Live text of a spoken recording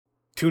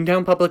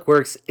Toontown Public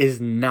Works is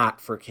not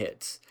for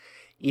kids,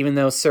 even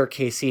though Sir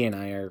Casey and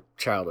I are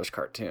childish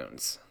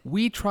cartoons.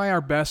 We try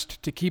our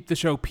best to keep the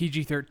show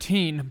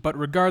PG-13, but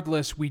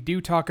regardless, we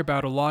do talk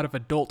about a lot of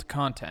adult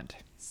content.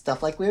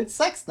 Stuff like weird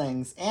sex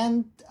things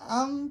and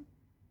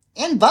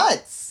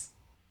butts.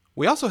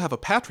 We also have a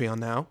Patreon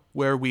now,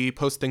 where we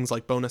post things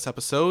like bonus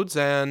episodes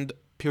and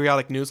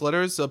periodic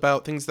newsletters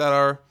about things that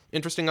are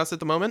interesting us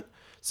at the moment.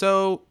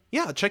 So,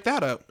 yeah, check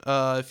that out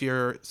if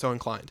you're so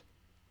inclined.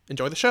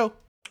 Enjoy the show.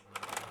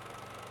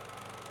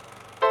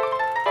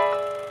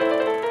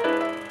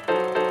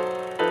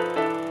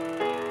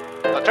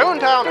 The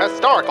Toontown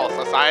Historical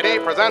Society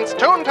presents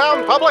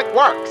Toontown Public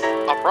Works,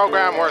 a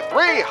program where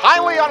three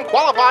highly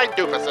unqualified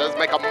doofuses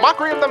make a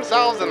mockery of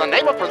themselves in the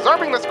name of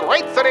preserving this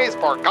great city's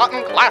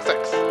forgotten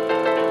classics.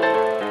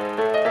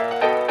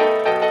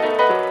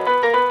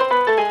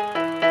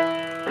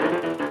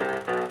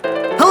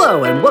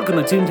 Hello, and welcome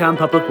to Toontown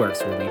Public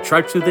Works, where we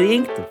trudge through the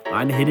ink to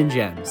find hidden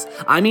gems.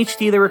 I'm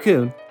H.T. the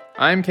Raccoon.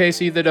 I'm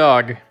Casey the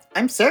dog.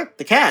 I'm Sir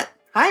the cat.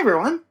 Hi,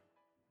 everyone.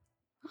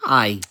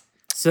 Hi.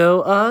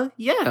 So,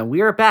 we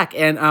are back,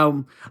 and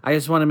I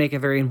just want to make a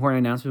very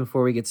important announcement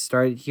before we get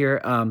started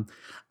here.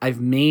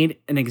 I've made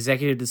an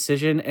executive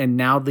decision, and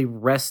now the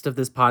rest of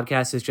this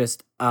podcast is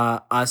just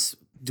us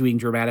doing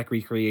dramatic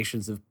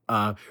recreations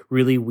of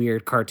really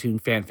weird cartoon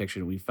fan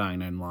fiction we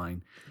find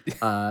online.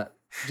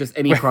 Just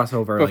any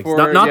crossover,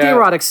 not the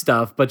erotic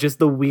stuff, but just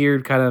the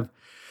weird kind of,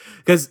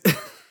 because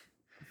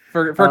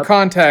for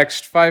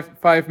context,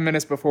 five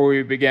minutes before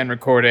we began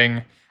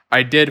recording,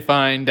 I did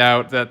find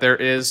out that there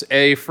is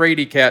a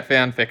Frady Cat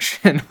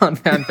fanfiction on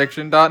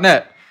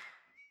fanfiction.net.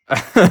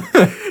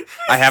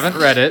 I haven't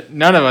read it.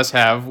 None of us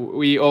have.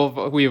 We've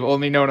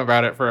only known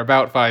about it for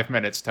about 5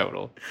 minutes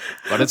total,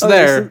 but it's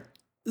there.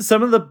 So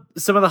some of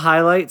the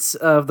highlights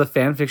of the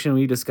fanfiction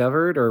we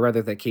discovered, or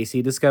rather that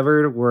Casey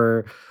discovered,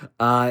 were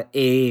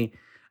a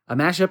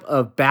mashup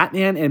of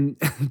Batman and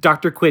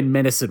Dr. Quinn,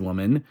 Medicine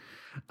Woman,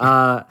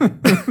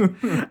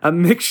 a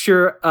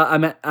mixture.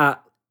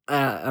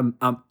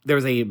 There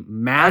was a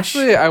MASH.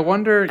 Actually, I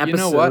wonder. Episode. You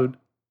know what?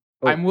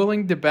 Oh. I'm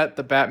willing to bet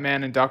the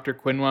Batman and Dr.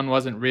 Quinn one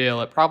wasn't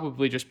real. It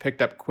probably just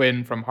picked up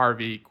Quinn from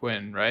Harvey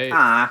Quinn, right?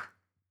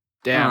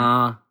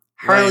 Damn.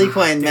 Harley Damn.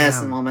 Quinn,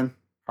 Medicine Woman.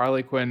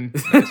 Harley Quinn,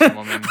 Medicine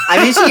Woman.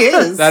 I mean, she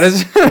is. that is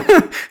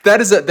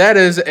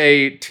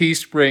a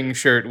Teespring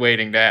shirt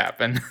waiting to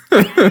happen.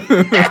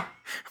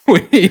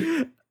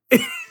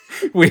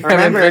 we have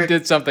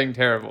invented something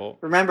terrible.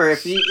 Remember,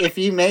 if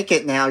you make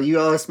it now, you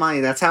owe us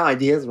money. That's how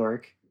ideas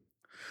work.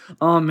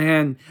 Oh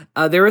man,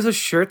 there was a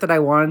shirt that I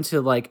wanted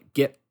to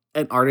get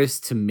an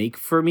artist to make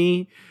for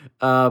me,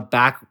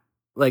 back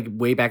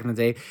way back in the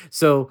day.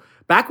 So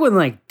back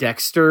when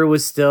Dexter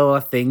was still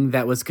a thing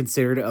that was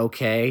considered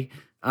okay,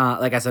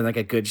 like I said,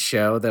 a good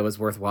show that was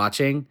worth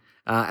watching,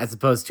 as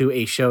opposed to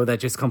a show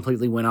that just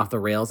completely went off the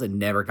rails and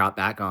never got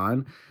back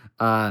on.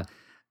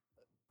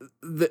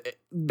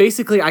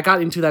 Basically, I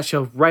got into that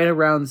show right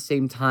around the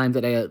same time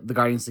that the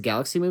Guardians of the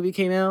Galaxy movie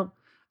came out.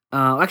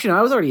 Actually, no,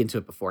 I was already into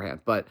it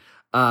beforehand, but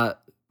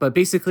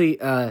basically,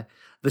 the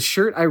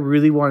shirt I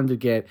really wanted to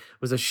get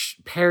was a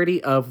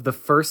parody of the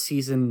first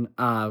season,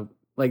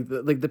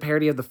 the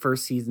parody of the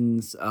first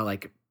season's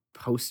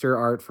poster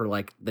art for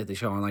that they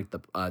show on the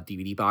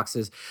DVD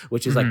boxes,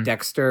 which is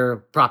Dexter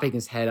propping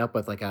his head up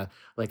with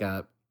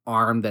a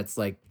arm that's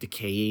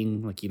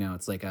decaying,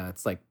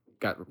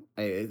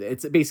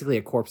 it's basically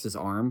a corpse's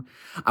arm.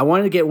 I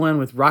wanted to get one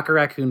with Rocket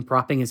Raccoon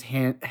propping his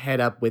head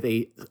up with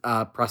a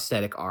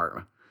prosthetic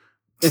arm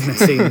in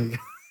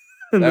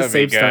the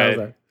same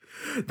style.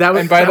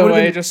 And by the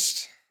way,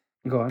 just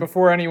go on.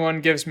 Before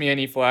anyone gives me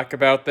any flack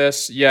about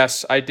this,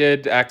 yes, I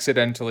did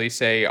accidentally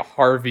say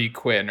Harvey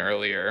Quinn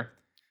earlier.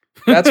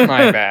 That's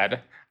my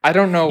bad. I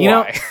don't know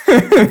why.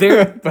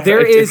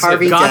 There is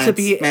Harvey got Dent, to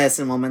be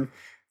Medicine Woman.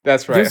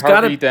 That's right.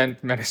 Harvey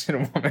Dent,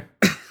 Medicine Woman.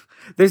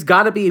 There's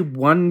got to be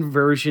one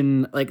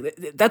version,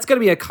 that's going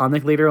to be a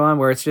comic later on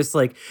where it's just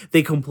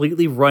they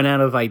completely run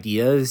out of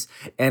ideas,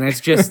 and it's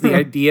just the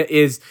idea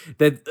is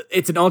that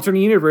it's an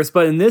alternate universe,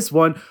 but in this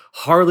one,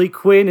 Harley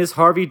Quinn is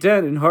Harvey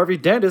Dent, and Harvey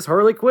Dent is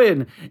Harley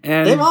Quinn.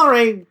 And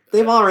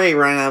they've already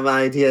run out of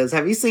ideas.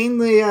 Have you seen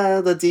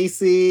the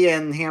DC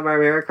and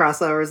Hanna-Barbera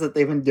crossovers that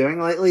they've been doing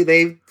lately?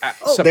 They're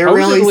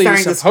really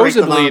starting to scrape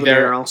them out of the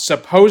barrel.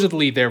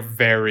 Supposedly they're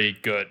very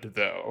good,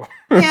 though.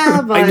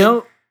 Yeah, but I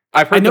know.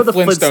 I've heard the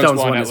Flintstones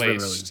one at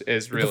least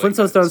is really the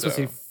Flintstones good, was supposed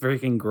to be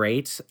freaking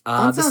great. The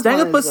Flintstones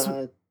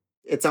Snagglepuss is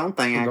its own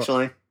thing,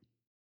 actually.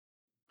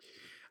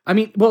 I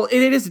mean, well,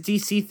 it is a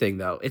DC thing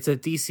though. It's a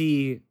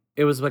DC.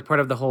 It was part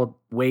of the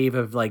whole wave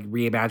of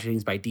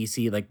reimaginings by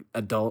DC,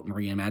 adult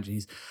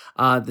reimaginings.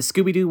 The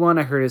Scooby Doo one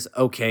I heard is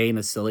okay in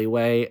a silly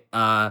way.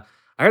 I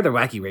heard the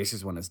Wacky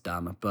Racers one is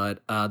dumb,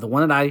 but the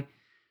one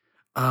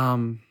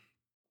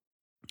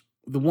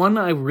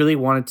I really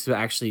wanted to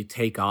actually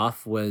take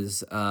off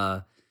was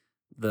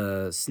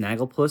the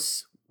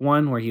Snagglepuss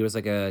one, where he was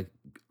a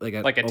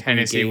a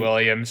Tennessee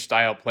Williams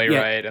style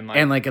playwright,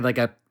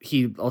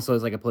 he also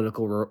is like a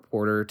political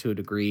reporter to a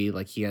degree.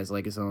 Like he has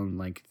like his own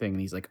like thing,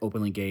 and he's like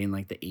openly gay in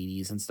like the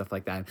 80s and stuff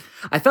like that.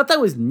 I thought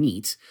that was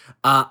neat.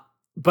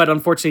 But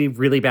unfortunately,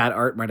 really bad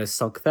art might have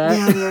sunk that.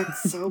 Yeah, the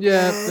art's so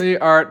bad. The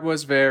art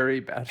was very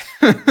bad.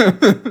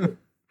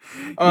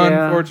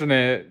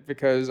 Unfortunate,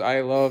 because I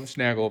love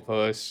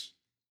Snagglepuss.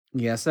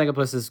 Yeah,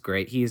 Snagglepuss is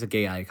great. He's a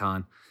gay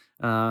icon.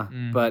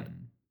 But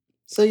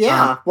so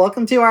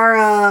welcome to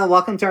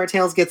our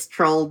Tails Gets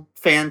Trolled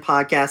fan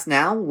podcast.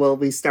 Now we'll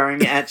be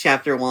starting at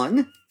chapter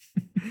 1.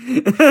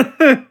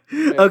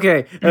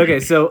 Okay.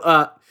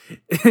 So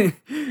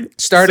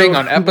starting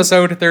on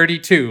episode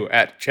 32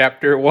 at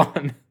chapter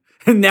 1.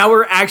 Now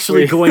we're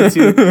actually going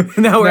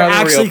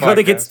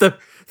to get the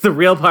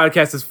real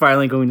podcast is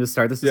finally going to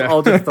start. This is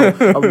all just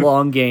a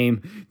long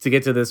game to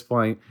get to this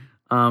point.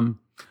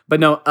 But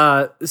no,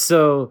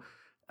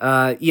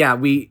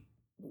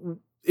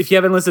 if you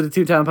haven't listened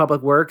to Toontown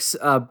Public Works,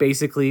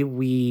 basically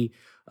we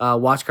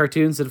watch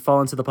cartoons that fall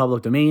into the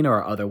public domain or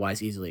are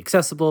otherwise easily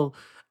accessible.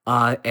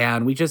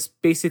 And we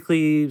just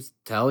basically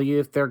tell you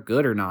if they're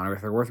good or not, or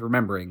if they're worth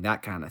remembering,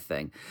 that kind of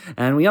thing.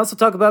 And we also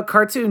talk about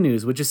cartoon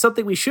news, which is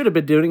something we should have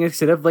been doing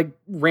instead of like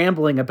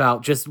rambling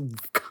about just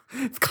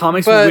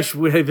comics we wish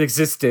would have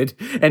existed.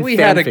 And we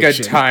had a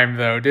good time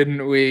though,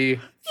 didn't we?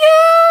 Yeah,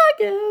 I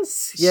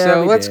guess. Yeah.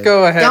 So let's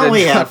go ahead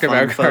and talk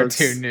about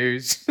cartoon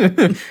news.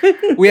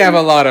 We've had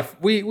a lot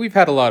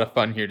of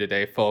fun here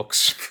today,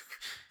 folks.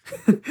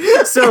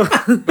 So,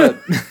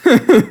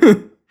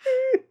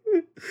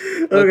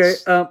 okay.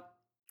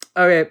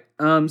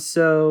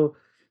 So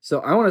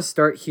I want to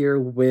start here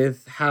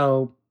with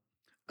how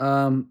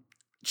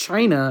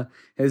China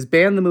has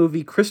banned the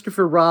movie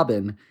Christopher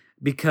Robin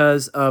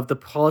because of the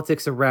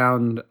politics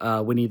around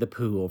Winnie the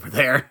Pooh over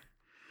there.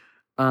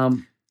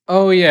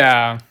 Oh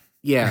yeah.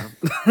 Yeah.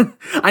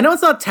 I know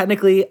it's not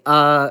technically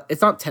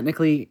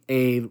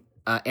a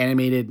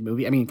animated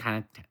movie. I mean,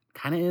 kind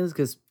of is,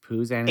 because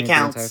Pooh's animated. It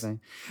counts. The entire thing.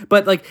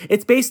 But like,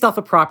 it's based off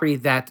a property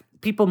that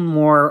people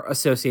more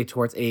associate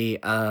towards a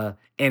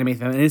animated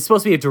film, and it's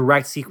supposed to be a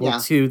direct sequel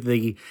to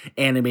the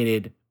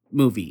animated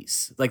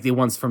movies, like the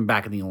ones from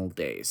back in the old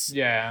days.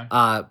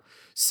 Yeah.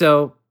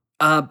 So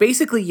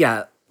basically,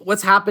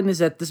 what's happened is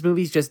that this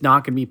movie's just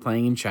not going to be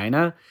playing in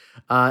China,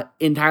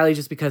 entirely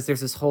just because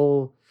there's this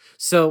whole.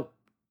 So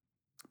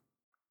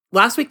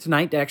last week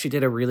tonight, they actually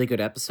did a really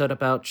good episode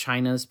about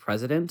China's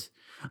president.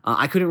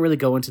 I couldn't really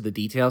go into the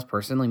details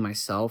personally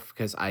myself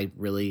because I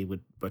really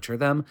would butcher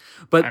them.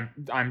 But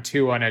I'm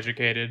too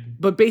uneducated.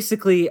 But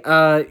basically,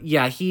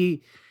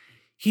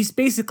 he's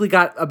basically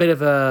got a bit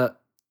of a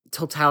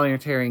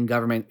totalitarian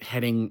government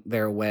heading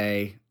their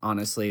way.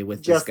 Honestly,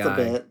 with just this guy, a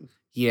bit,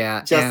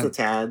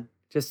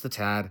 just a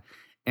tad.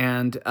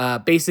 And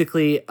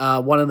basically,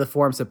 one of the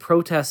forms of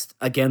protest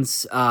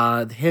against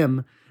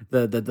him,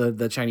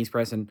 the Chinese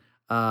president,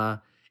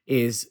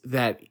 is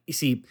that, you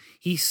see,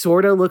 he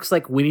sort of looks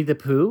like Winnie the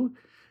Pooh,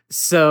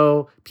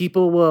 so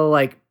people will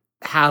like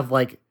have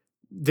like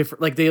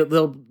different, like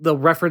they'll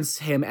reference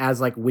him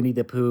as like Winnie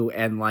the Pooh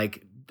and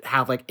like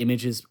have like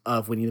images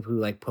of Winnie the Pooh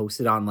like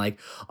posted on like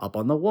up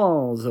on the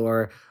walls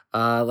or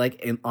on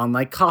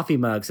like coffee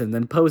mugs and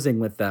then posing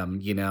with them,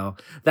 you know,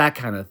 that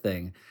kind of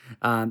thing.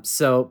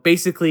 So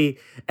basically,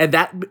 and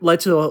that led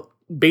to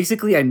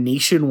basically a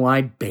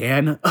nationwide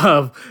ban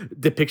of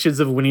depictions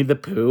of Winnie the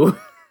Pooh.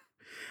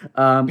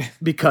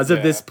 Because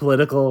of this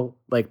political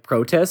like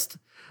protest.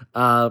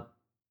 And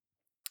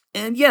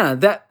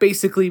that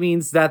basically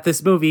means that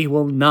this movie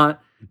will not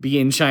be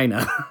in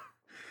China.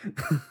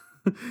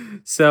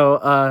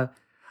 So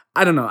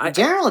I don't know. In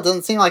general, it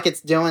doesn't seem like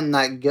it's doing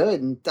that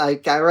good.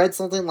 Like I read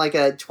something like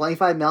a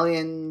 $25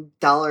 million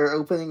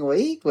opening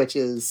week, which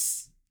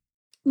is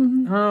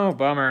oh,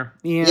 bummer.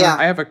 Yeah.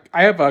 I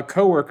have a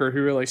coworker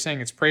who really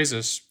sang its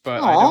praises,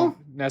 but I don't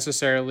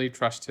necessarily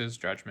trust his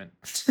judgment.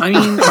 I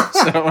mean,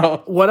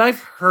 what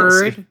I've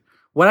heard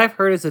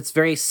is it's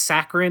very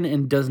saccharine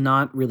and does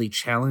not really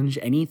challenge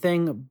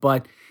anything,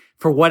 but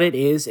for what it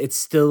is, it's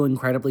still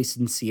incredibly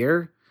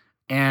sincere,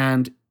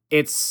 and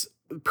it's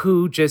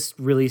Pooh just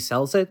really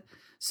sells it.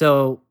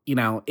 So, you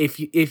know,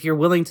 if you're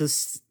willing to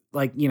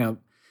like, you know,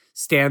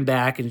 stand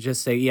back and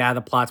just say, yeah,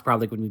 the plot's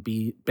probably going to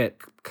be a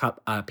bit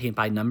paint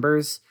by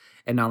numbers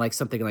and not like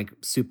something like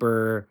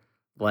super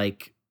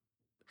like,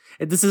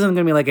 this isn't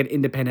going to be like an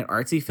independent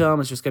artsy film.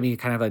 It's just going to be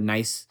kind of a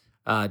nice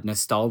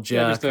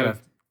nostalgia kind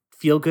of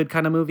feel good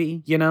kind of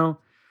movie, you know?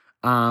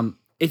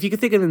 If you could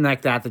think of it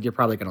like that, then you're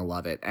probably going to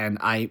love it. And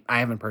I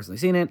haven't personally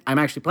seen it. I'm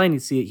actually planning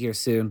to see it here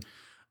soon.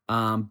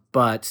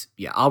 But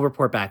yeah, I'll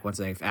report back once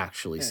I've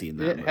actually seen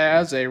that. It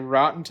has a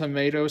Rotten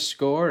Tomatoes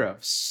score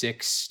of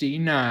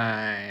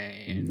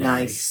 69.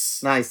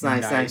 Nice.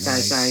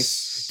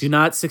 Do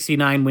not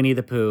 69 Winnie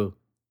the Pooh.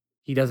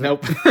 He doesn't.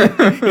 Nope.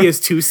 He is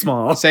too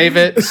small. Save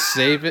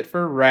it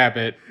for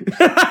Rabbit.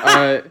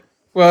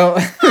 Well,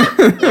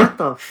 what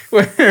the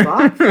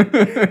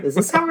fuck? Is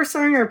this how we're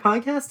starting our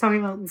podcast? Talking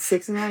about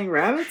 69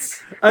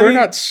 rabbits? We're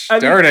not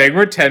starting.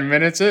 We're 10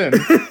 minutes in.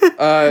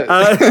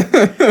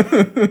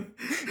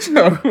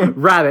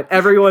 Rabbit,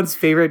 everyone's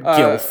favorite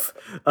gilf.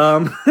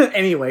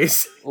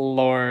 Anyways,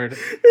 Lord.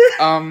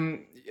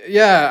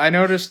 Yeah, I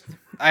noticed.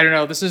 I don't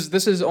know. This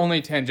is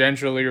only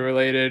tangentially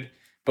related,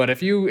 but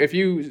if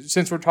you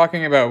since we're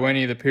talking about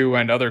Winnie the Pooh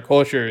and other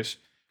cultures,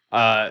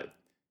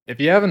 if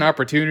you have an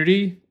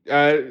opportunity,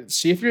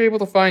 see if you're able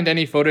to find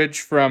any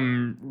footage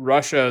from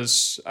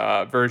Russia's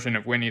version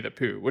of Winnie the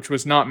Pooh, which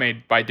was not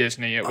made by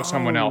Disney. It was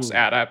someone else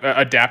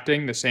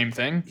adapting the same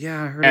thing.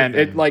 Yeah, I heard. And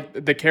it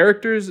like the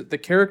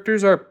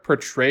characters are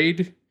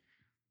portrayed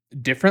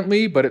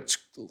differently, but it's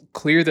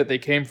clear that they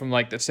came from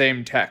like the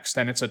same text,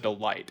 and it's a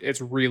delight. It's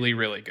really,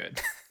 really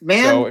good.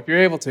 Man, so if you're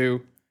able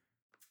to,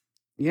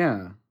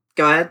 yeah,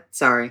 go ahead.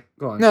 Sorry.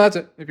 go on. no, that's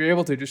it. If you're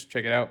able to, just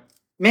check it out.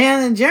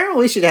 Man, in general,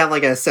 we should have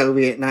like a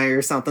Soviet night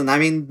or something. I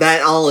mean,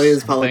 that all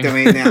is public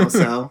domain now,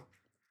 so.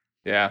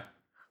 Yeah.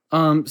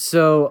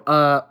 So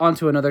on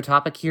to another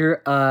topic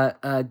here.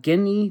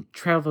 Genndy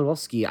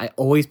Travolsky. I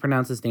always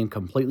pronounce his name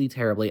completely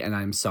terribly, and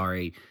I'm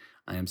sorry.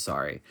 I am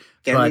sorry.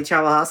 Genndy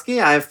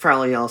Travolsky? I've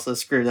probably also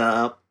screwed that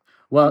up.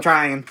 Well, I'm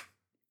trying.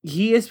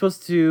 he is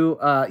supposed to.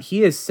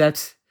 He is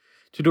set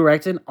to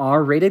direct an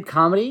R-rated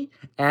comedy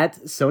at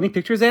Sony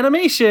Pictures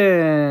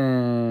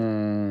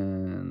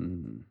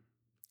Animation.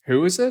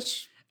 Who is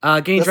this?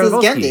 Genndy This is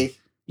Travolsky. Genndy.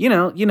 You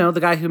know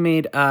the guy who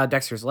made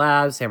Dexter's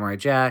Lab, Samurai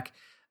Jack.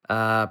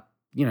 All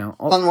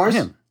Clone Wars?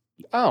 him.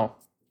 Oh,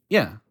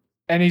 Yeah,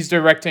 and he's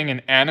directing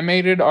an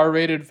animated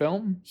R-rated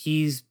film.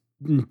 he's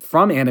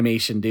from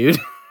animation, dude.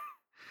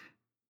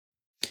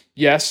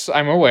 Yes,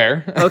 I'm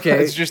aware.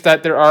 Okay. It's just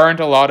that there aren't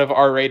a lot of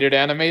R-rated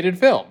animated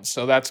films,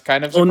 so that's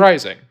kind of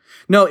surprising.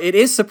 No, it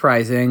is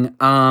surprising.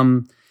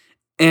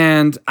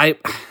 And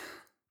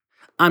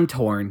I'm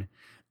torn.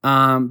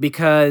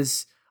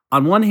 Because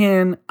on one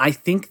hand, I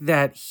think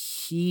that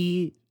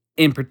he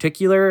in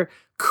particular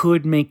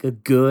could make a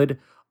good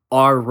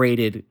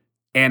R-rated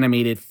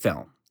animated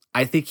film.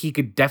 I think he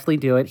could definitely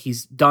do it.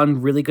 He's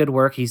done really good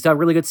work. He's done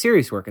really good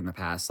serious work in the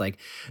past, like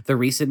the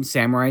recent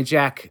Samurai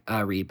Jack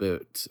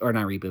reboot, or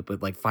not reboot,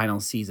 but like final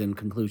season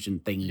conclusion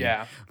thingy.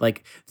 Yeah.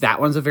 Like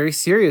that one's a very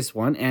serious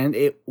one, and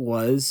it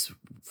was,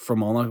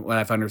 from all of what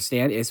I've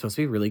understand, it's supposed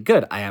to be really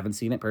good. I haven't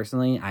seen it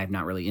personally. I'm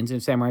not really into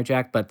Samurai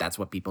Jack, but that's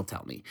what people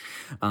tell me.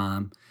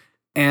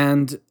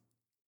 And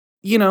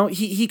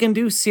he can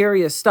do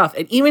serious stuff,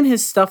 and even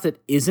his stuff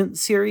that isn't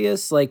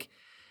serious, like.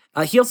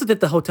 He also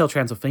did the Hotel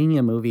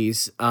Transylvania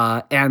movies,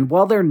 and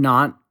while they're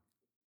not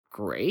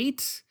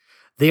great,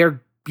 they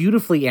are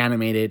beautifully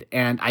animated,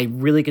 and I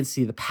really can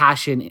see the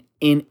passion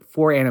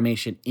for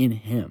animation in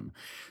him.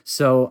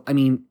 So, I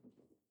mean,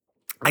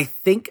 I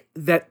think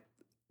that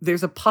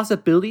there's a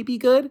possibility to be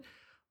good,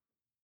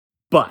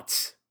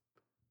 but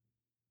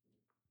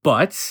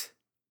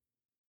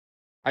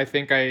I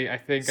think I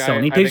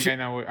Sony think I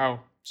know. Oh,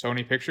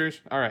 Sony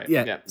Pictures. All right.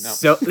 yeah. No.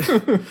 So,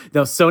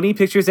 no, Sony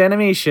Pictures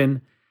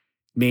Animation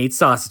made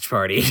Sausage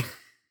Party.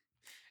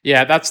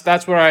 Yeah,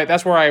 that's where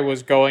I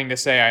was going to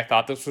say I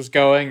thought this was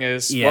going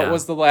is Yeah. What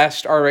was the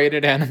last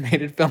R-rated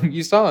animated film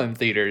you saw in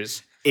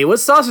theaters? It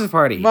was Sausage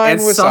Party. Mine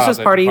and was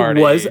Sausage Party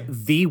Party. was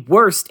the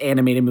worst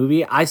animated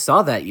movie I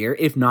saw that year,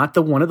 if not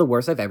the one of the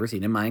worst I've ever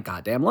seen in my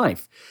goddamn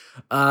life.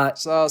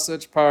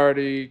 Sausage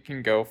Party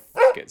can go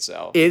fuck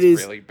itself. It It's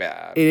is- really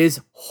bad. It is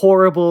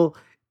horrible.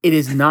 It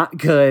is not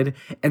good.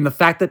 And the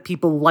fact that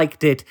people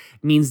liked it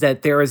means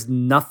that there is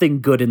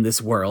nothing good in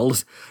this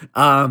world.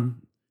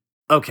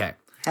 Okay.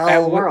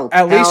 Hell world.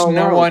 At least Hell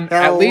no world. one.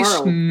 Hell At least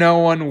world. no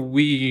one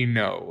we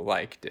know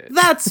liked it.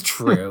 That's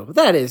true.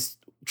 That is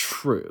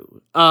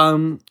true.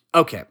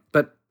 Okay.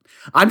 But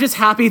I'm just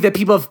happy that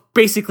people have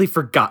basically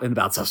forgotten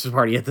about Sausage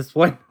Party at this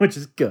point, which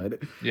is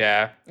good.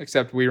 Yeah,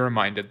 except we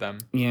reminded them.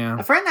 Yeah.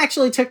 A friend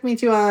actually took me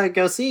to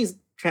go see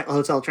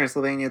Hotel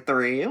Transylvania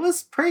 3. It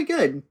was pretty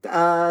good.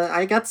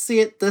 I got to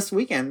see it this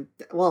weekend.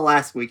 Well,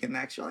 last weekend,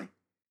 actually.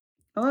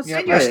 Oh, that's Yeah,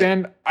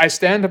 enjoyed I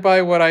stand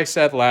by what I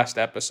said last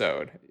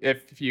episode.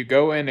 If you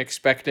go in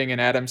expecting an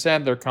Adam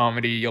Sandler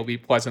comedy, you'll be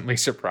pleasantly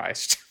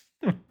surprised.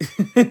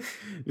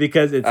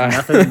 because it's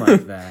nothing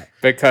like that.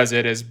 Because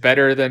it is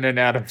better than an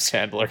Adam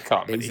Sandler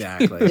comedy.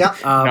 Exactly. Yep.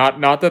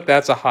 Not that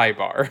that's a high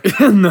bar.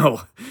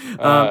 No.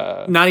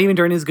 Uh, Not even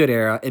during his good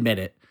era, admit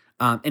it.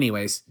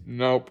 Anyways.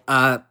 Nope.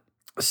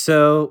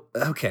 So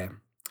okay.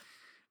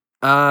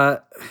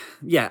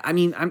 Yeah, I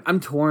mean, I'm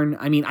torn.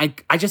 I mean,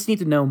 I just need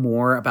to know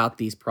more about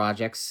these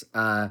projects.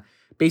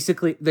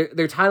 Basically,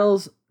 their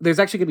titles. There's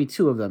actually gonna be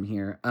two of them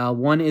here.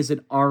 One is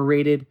an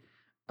R-rated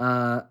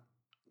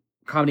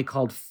comedy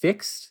called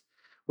Fixed,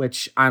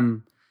 which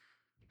I'm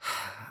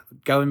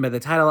going by the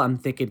title. I'm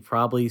thinking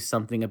probably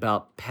something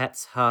about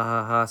pets. Ha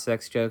ha ha!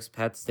 Sex jokes.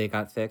 Pets. They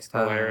got fixed. Ha,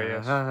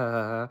 Hilarious. Ha, ha,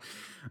 ha,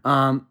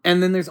 ha.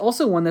 And then there's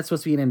also one that's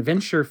supposed to be an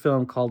adventure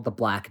film called The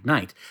Black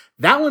Knight.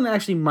 That one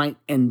actually might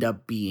end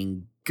up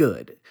being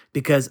good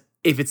because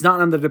if it's not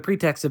under the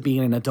pretext of being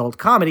an adult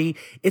comedy,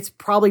 it's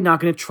probably not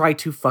going to try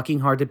too fucking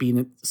hard to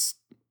be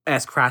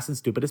as crass and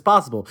stupid as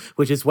possible,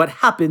 which is what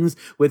happens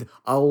with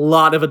a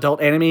lot of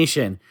adult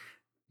animation.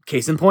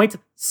 Case in point,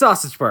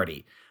 Sausage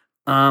Party.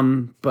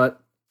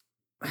 But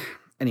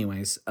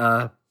anyways,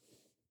 I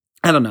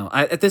don't know.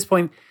 At this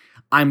point,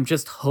 I'm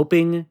just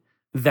hoping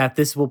that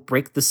this will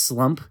break the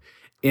slump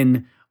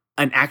in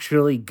an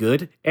actually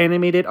good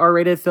animated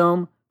R-rated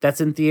film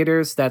that's in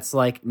theaters, that's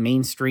like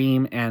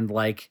mainstream and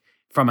like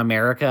from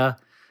America,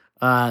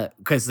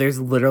 because there's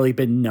literally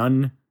been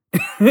none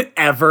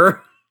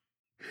ever.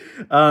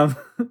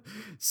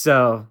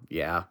 So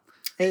yeah,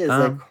 it is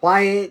a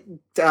quiet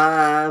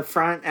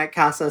front at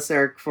Casa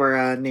Cirque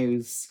for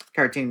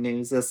cartoon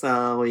news this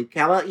week.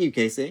 How about you,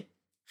 Casey?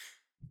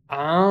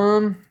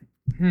 I'm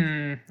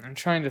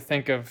trying to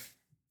think of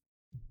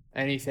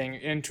anything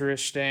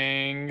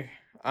interesting.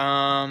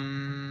 I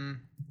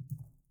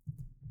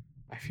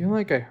feel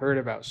like I heard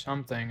about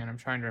something, and I'm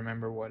trying to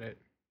remember what it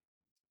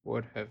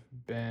would have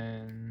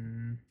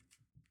been.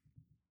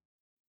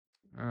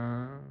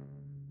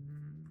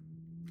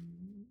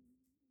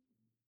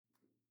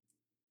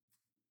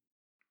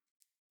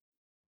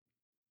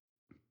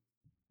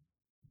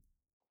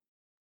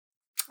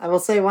 I will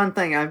say one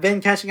thing. I've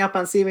been catching up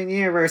on Steven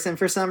Universe, and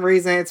for some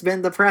reason it's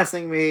been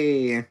depressing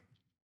me.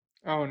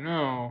 Oh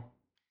no.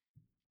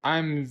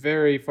 I'm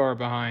very far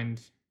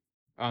behind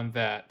on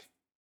that.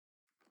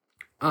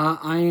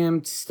 I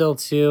am still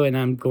too, and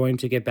I'm going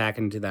to get back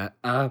into that.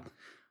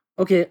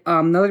 Okay,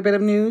 another bit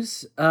of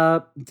news.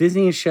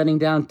 Disney is shutting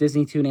down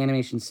Disney Toon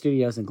Animation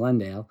Studios in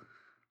Glendale.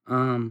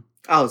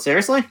 Oh,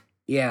 seriously?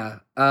 Yeah.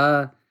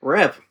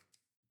 RIP.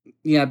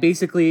 Yeah,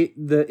 basically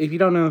if you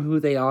don't know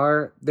who they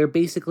are, they're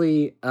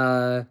basically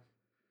the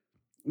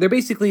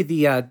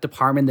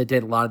department that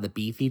did a lot of the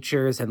B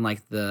features and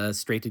like the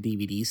straight to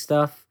DVD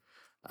stuff.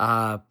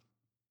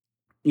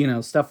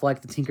 Stuff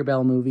like the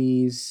Tinkerbell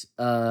movies,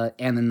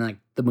 and then like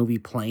the movie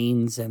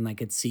Planes and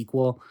like its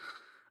sequel.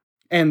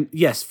 And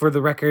yes, for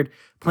the record,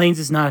 Planes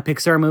is not a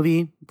Pixar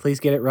movie. Please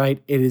get it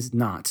right. It is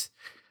not.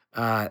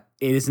 It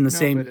is in the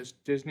same. It is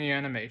Disney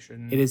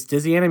Animation. It is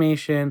Disney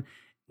Animation,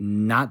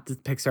 not the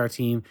Pixar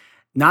team.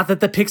 Not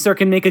that the Pixar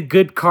can make a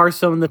good Cars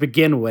film to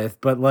begin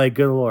with, but like,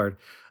 good lord.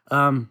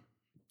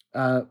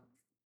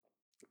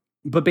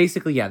 But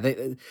basically, yeah,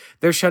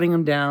 they're shutting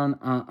them down.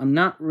 I'm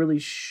not really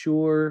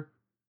sure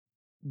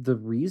the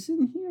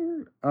reason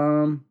here.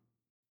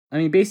 I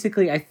mean,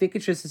 basically, I think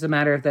it's just as a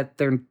matter of that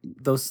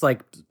those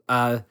like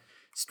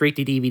straight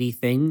to DVD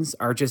things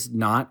are just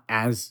not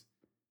as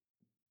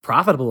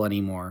profitable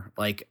anymore.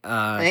 Like, it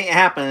ain't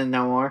happening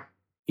no more.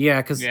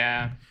 Yeah,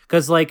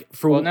 because like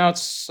now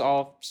it's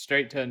all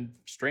straight to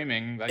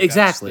streaming. Like,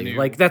 exactly,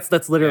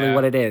 that's literally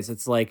what it is.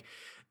 It's like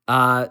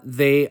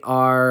they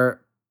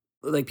are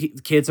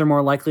like kids are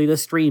more likely to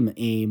stream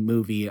a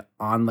movie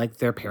on like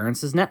their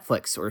parents'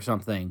 Netflix or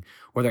something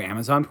or their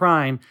Amazon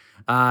Prime,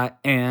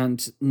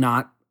 and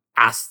not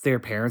ask their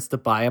parents to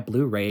buy a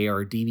Blu-ray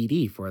or a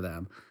DVD for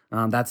them.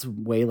 That's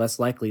way less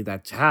likely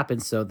that to happen.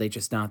 So they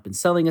just not been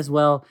selling as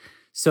well.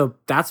 So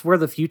that's where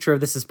the future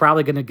of this is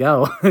probably going to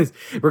go.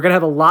 We're going to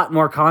have a lot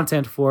more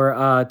content for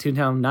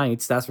Toontown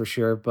Nights, that's for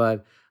sure.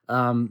 But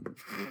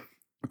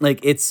like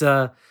it's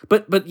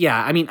but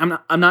yeah, I mean,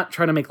 I'm not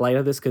trying to make light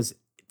of this because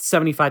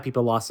 75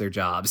 people lost their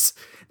jobs.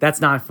 That's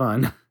not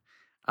fun.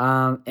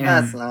 And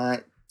that's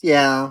not.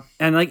 Yeah.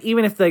 And like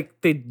even if they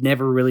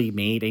never really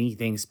made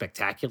anything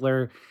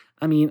spectacular,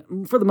 I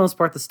mean, for the most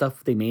part, the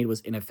stuff they made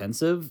was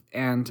inoffensive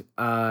and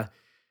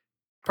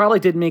probably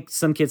did make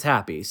some kids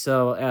happy.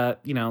 So,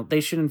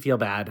 they shouldn't feel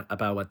bad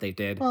about what they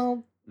did.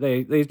 Well,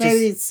 they just...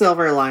 maybe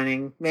silver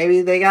lining.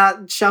 Maybe they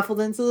got shuffled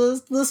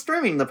into the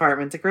streaming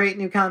department to create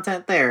new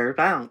content there.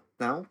 I don't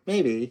know.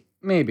 Maybe.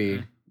 That'd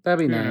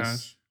be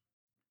nice.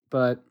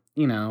 But,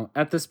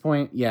 at this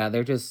point, yeah,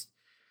 they're just,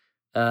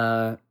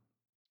 they're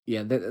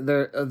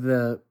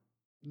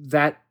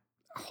that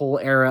whole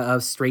era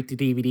of straight to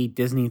DVD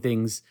Disney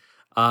things,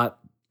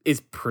 is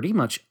pretty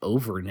much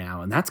over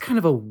now. And that's kind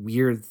of a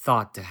weird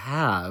thought to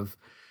have.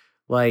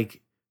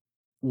 Like,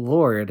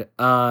 Lord,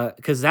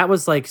 because that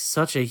was like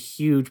such a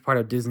huge part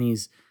of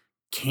Disney's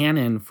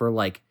canon for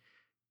like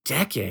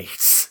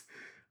decades.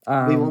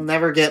 We will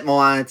never get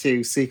Moana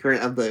 2,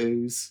 Secret of the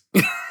Ooze.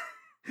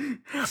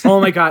 Oh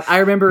my god, I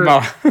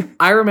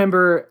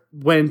remember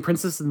when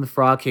Princess and the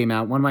Frog came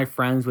out, one of my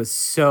friends was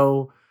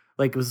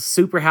was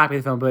super happy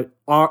with the film, but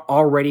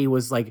already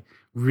was like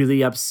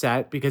really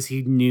upset because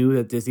he knew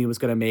that Disney was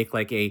going to make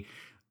like a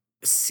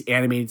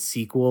animated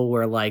sequel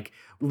where like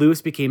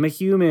Lewis became a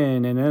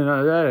human and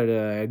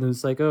and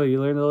it's like, oh, you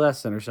learned the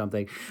lesson or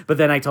something. But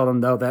then I told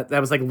him though that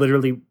was like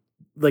literally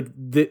like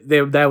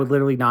that would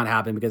literally not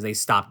happen because they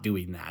stopped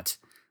doing that.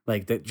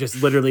 Like that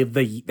just literally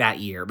that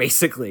year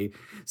basically.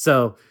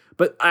 So,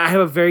 but I have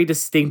a very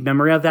distinct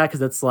memory of that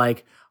because it's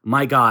like,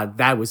 my god,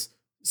 that was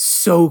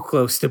so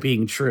close to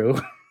being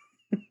true.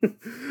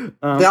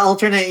 The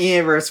alternate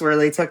universe where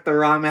they took the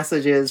wrong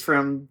messages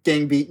from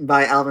getting beaten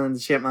by Alvin and the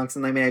Chipmunks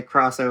and they made a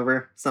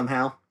crossover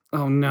somehow.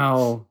 Oh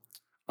no.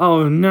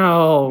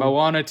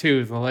 Moana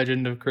 2, The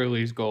Legend of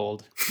Curly's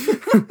Gold.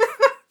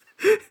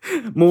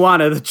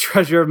 Moana, the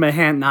treasure of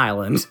Manhattan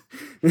Island.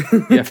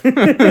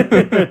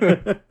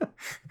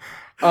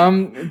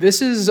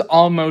 This is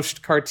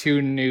almost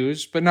cartoon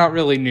news, but not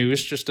really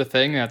news, just a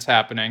thing that's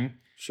happening.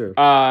 Sure.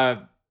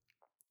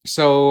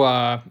 So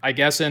I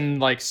guess in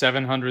like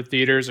 700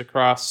 theaters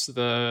across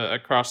the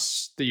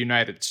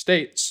United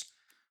States,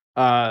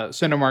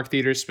 Cinemark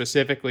theaters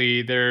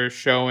specifically, they're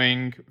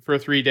showing for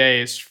 3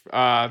 days,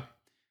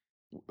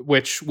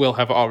 which will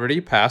have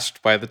already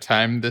passed by the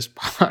time this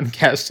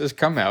podcast has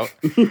come out.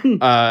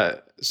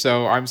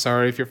 So I'm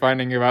sorry if you're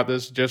finding about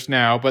this just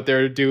now, but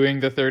they're doing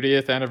the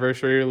 30th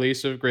anniversary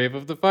release of Grave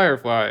of the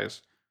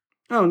Fireflies.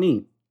 Oh,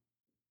 neat.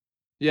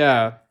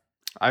 Yeah,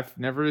 I've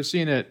never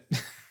seen it,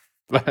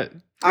 but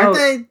Aren't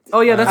they?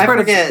 Oh yeah, that's I part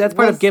forget.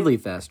 of Ghibli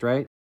Fest,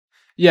 right?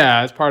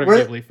 yeah, it's part of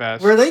Ghibli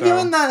Fest. Were they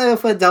doing that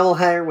with a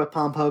doubleheader with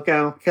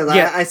Pompoko? Because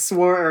I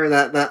swore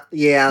that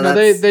yeah. No,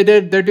 they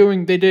did. They're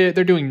doing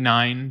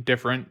 9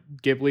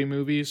 different Ghibli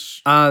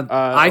movies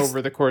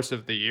over the course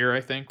of the year.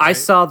 I think. Right? I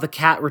saw The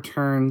Cat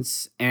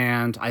Returns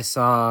and I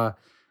saw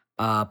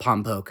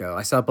Pompoko.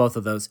 I saw both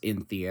of those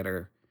in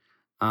theater.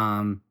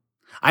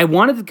 I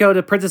wanted to go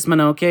to Princess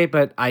Mononoke,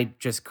 but I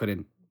just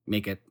couldn't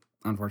make it,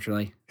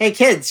 unfortunately. Hey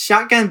kids,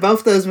 shotgun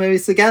both those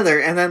movies together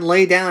and then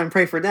lay down and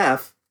pray for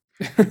death.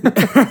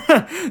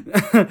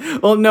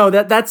 Well, no,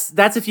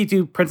 that's if you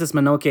do Princess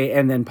Mononoke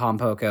and then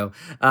Pompoko.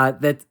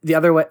 That the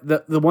other way,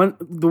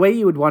 the way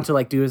you would want to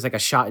like do is like a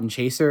shot and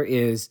chaser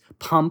is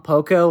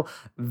Pompoko,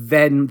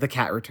 then The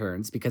Cat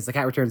Returns, because The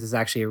Cat Returns is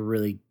actually a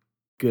really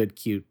good,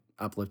 cute,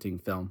 uplifting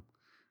film.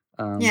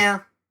 Yeah.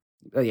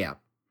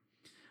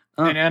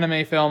 An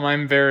anime film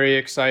I'm very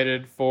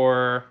excited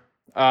for,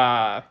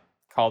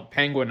 called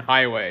Penguin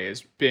Highway,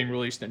 is being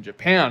released in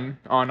Japan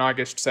on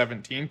August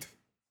 17th.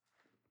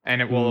 And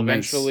it will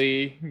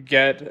eventually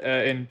get,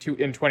 in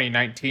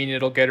 2019,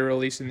 it'll get a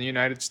release in the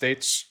United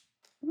States.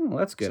 Oh,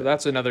 that's good. So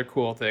that's another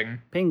cool thing.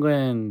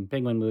 Penguin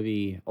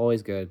movie,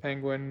 always good.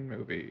 Penguin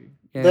movie.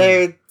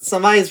 Yeah.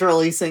 Somebody's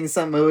releasing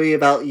some movie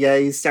about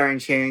Ye starring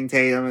Channing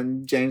Tatum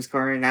and James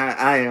Corden.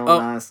 I don't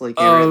honestly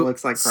care. It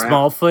looks like crap.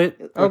 Smallfoot.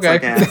 It looks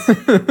like ass.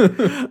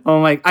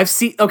 Oh my! I've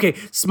seen. Okay,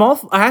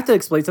 I have to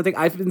explain something.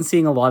 I've been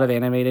seeing a lot of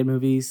animated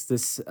movies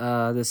this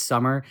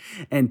summer,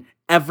 and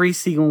every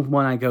single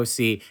one I go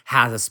see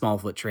has a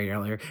Smallfoot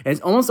trailer. And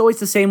it's almost always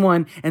the same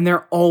one, and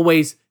they're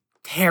always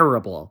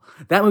terrible.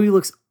 That movie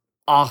looks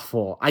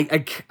awful.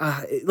 Like,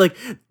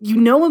 you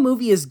know, a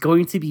movie is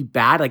going to be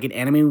bad, like an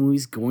anime movie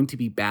is going to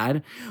be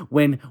bad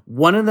when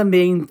one of the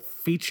main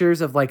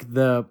features of like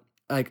the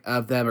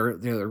of them or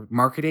their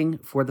marketing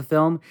for the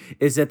film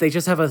is that they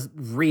just have a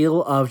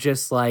reel of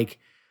just like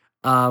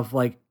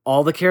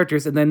all the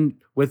characters, and then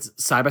with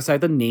side by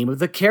side the name of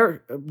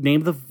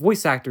the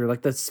voice actor,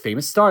 like the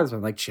famous stars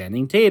like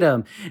Channing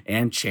Tatum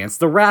and Chance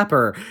the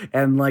Rapper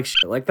and like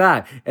shit like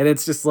that, and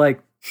it's just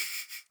like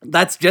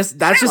that's just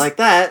like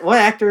that. What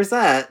actor is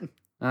that?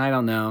 I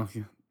don't know.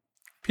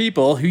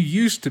 People who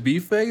used to be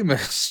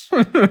famous.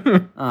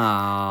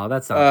 Oh,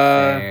 that's not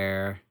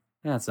fair.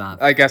 That's not.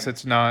 I guess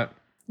it's not.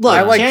 Look,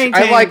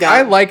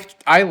 I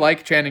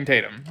like Channing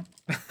Tatum.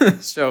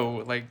 So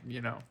like,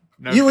 you know.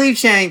 No, you leave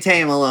Channing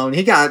Tatum alone.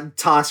 He got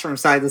tossed from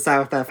side to side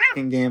with that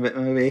fucking Gambit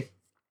movie.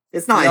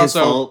 It's not his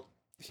fault.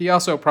 He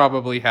also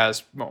probably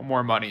has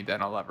more money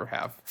than I'll ever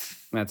have.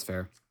 That's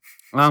fair.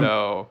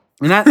 So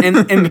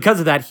and because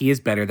of that, he is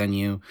better than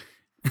you,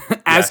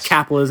 as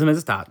capitalism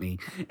has taught me.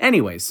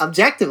 Anyways,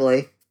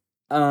 objectively.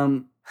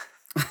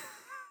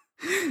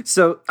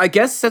 So I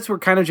guess since we're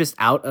kind of just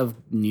out of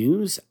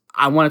news,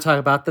 I want to talk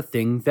about the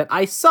thing that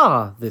I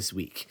saw this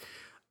week.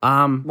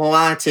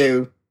 Moana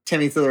 2,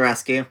 Timmy to the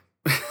rescue.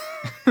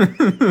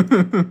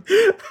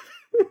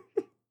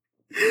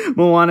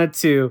 Moana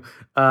 2,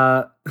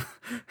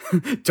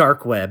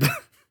 Dark Web.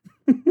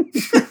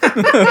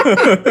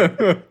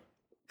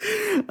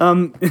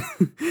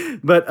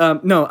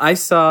 No, I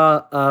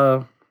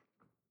saw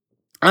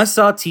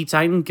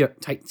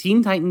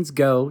Teen Titans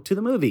Go to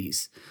the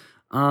movies.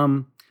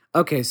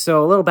 Okay,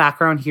 so a little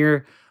background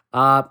here.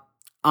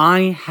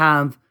 I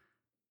have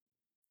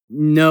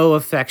no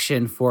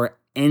affection for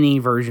any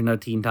version of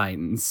Teen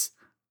Titans.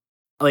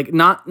 Like,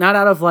 not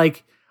out of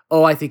like,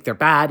 oh, I think they're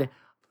bad.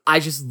 I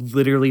just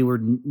literally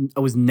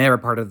was never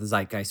part of the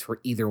zeitgeist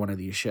for either one of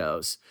these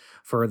shows.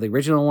 For the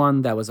original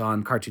one that was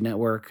on Cartoon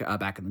Network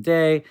back in the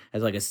day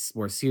as like a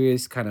more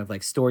serious kind of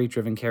like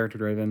story-driven,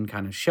 character-driven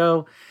kind of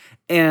show,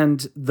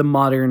 and the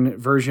modern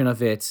version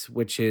of it,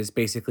 which is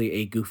basically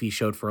a goofy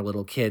show for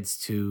little kids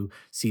to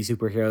see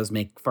superheroes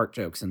make fart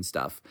jokes and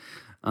stuff.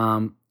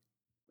 And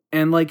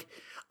like,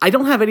 I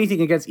don't have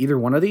anything against either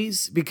one of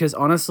these because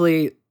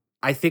honestly,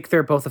 I think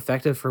they're both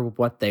effective for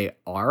what they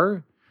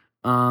are.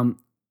 I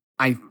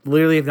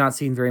literally have not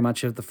seen very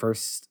much of the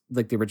first,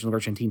 like the original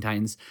version of Teen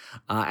Titans.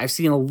 I've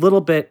seen a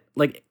little bit,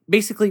 like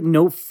basically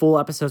no full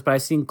episodes, but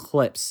I've seen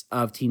clips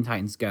of Teen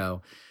Titans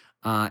Go.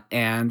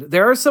 And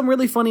there are some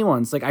really funny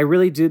ones. Like I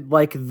really did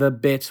like the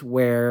bit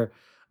where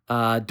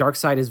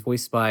Darkseid is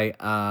voiced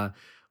by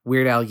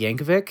Weird Al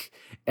Yankovic.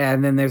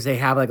 And then they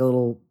have like a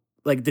little,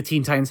 like the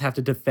Teen Titans have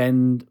to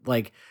defend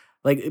like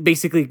like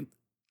basically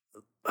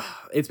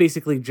it's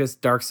basically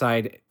just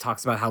Darkseid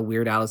talks about how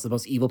Weird Al is the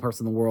most evil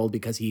person in the world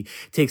because he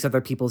takes other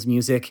people's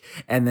music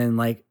and then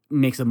like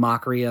makes a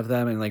mockery of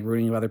them and like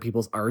ruining other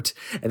people's art.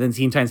 And then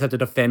Teen Titans have to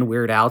defend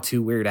Weird Al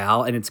to Weird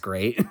Al, and it's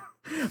great.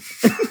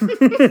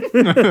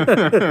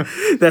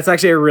 That's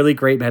actually a really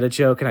great meta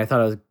joke, and I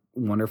thought it was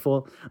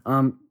wonderful.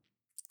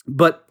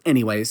 But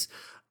anyways,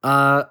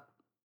 but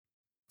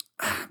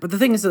the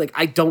thing is that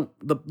like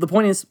the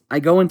point is I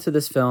go into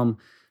this film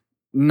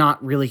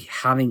not really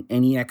having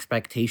any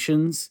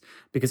expectations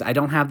because I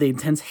don't have the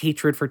intense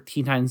hatred for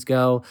Teen Titans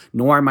Go,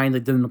 nor am I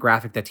the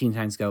demographic that Teen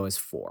Titans Go is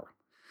for.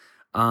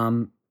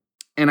 And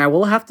I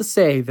will have to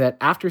say that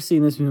after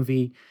seeing this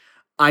movie,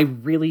 I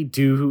really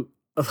do.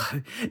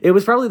 It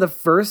was probably the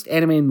first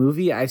animated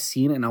movie I've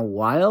seen in a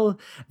while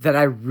that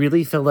I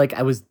really feel like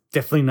I was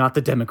definitely not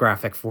the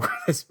demographic for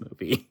this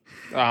movie.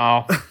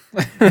 Oh,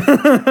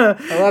 well,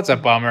 that's a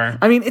bummer.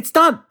 I mean, it's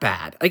not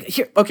bad. Like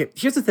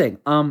here's the thing.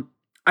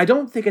 I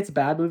don't think it's a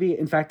bad movie.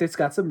 In fact, it's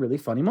got some really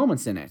funny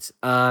moments in it.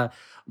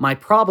 My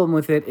problem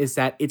with it is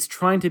that it's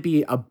trying to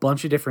be a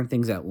bunch of different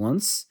things at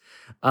once.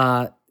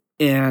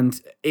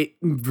 And it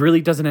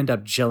really doesn't end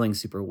up gelling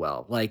super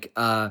well. Like,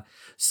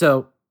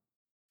 so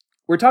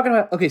we're talking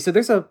about, okay, so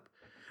there's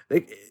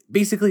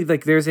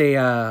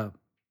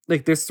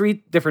there's three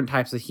different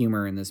types of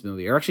humor in this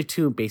movie, or actually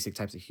two basic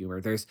types of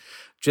humor. There's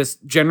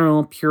just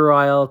general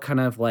puerile kind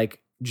of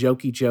like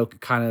jokey joke,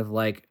 kind of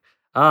like,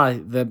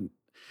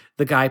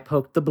 the guy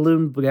poked the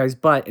balloon guy's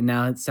butt and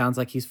now it sounds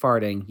like he's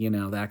farting,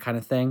 that kind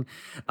of thing.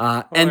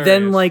 And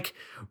then like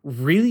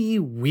really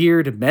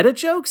weird meta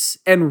jokes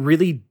and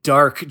really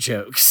dark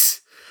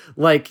jokes.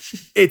 Like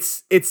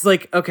it's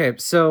like, okay,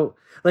 so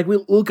like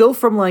we'll go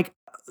from like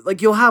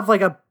you'll have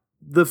like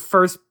the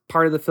first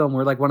part of the film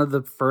where like one of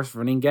the first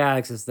running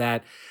gags is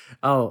that,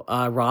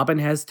 Robin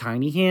has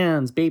tiny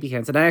hands, baby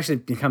hands. And that actually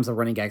becomes a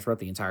running gag throughout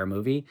the entire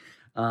movie.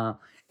 And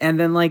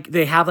then like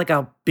they have like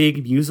a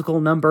big musical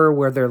number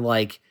where they're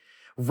like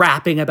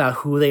rapping about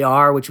who they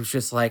are, which was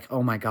just like,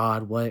 oh my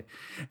God, what?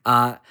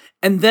 And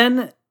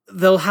then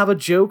they'll have a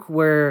joke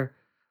where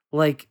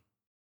like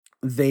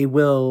they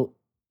will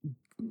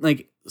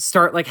like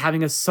start like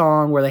having a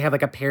song where they have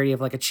like a parody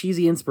of like a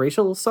cheesy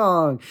inspirational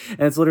song,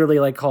 and it's literally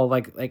like called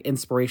like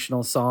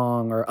inspirational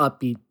song or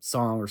upbeat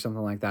song or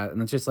something like that.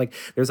 And it's just like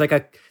there's like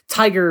a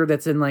tiger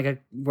that's in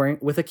like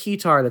with a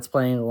keytar that's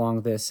playing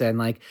along this, and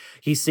like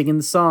he's singing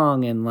the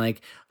song, and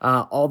like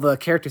all the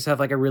characters have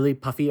like a really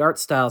puffy art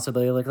style, so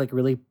they look like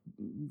really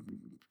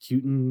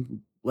cute and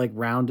like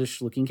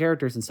roundish looking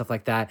characters and stuff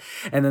like that.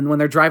 And then when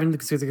they're driving,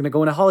 because they're going to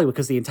go into Hollywood,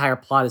 because the entire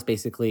plot is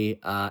basically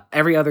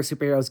every other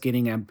superhero is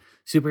getting a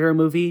superhero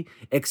movie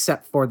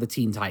except for the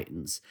Teen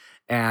Titans.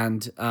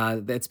 And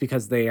that's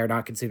because they are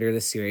not considered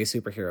a serious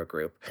superhero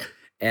group.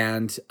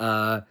 And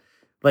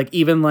like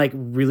even like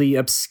really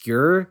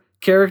obscure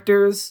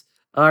characters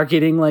are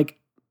getting like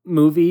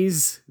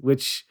movies,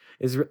 which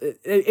is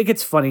it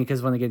gets funny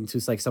because when they get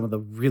into like some of the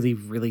really,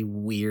 really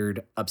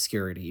weird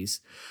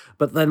obscurities.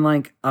 But then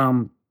like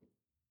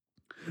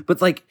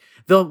but like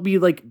they'll be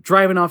like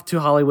driving off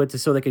to Hollywood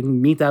so they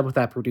can meet up with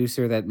that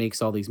producer that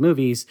makes all these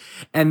movies.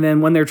 And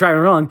then when they're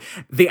driving along,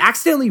 they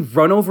accidentally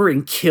run over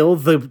and kill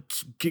the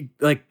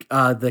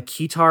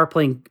keytar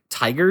playing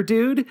tiger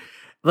dude.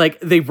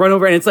 Like they run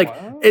over and it's like,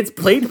 It's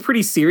played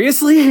pretty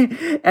seriously.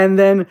 And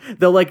then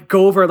they'll like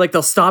go over, like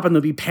they'll stop and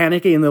they'll be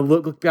panicking and they'll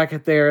look back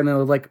at there and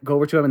they'll like go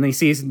over to him and they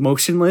see he's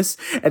motionless.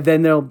 And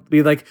then they'll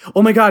be like,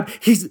 oh my God,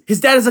 his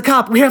dad is a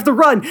cop. We have to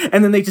run.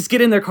 And then they just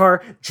get in their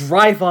car,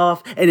 drive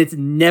off, and it's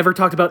never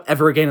talked about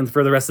ever again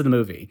for the rest of the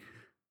movie.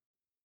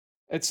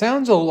 It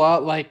sounds a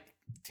lot like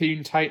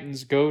Teen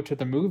Titans Go to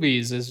the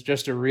Movies is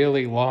just a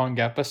really long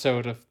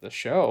episode of the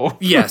show.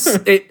 Yes,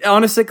 it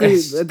honestly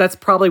that's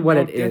probably what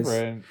it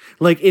is.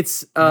 Like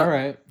it's all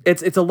right.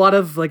 It's a lot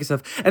of like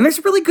stuff, and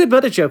there's really good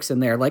meta jokes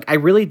in there. Like I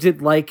really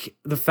did like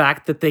the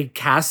fact that they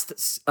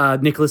cast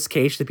Nicolas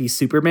Cage to be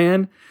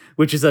Superman,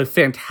 which is a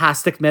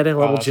fantastic meta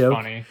level joke.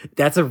 Funny.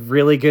 That's a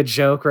really good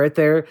joke right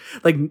there.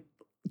 Like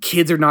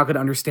kids are not going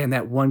to understand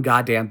that one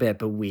goddamn bit,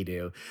 but we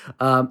do.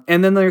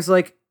 And then there's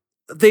like.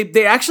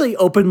 They actually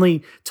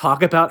openly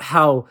talk about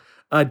how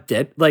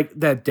that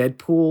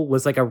Deadpool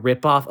was like a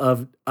ripoff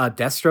of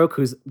Deathstroke,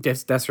 who's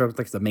Deathstroke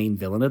like the main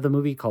villain of the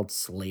movie called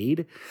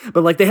Slade.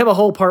 But like they have a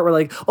whole part where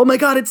like, oh my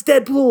God, it's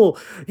Deadpool.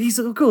 He's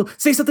so cool.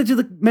 Say something to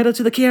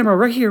the camera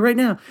right here, right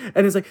now.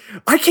 And it's like,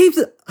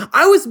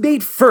 I was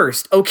made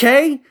first,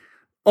 okay?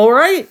 All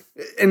right.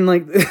 And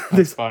like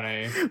that's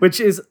funny. Which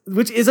is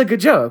a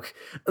good joke.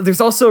 There's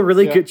also a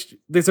really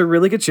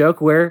good joke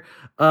where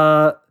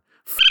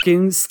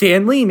fucking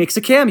Stan Lee makes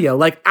a cameo,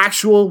 like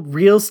actual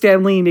real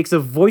Stan Lee makes a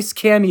voice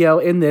cameo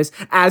in this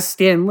as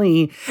Stan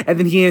Lee, and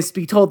then he has to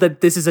be told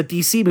that this is a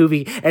DC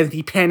movie, and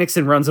he panics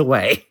and runs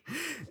away.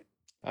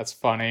 That's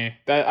funny.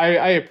 That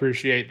I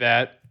appreciate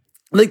that.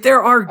 Like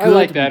there are good, I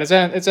like that.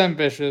 It's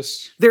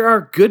ambitious. There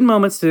are good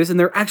moments to this, and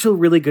they're actually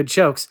really good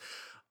jokes.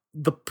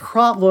 The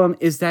problem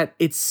is that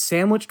it's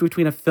sandwiched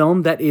between a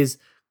film that is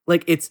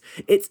Like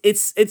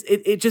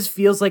it just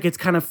feels like it's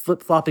kind of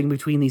flip-flopping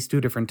between these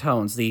two different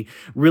tones. The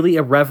really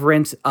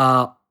irreverent,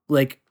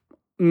 like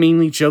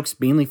mainly jokes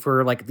mainly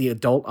for like the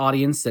adult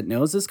audience that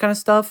knows this kind of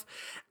stuff.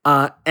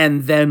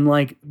 And then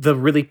like the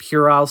really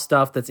puerile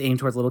stuff that's aimed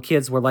towards little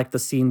kids, where like the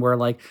scene where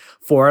like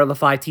 4 out of the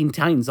 5 Teen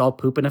Titans all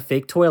poop in a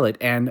fake toilet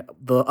and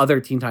the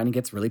other Teen Titan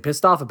gets really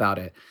pissed off about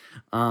it.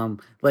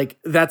 Like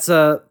that's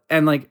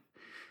and like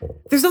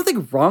there's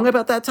nothing wrong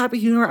about that type of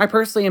humor. I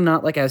personally am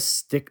not like as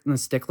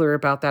stickler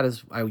about that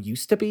as I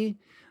used to be,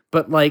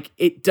 but like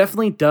it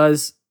definitely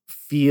does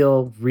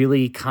feel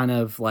really kind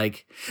of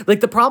like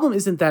the problem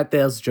isn't that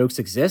those jokes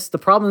exist. The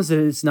problem is that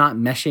it's not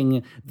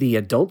meshing the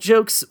adult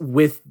jokes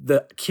with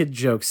the kid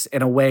jokes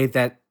in a way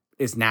that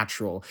is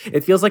natural.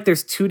 It feels like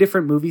there's 2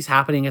 different movies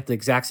happening at the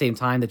exact same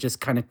time that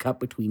just kind of cut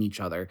between each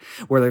other,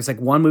 where there's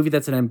like one movie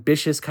that's an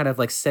ambitious kind of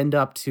like send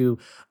up to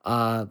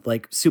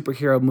like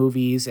superhero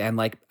movies and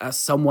like a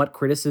somewhat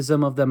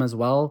criticism of them as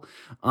well.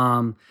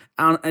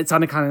 It's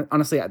on a kind of,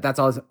 honestly,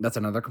 that's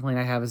another complaint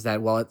I have, is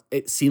that while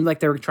it seemed like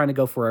they were trying to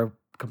go for a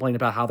complain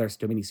about how there's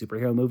too many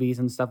superhero movies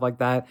and stuff like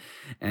that,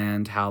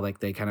 and how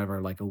like they kind of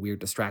are like a weird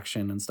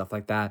distraction and stuff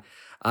like that.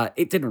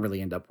 It didn't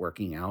really end up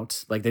working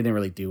out. Like they didn't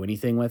really do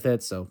anything with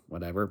it, so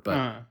whatever.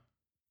 But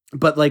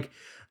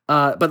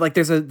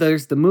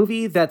there's the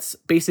movie that's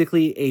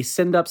basically a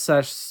send-up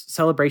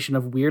celebration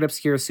of weird,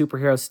 obscure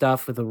superhero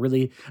stuff with a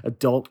really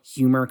adult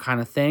humor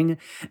kind of thing,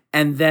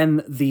 and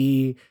then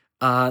the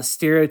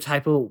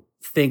stereotypical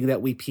thing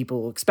that we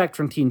people expect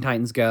from Teen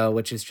Titans Go,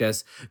 which is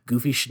just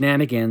goofy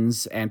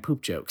shenanigans and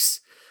poop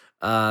jokes.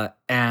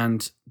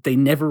 And they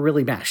never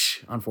really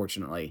mesh,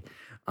 unfortunately.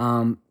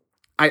 I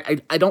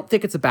don't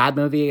think it's a bad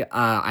movie.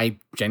 I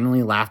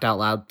genuinely laughed out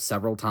loud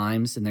several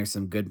times, and there's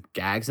some good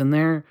gags in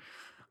there.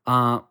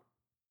 And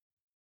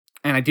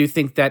I do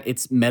think that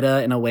it's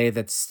meta in a way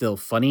that's still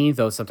funny,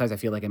 though sometimes I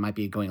feel like it might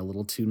be going a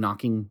little too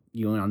knocking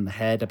you on the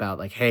head about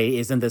like, hey,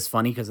 isn't this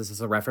funny because this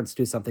is a reference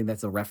to something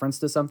that's a reference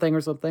to something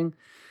or something.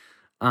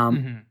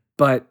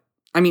 But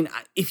I mean,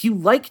 if you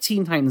like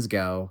Teen Titans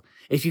Go,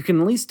 if you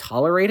can at least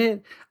tolerate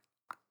it,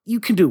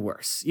 you can do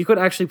worse. You could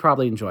actually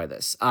probably enjoy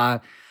this.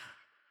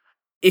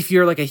 If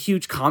you're like a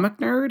huge comic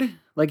nerd,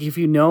 like if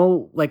you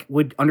know, like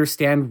would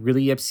understand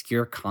really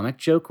obscure comic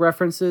joke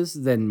references,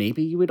 then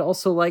maybe you would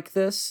also like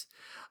this.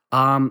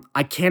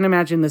 I can't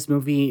imagine this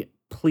movie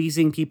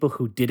pleasing people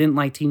who didn't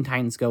like Teen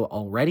Titans Go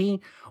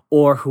already,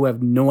 or who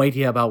have no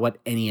idea about what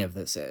any of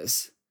this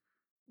is.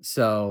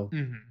 So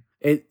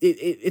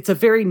it's a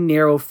very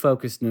narrow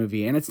focused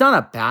movie, and it's not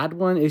a bad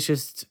one. It's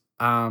just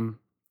it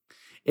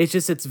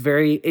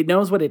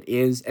knows what it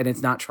is, and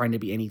it's not trying to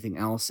be anything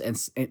else. And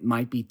it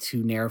might be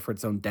too narrow for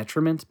its own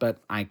detriment,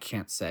 but I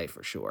can't say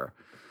for sure.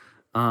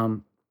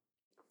 The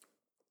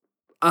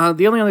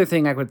only other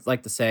thing I would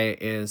like to say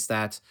is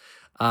that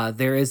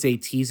there is a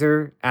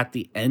teaser at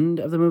the end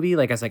of the movie,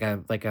 like as like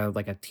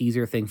a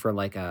teaser thing for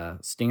like a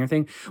stinger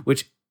thing,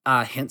 which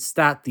hints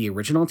that the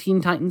original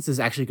Teen Titans is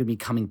actually going to be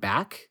coming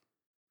back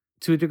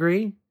to a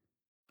degree.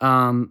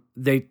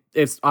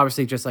 It's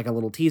obviously just like a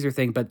little teaser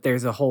thing, but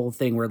there's a whole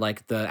thing where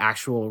like the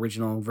actual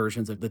original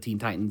versions of the Teen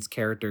Titans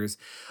characters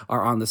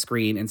are on the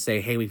screen and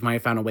say, hey, we might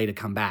have found a way to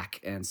come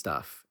back and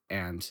stuff.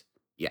 And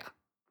yeah.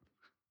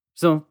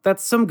 So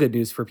that's some good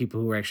news for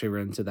people who are actually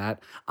into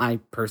that.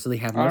 I personally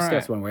have no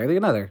steps one way or the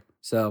other.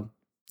 So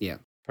yeah.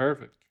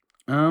 Perfect.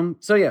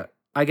 So yeah,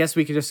 I guess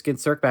we could just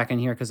get Cirque back in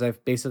here because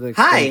I've basically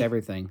explained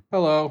everything.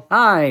 Hello.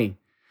 Hi.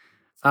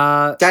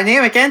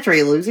 Dynamic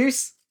entry,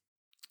 losers.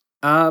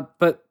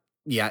 But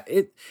yeah,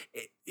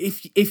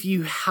 if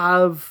you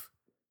have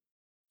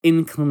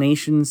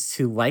inclinations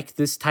to like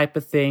this type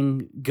of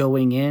thing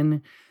going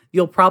in,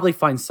 you'll probably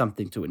find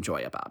something to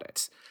enjoy about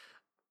it.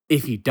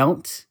 If you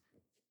don't,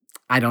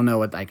 I don't know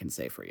what I can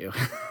say for you.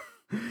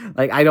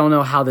 Like, I don't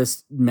know how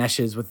this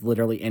meshes with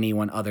literally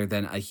anyone other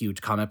than a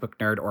huge comic book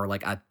nerd or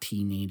like a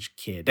teenage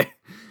kid.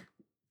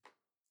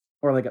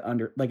 Or like a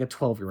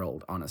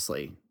 12-year-old,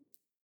 honestly.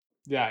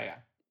 Yeah.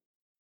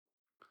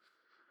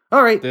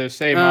 All right. The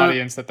same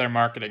audience that they're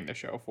marketing the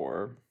show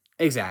for.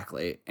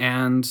 Exactly.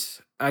 And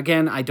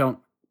again, I don't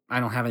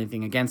have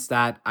anything against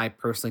that. I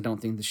personally don't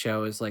think the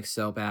show is like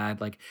so bad.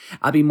 Like,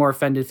 I'd be more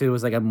offended if it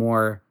was like a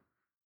more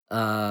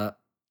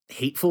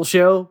hateful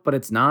show, but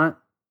it's not.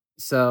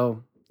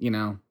 So,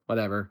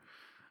 whatever.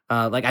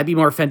 Like, I'd be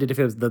more offended if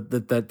it was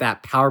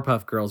that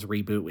Powerpuff Girls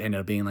reboot ended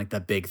up being like the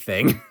big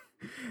thing.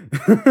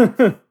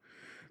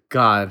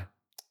 God.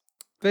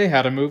 They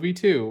had a movie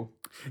too.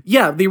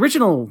 Yeah, the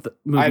original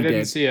movie I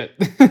didn't see it.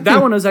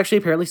 That one was actually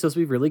apparently supposed to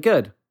be really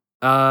good.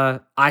 I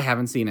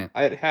haven't seen it.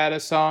 It had a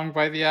song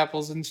by the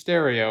Apples in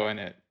Stereo in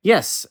it.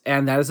 Yes,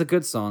 and that is a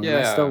good song. Yeah.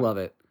 And I still love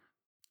it.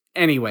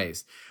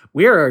 Anyways,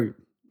 we are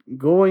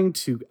going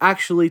to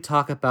actually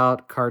talk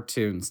about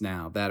cartoons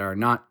now that are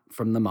not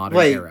from the modern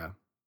era.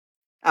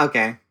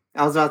 Okay.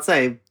 I was about to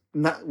say,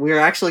 we were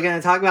actually going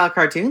to talk about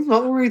cartoons?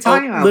 What were we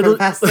talking about for the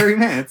past 30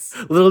 minutes?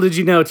 Little did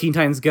you know Teen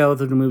Titans Go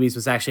through the movies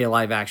was actually a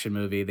live action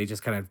movie. They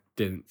just kind of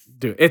didn't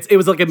do it. It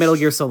was like a Metal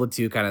Gear Solid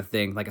 2 kind of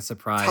thing, like a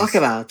surprise. Talk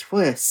about a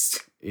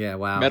twist. Yeah,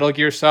 wow. Metal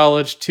Gear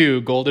Solid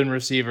 2, Golden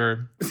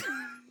Receiver.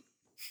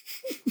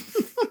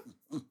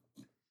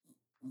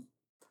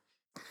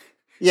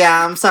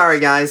 Yeah, I'm sorry,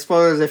 guys.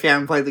 Spoilers if you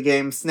haven't played the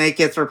game. Snake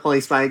gets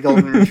replaced by a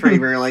golden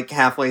retriever like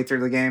halfway through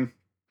the game.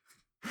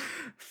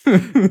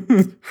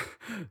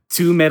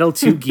 2 metal,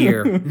 2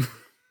 gear.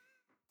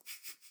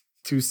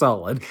 2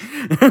 solid.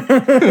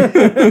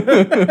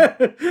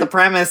 The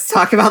premise.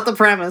 Talk about the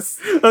premise.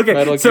 Okay,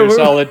 Metal Gear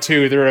Solid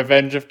 2, The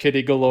Revenge of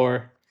Kitty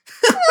Galore.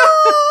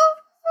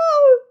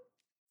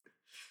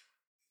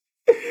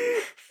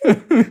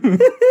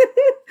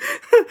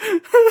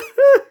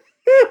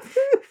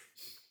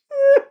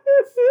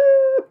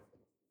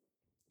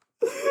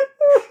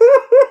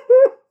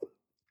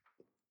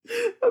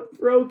 I'm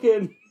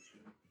broken.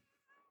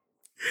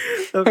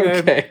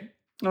 Okay.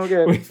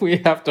 We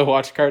have to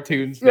watch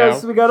cartoons now.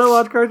 Yes, we gotta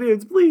watch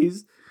cartoons,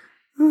 please.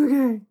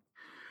 Okay.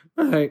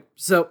 All right.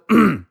 So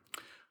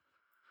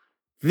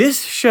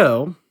this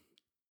show,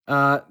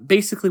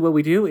 basically, what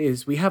we do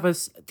is we have a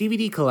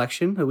DVD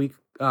collection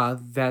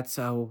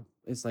that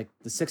is like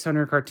the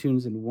 600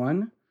 cartoons in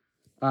one,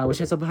 which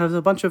has a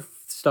bunch of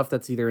stuff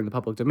that's either in the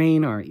public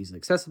domain or easily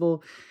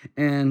accessible.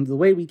 And the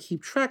way we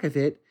keep track of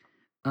it,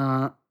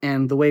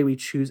 and the way we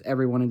choose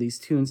every one of these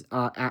tunes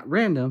at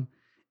random,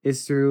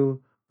 is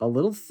through a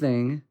little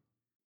thing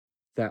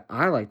that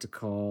I like to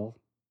call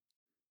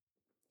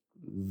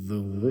the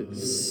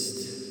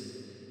list.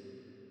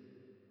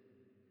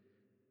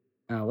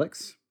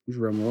 Alex,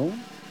 drum roll.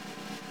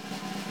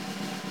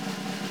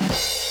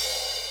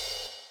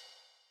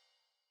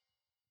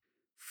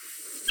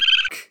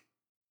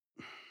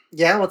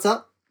 Yeah, what's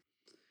up?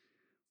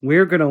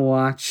 We're gonna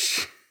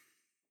watch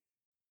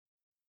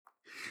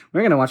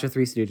a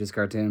Three Stooges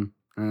cartoon.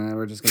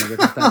 We're just gonna get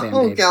that Band-Aid.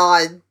 Oh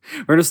God!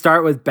 We're gonna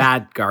start with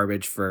bad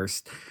garbage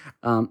first,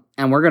 and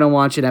we're gonna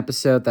watch an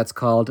episode that's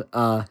called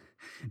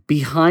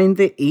 "Behind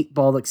the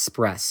 8-Ball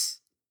Express."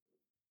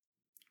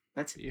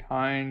 That's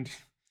Behind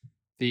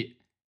the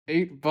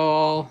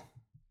 8-Ball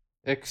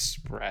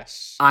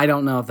Express. I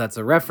don't know if that's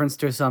a reference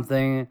to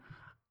something.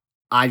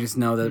 I just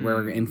know that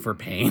we're in for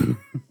pain.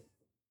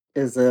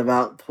 Is it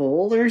about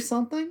pool or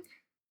something?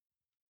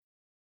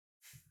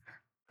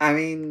 I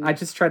mean, I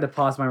just tried to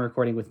pause my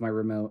recording with my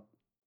remote.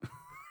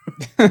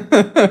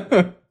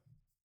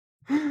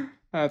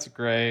 That's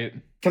great.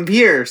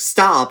 Computer,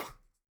 stop.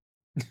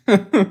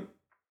 Okay.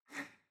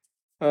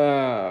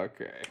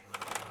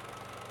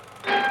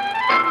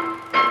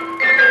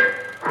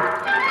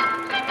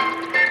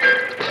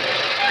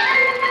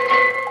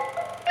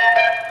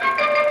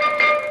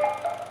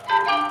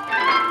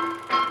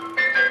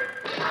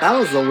 That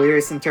was the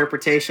weirdest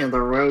interpretation of the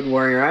Road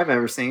Warrior I've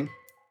ever seen.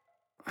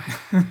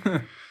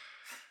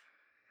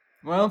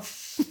 Well,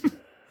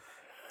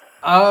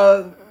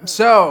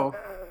 so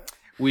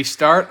we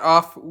start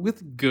off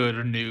with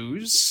good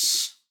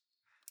news.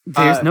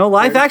 There's no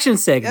live action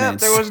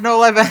segment. Yeah, there was no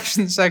live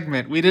action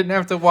segment. We didn't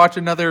have to watch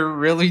another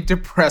really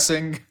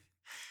depressing.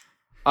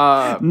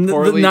 The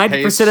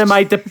 90% of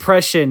my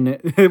depression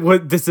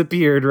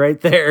disappeared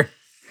right there.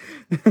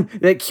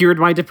 That cured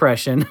my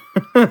depression.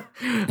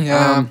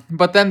 Yeah,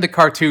 but then the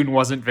cartoon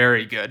wasn't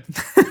very good.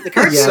 The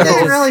cartoon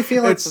didn't really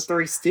feel like the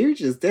Three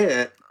Stooges, did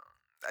it?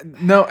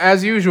 No,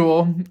 as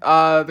usual,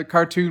 the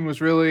cartoon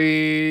was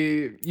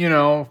really,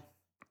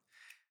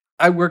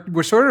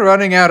 we're sort of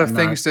running out of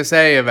things to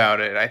say about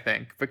it, I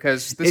think,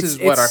 because this is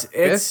our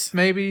fifth,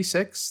 maybe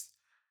sixth.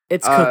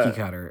 It's cookie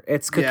cutter.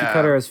 It's cookie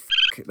cutter as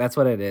that's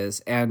what it is.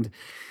 And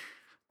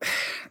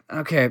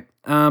okay,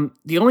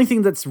 the only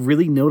thing that's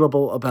really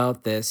notable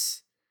about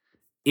this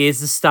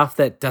is the stuff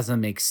that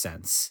doesn't make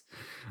sense.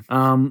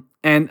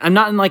 And I'm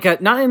not in like a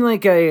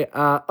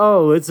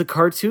it's a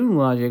cartoon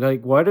logic.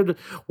 Like why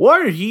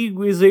did he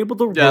was able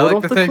to roll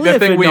off the cliff? The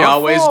thing we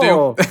always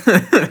do.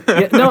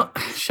 No,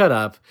 shut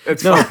up.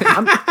 It's no,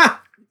 fine.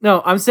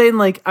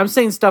 I'm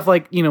saying stuff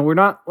like, we're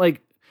not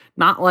like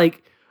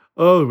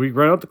we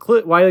ran off the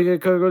cliff. Why did he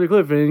go to the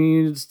cliff? And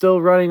he's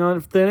still running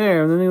on thin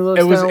air. And then he looks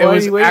down.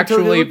 It was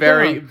actually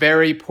very, down?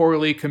 very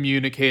poorly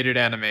communicated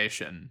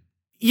animation.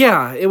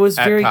 Yeah, it was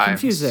very times,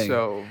 confusing.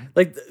 So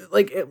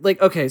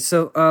okay,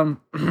 so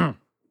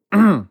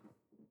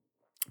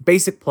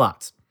basic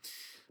plot.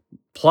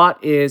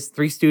 Plot is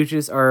Three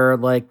Stooges are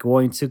like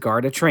going to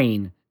guard a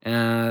train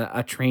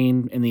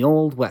in the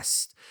Old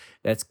West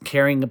that's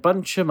carrying a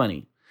bunch of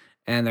money.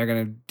 And they're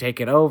going to take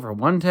it over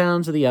one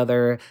town to the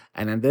other.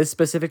 And in this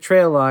specific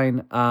trail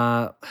line,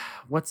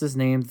 what's his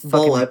name?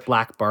 Bullet.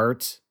 Black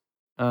Bart.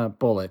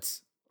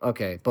 Bullet.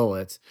 Okay,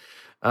 Bullet.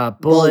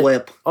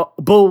 Bullwhip. Oh,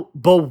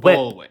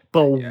 Bullwhip.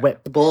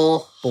 Bullwhip.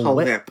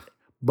 Bullwhip.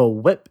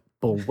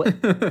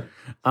 Bullwhip.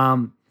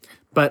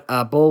 But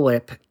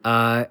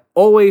Bullwhip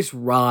always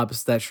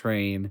robs that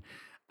train.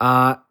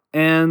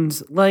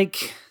 And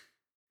like,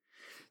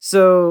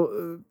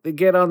 So they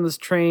get on this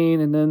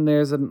train, and then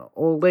there's an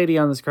old lady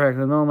on this crack,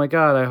 and oh my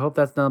god, I hope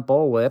that's not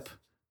Bullwhip.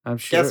 I'm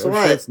sure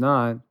it's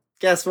not.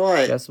 Guess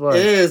what? Guess what?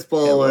 It is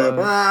Bullwhip.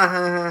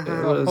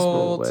 The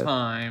whole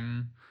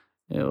time.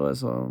 It was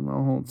the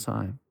whole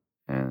time.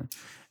 And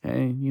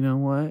you know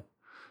what?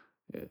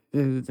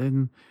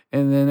 And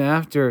then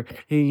after,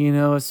 you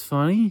know, it's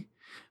funny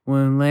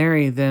when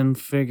Larry then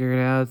figured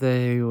out that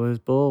he was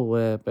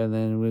Bullwhip, and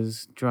then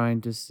was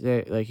trying to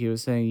say, like he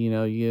was saying, you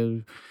know,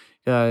 you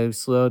gotta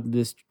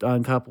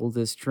uncouple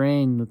this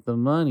train with the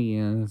money,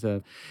 and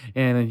stuff.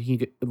 And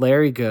then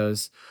Larry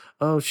goes,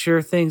 "Oh,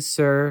 sure thing,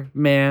 sir,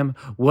 ma'am,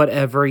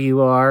 whatever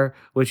you are,"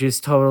 which is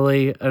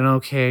totally an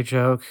okay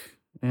joke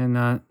and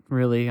not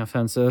really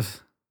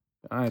offensive.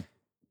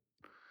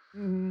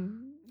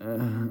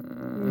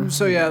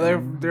 So yeah,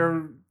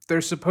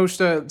 they're supposed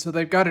to. So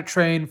they've got a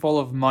train full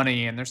of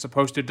money, and they're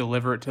supposed to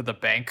deliver it to the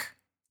bank,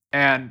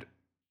 and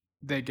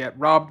they get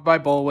robbed by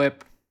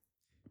Bullwhip,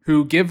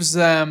 who gives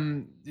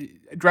them,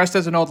 dressed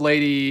as an old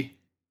lady.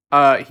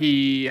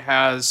 He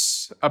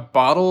has a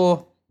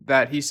bottle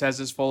that he says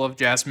is full of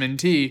jasmine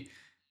tea,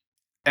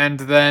 and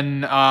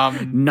then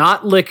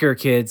not liquor,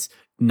 kids,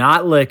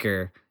 not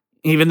liquor,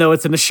 even though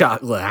it's in a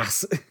shot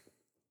glass.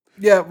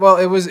 Yeah, well,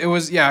 it was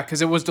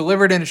because it was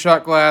delivered in a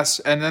shot glass,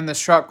 and then the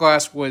shot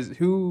glass was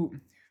who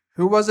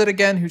was it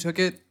again? Who took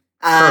it?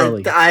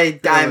 Curly.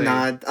 I'm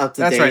not up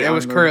to date. That's right. It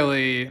was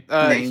Curly.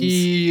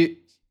 He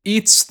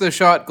eats the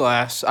shot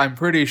glass. I'm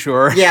pretty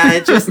sure. Yeah,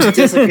 it just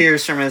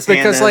disappears from his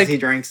hand as he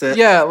drinks it.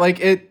 Yeah, like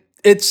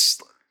it's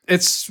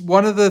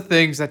one of the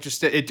things that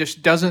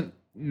just doesn't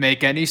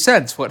make any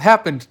sense what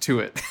happened to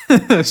it.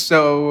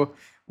 So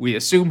we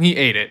assume he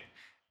ate it,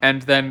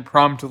 and then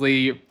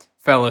promptly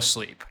fell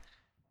asleep.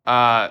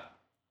 Honestly,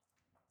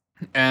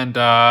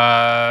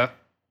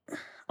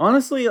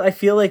 I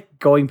feel like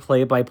going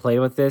play by play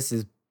with this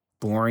is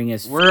boring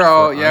as we're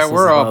all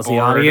bored. The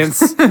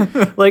audience.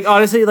 Like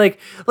honestly, like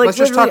let's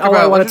just talk all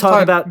about, I want to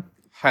talk about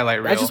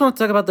highlight reel. I just want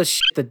to talk about the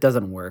shit that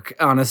doesn't work.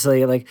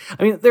 Honestly, like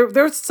I mean,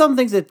 there's some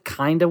things that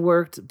kind of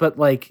worked, but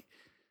like,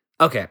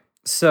 okay,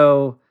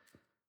 so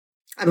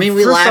I mean,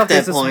 we laughed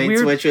at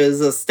points, which is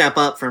a step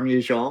up from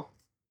usual.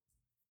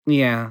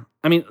 Yeah,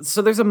 I mean,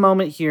 so there's a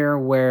moment here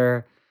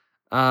where,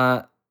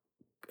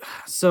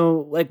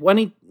 so like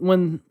when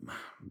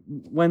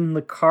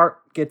the cart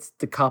gets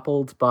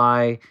decoupled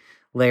by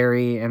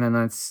Larry, and then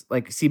that's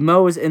like, see,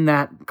 Mo is in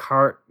that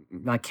cart,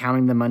 like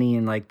counting the money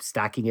and like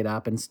stacking it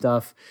up and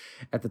stuff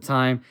at the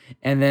time.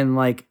 And then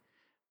like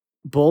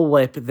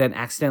Bullwhip then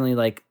accidentally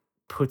like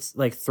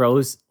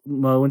throws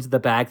Mo into the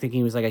bag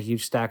thinking it was like a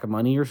huge stack of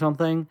money or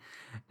something.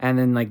 And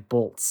then like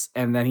bolts.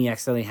 And then he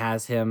accidentally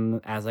has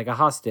him as like a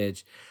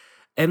hostage.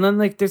 And then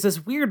like there's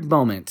this weird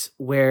moment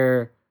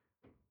where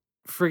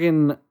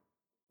friggin'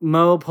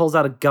 Mo pulls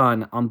out a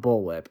gun on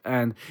Bullwhip.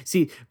 And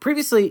see,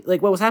 previously,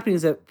 like what was happening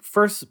is that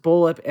first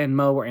Bullwhip and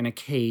Mo were in a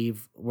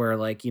cave where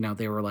like, you know,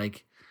 they were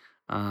like,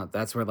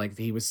 that's where like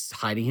he was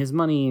hiding his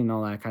money and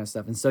all that kind of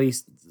stuff. And so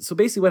so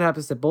basically what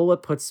happens is that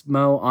Bullwhip puts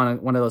Mo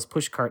on one of those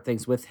push cart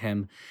things with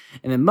him.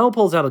 And then Mo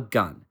pulls out a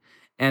gun.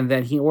 And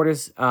then he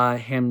orders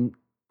Bullwhip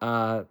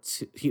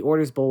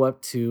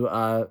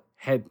to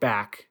head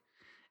back.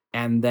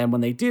 And then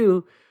when they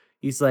do,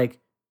 he's like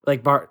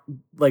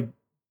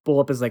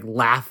Bullwhip is like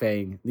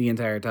laughing the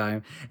entire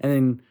time. And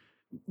then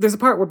there's a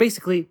part where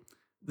basically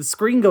the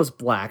screen goes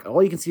black.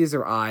 All you can see is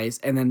their eyes.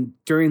 And then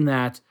during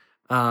that,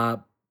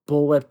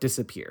 Bullwhip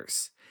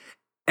disappears.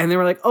 And they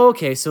were like, oh,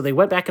 okay, so they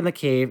went back in the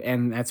cave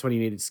and that's when he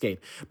made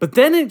escape. But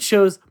then it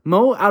shows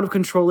Mo out of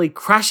control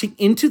crashing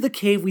into the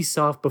cave we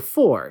saw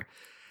before.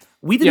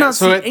 We did not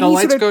see any the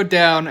lights go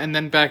down and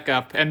then back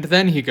up, and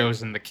then he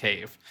goes in the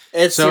cave.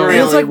 It's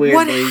really like, weirdly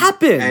what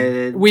happened?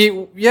 edited.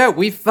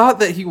 We thought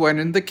that he went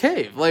in the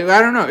cave. Like,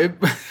 I don't know.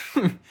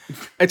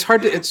 It's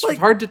hard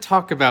to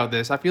talk about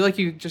this. I feel like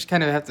you just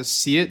kind of have to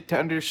see it to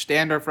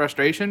understand our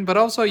frustration, but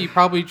also you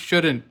probably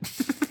shouldn't.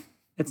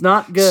 It's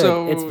not good.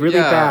 So, it's really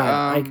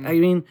bad. I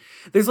mean,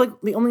 there's like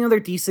the only other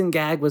decent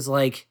gag was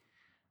like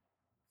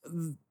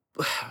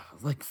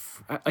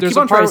there's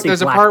a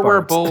part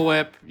where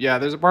Bullwhip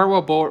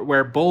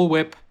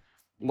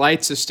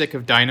lights a stick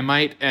of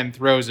dynamite and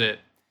throws it,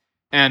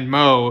 and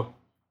Mo,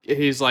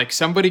 he's like,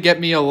 somebody get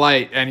me a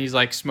light, and he's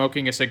like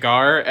smoking a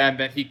cigar, and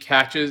then he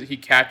catches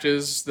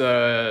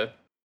the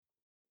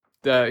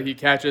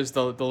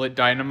lit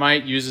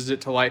dynamite, uses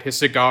it to light his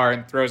cigar,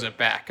 and throws it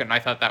back, and I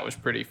thought that was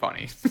pretty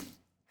funny.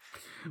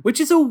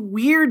 Which is a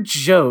weird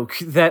joke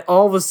that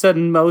all of a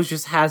sudden Mo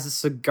just has a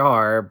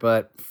cigar,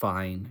 but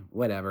fine,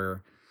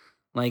 whatever.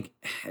 Like,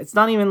 it's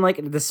not even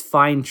like this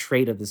fine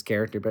trait of this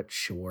character, but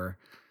sure.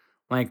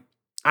 Like,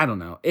 I don't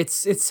know.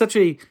 It's such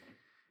a...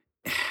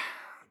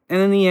 And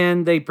in the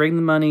end, they bring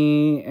the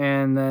money,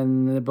 and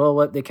then they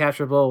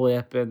capture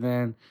Bullwhip, and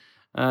then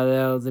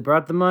they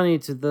brought the money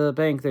to the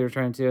bank they were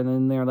trying to, and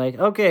then they're like,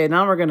 okay,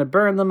 now we're going to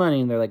burn the money.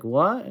 And they're like,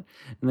 what?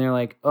 And they're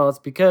like, oh, it's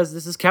because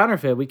this is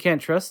counterfeit. We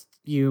can't trust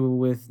you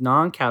with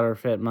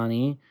non-counterfeit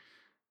money.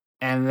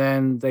 And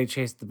then they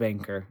chase the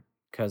banker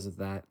because of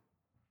that.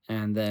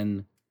 And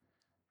then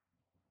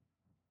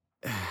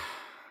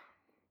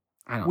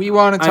We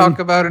want to talk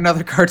about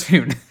another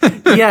cartoon.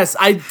 Yes,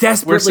 I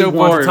desperately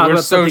want to talk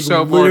about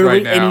something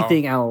literally right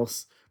anything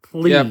else.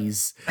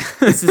 Please. Yep.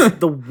 This is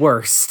the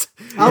worst.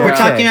 Oh, we're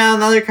talking about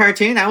another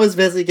cartoon? I was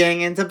busy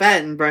getting into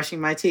bed and brushing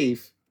my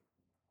teeth.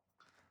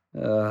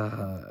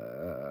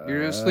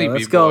 You're a sleepy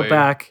Let's go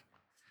back.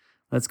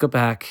 Let's go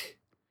back.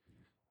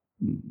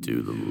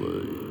 Do the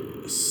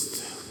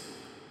list.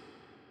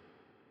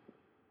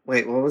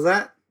 Wait, what was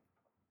that?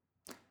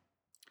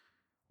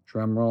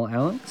 Drum roll,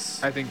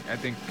 Alex. I think.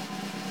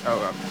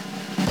 Oh.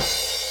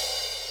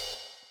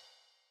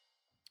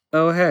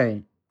 Oh,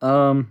 hey.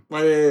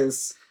 What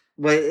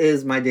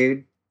is my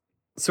dude?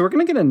 So we're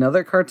gonna get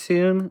another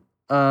cartoon.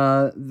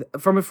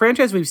 From a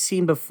franchise we've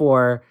seen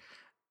before.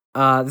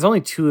 There's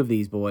only 2 of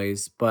these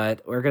boys,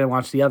 but we're gonna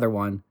watch the other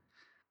one.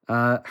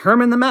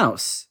 Herman the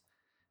Mouse,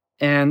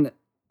 and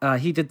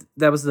he did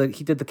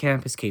the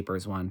Campus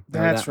Capers one.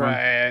 That's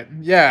right. One?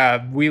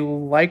 Yeah, we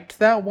liked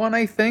that one.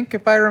 I think,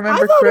 if I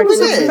remember correctly,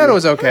 I thought it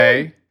was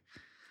okay.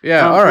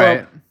 Yeah. All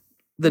right. Well,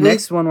 the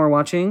next one we're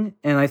watching,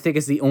 and I think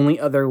is the only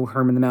other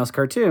Herman the Mouse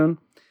cartoon,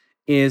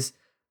 is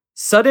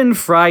Sudden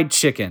Fried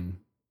Chicken.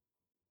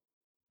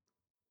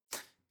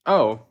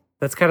 Oh,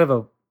 that's kind of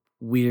a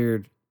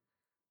weird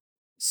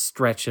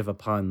stretch of a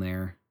pun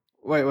there.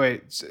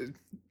 Wait.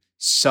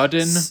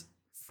 Sudden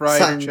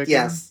fried chicken?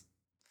 Yes.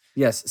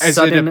 Is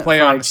it a play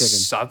on chicken.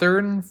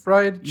 Southern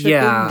fried chicken?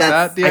 Yeah.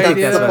 That's the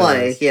idea. That's the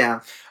play,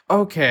 yeah.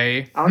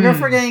 Okay. I wonder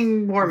if we're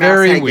getting more mouse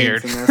very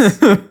weird. In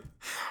this.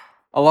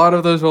 A lot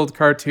of those old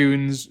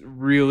cartoons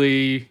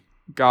really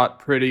got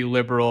pretty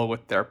liberal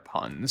with their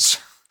puns.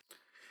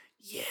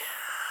 Yeah.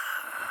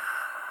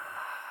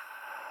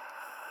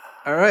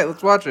 All right,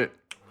 let's watch it.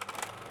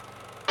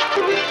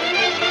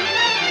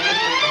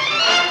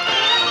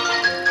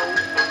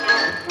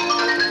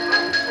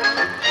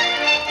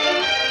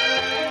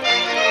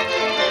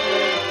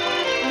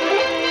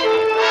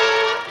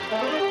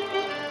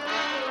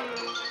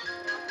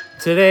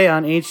 Today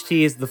on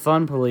HT is the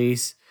Fun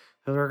Police.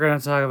 We're going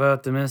to talk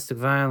about domestic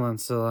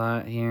violence a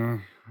lot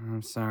here.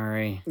 I'm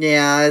sorry.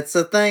 Yeah, it's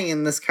a thing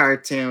in this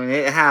cartoon.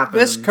 It happens.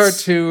 This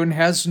cartoon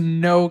has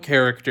no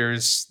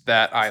characters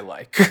that I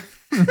like.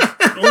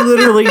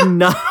 Literally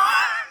none.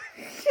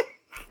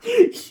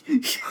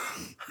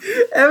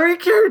 Every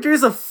character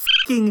is a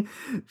fucking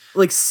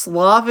like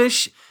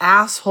Slavish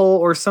asshole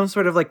or some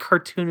sort of like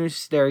cartoonish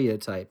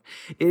stereotype.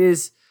 It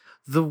is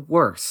the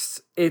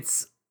worst.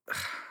 It's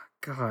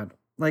God.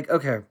 Like,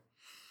 okay.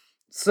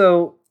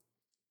 So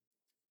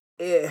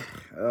this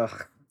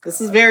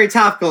is very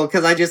topical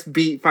because I just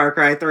beat Far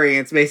Cry 3 and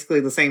it's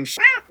basically the same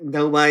shit.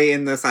 Nobody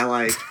in this I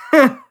like.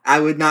 I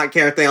would not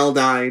care if they all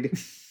died.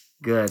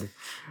 Good.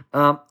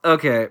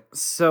 Okay,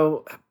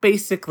 so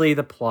basically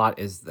the plot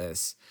is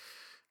this.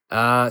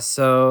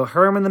 So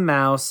Herman the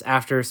Mouse,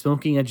 after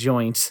smoking a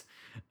joint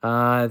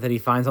that he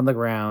finds on the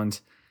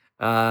ground,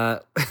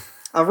 a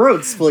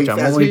road spleef,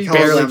 as we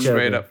call them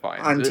straight up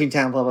on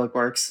Toontown Public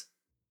Works.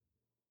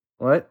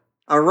 What?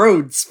 A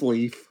road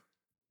spleef.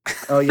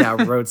 Oh yeah,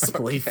 road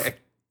spleef.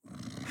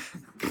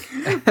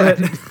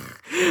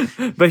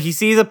 But he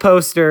sees a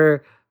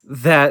poster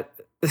that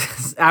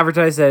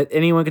advertised that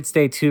anyone could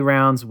stay 2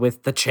 rounds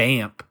with the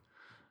champ.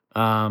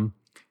 Can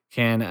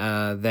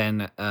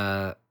then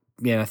get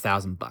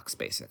 $1,000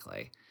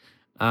 basically.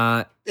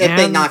 If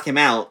they knock him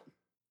out.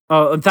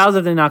 Oh, 1,000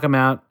 if they knock him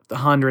out.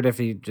 100 if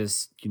he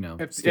just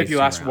if you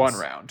last 1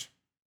 round.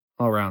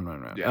 Oh, round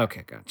 1 round. Yeah.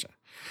 Okay, gotcha.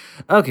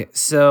 Okay,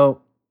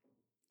 so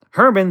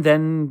Herman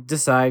then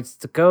decides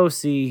to go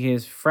see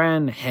his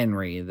friend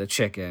Henry the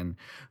chicken,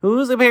 who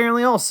is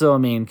apparently also a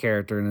main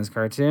character in this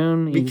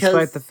cartoon,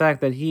 despite the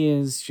fact that he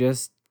is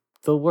just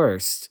the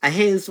worst. I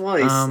hate his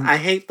voice. I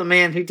hate the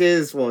man who did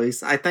his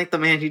voice. I think the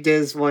man who did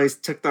his voice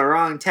took the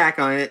wrong tack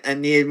on it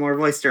and needed more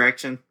voice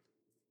direction.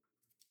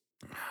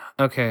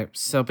 Okay,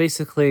 so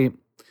basically,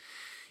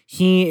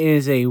 he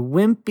is a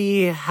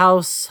wimpy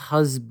house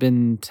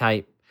husband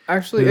type.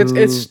 Actually,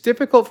 it's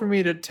difficult for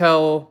me to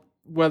tell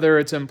whether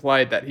it's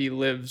implied that he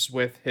lives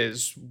with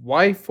his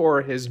wife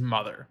or his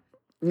mother.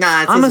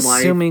 Nah, it's I'm his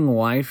wife. assuming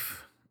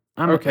wife.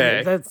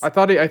 Okay. I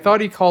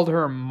thought he called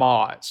her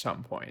Ma at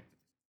some point.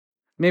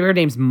 Maybe her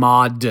name's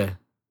Maud.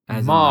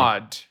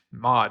 Maud.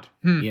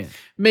 Yeah.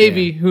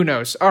 Maybe. Yeah. Who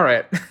knows? All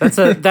right. That's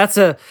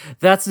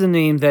the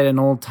name that an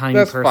old timey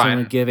person fine.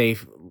 would give a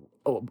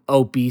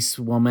obese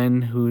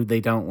woman who they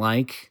don't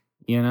like.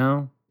 You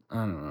know. I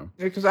don't know.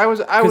 Because I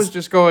was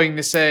just going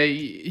to say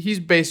he's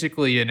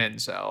basically an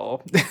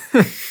incel.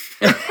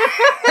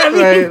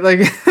 Right? Like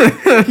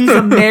he's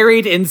a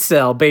married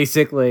incel,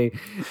 basically.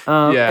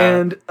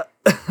 And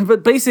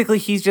but basically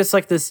he's just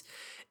like this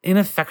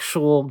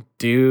ineffectual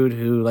dude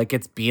who like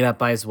gets beat up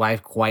by his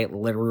wife quite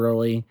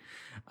literally.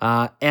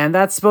 And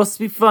that's supposed to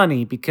be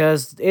funny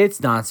because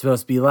it's not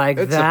supposed to be like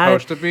it's that.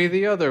 It's supposed to be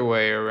the other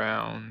way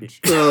around.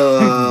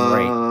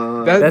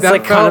 Right. That's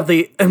like kind of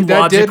the illogical.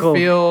 That did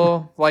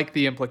feel like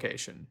the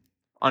implication.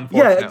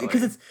 Unfortunately.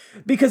 Yeah,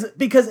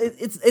 because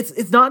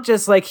it's not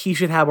just like he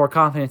should have more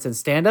confidence and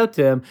stand out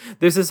to him.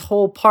 There's this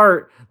whole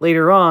part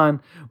later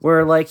on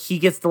where like he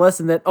gets the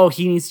lesson that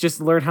he needs to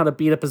just learn how to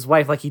beat up his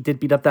wife like he did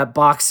beat up that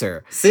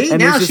boxer. See, and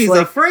now she's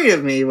like, afraid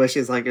of me, which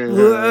is like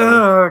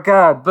oh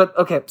god. But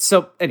okay,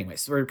 so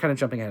anyways, we're kind of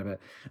jumping ahead of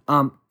it.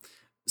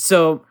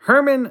 So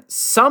Herman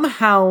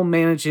somehow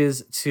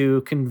manages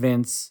to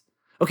convince.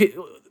 Okay,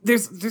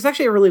 there's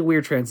actually a really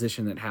weird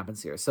transition that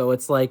happens here. So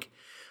it's like,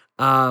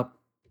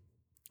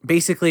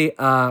 basically,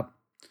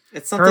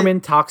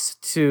 Herman talks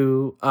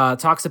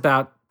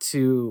about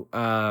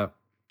to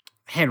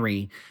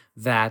Henry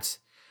that,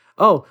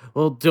 oh,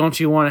 well, don't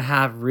you want to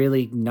have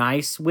really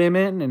nice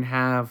women and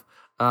have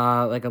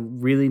like a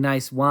really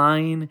nice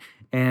wine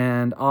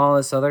and all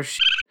this other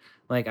shit?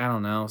 Like, I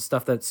don't know,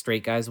 stuff that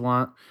straight guys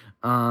want.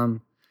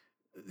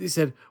 He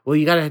said, well,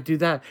 you got to do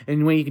that.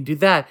 And the way you can do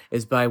that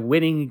is by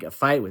winning a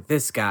fight with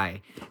this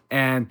guy.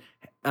 And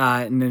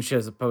then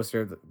shows a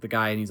poster of the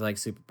guy, and he's like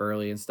super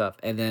burly and stuff.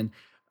 And then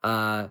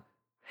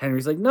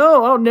Henry's like,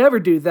 no, I'll never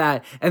do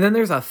that. And then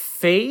there's a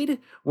fade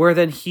where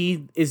then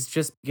he is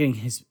just getting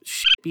his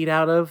shit beat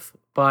out of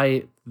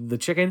by the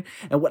chicken.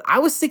 And what I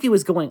was thinking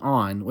was going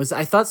on was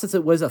I thought since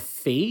it was a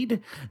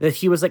fade that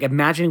he was like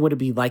imagining what it'd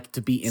be like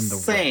to be in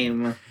the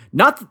ring.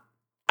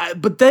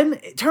 But then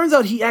it turns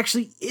out he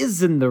actually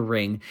is in the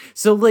ring.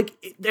 So like,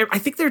 I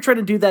think they're trying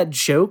to do that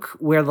joke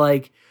where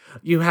like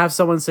you have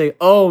someone say,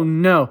 oh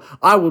no,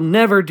 I will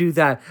never do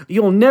that.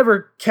 You'll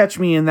never catch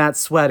me in that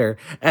sweater.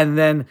 And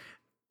then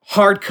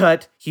hard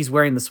cut, he's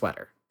wearing the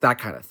sweater. That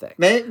kind of thing.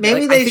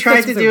 Maybe they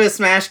tried to do a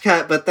smash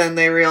cut, but then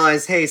they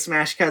realized, hey,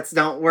 smash cuts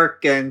don't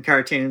work in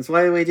cartoons.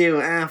 What do we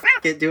do?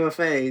 Fuck it, do a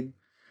fade.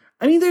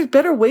 I mean, there's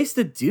better ways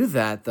to do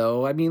that,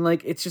 though. I mean,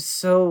 like, it's just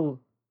so...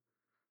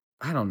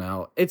 I don't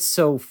know. It's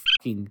so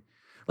fucking...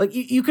 Like,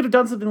 you could have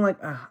done something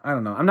like... I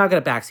don't know. I'm not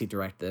going to backseat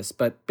direct this,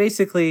 but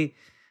basically...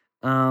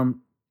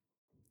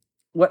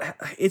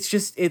 It's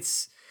just...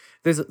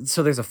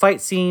 There's a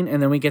fight scene,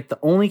 and then we get the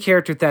only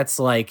character that's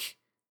like...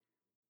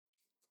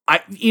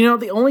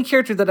 the only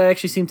character that I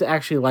actually seem to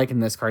actually like in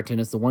this cartoon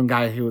is the one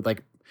guy who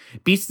like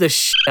beats the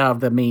shit out of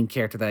the main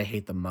character that I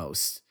hate the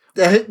most.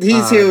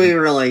 He's who we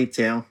relate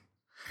to.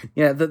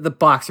 Yeah, the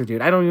boxer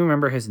dude. I don't even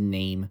remember his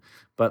name,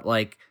 but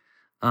like,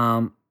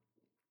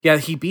 yeah,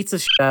 he beats the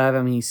shit out of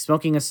him. He's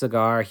smoking a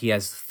cigar. He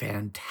has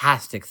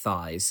fantastic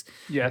thighs.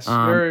 Yes,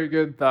 very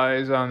good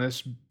thighs on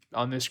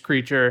this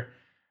creature,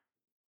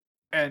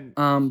 and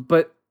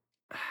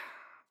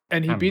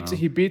he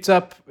beats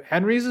up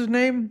Henry's his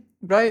name.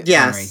 Right?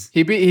 Yes.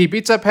 Henry. He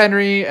beats up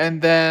Henry,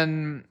 and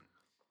then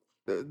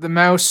the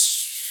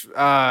mouse.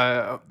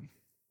 The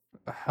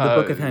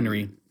Book of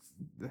Henry.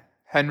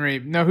 Henry.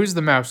 No, who's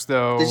the mouse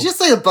though? Did you just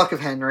say the Book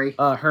of Henry?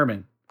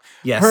 Herman.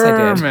 Yes,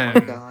 Herman. I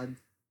did. Oh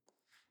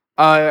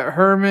God.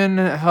 Herman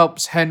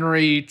helps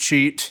Henry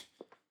cheat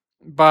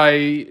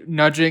by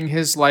nudging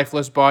his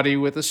lifeless body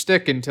with a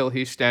stick until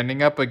he's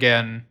standing up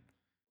again.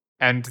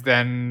 And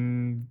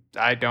then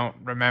I don't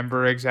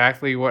remember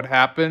exactly what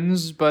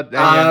happens, but he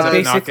ends up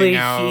basically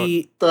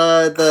knocking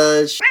out.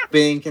 The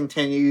being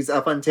continues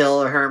up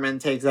until Herman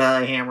takes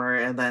out a hammer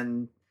and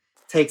then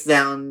takes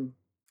down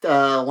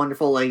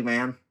Wonderful Leg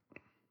Man.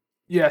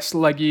 Yes,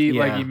 Leggy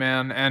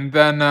Man, and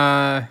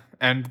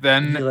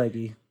then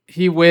Leggy.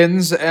 He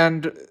wins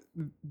and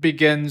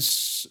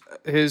begins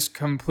his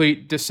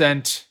complete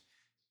descent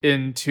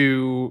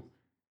into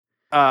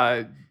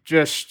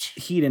just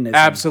hedonism.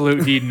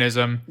 Absolute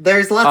hedonism.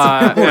 There's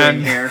lots of people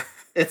in here.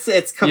 It's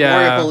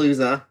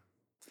Kamoria-palooza.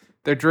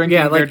 They're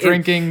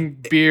drinking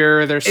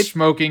beer, they're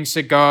smoking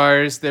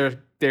cigars, they're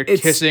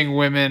kissing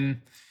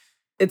women.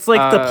 It's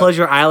like the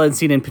Pleasure Island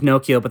scene in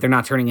Pinocchio, but they're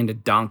not turning into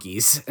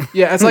donkeys.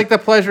 Yeah, it's like the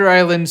Pleasure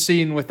Island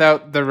scene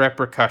without the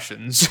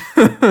repercussions.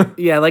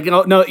 Yeah, like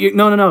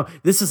no.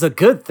 This is a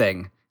good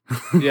thing.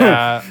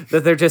 Yeah.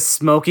 That they're just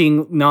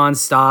smoking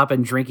nonstop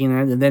and drinking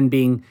and then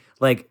being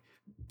like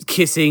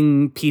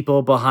kissing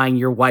people behind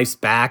your wife's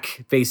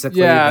back,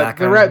 basically. Yeah,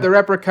 the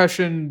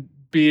repercussion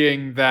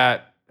being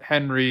that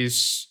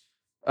Henry's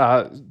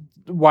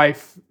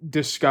wife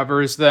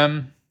discovers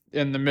them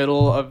in the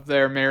middle of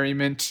their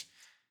merriment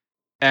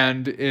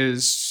and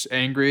is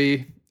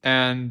angry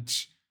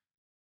and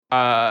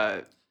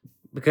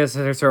because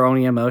her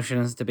only emotion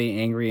is to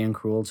be angry and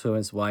cruel to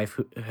his wife,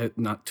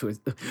 to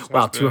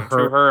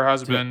her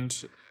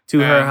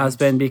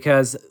husband,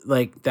 because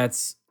like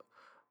that's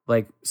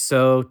like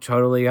so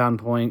totally on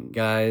point,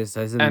 guys.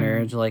 As a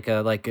marriage,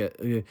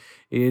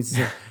 it's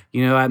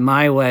at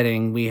my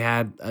wedding we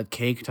had a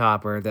cake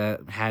topper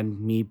that had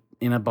me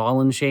in a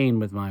ball and chain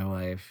with my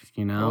wife.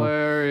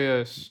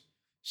 Hilarious,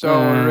 so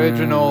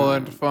original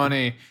and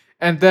funny.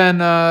 And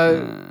then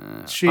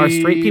are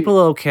straight people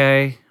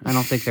okay? I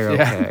don't think they're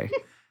okay.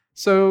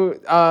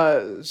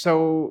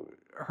 So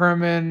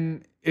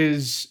Herman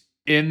is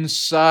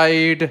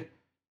inside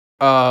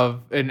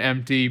of an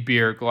empty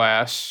beer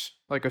glass,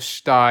 like a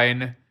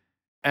stein,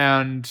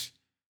 and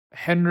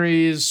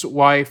Henry's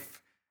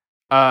wife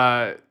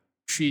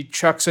she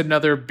chucks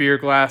another beer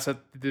glass at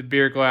the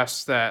beer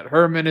glass that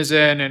Herman is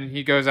in, and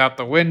he goes out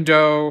the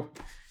window,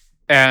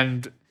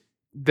 and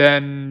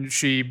then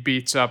she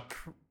beats up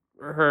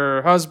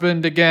her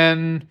husband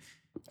again.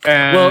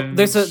 And well,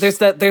 there's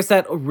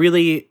that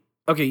really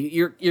okay.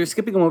 You're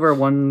skipping over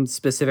one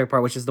specific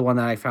part, which is the one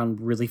that I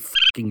found really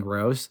fucking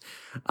gross.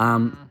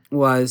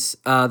 Was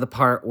the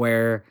part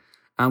where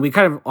we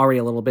kind of already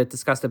a little bit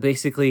discussed it.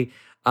 Basically,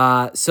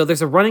 so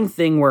there's a running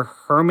thing where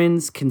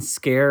Herman's can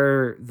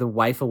scare the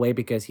wife away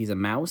because he's a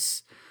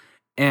mouse,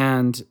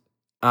 and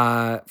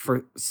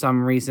for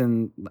some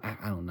reason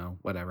I don't know,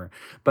 whatever.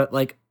 But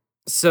like,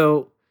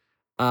 so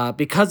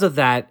because of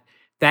that,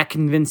 that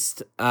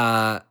convinced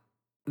the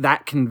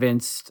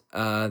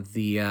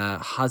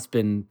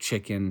husband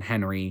chicken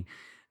Henry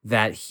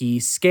that he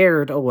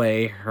scared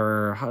away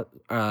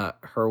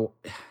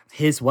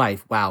his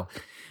wife. Wow,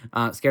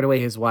 scared away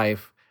his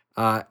wife.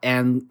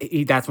 And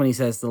that's when he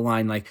says the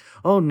line like,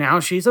 "Oh, now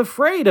she's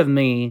afraid of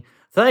me.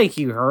 Thank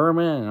you,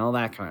 Herman," and all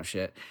that kind of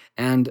shit.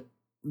 And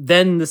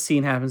then the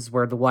scene happens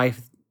where the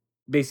wife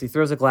basically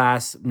throws a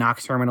glass,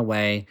 knocks Herman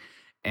away,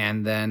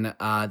 and then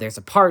there's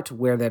a part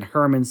where then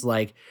Herman's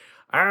like,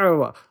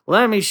 "Oh,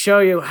 let me show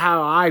you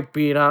how I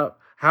beat up.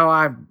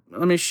 Let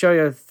me show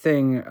you a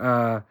thing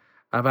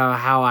about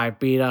how I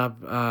beat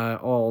up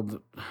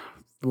old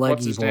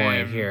leggy boy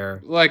name? here.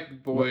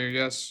 Leg boy,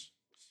 yes.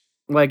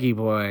 Leggy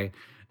boy."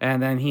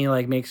 And then he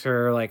like makes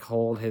her like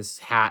hold his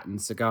hat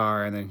and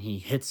cigar, and then he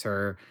hits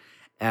her,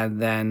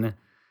 and then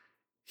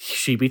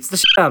she beats the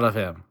shit out of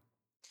him.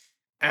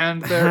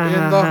 And they're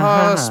in the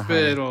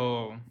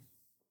hospital.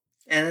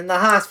 And in the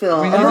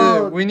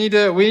hospital, we need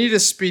to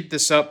speed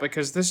this up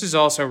because this is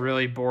also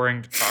really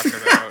boring to talk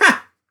about.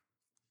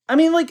 I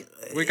mean, like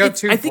we got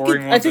two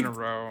boring ones in a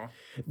row.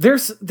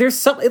 There's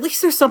some, at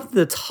least there's something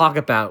to talk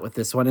about with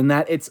this one, in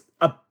that it's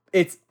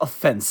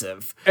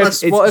offensive.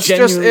 It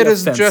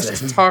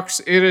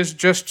is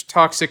just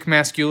toxic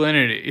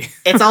masculinity.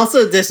 It's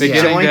also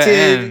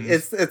disjointed.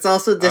 It's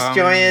also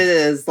disjointed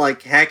as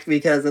like heck,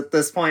 because at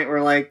this point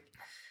we're like,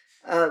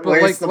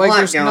 where's the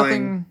plot going?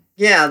 Nothing,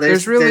 yeah,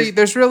 there's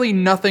really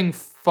nothing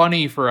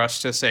funny for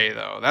us to say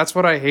though. That's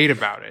what I hate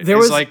about it.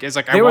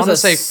 I want to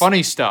say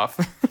funny stuff.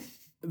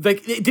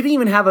 Like, it didn't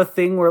even have a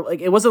thing where, like,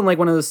 it wasn't like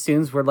one of those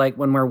scenes where, like,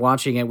 when we're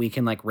watching it, we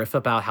can, like, riff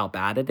about how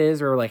bad it is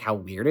or, like, how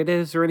weird it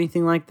is or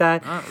anything like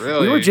that. Not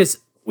really.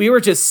 We were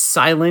just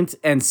silent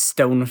and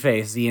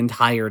stone-faced the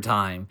entire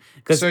time.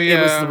 Because it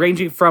was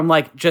ranging from,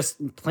 like,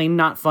 just plain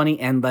not funny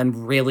and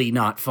then really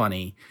not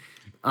funny.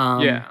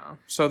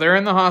 So they're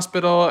in the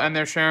hospital, and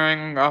they're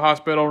sharing a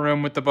hospital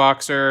room with the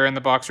boxer, and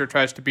the boxer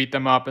tries to beat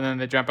them up, and then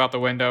they jump out the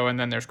window, and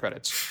then there's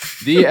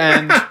credits. The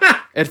end.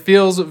 It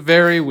feels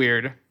very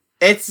weird.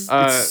 It's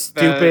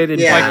stupid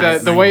and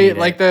the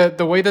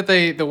way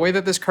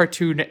that this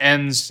cartoon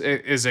ends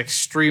is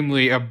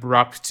extremely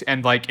abrupt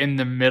and like in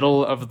the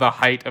middle of the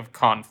height of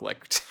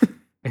conflict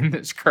in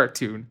this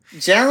cartoon.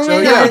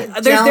 Gentlemen,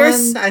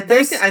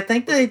 I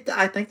think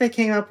they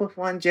came up with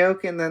one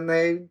joke and then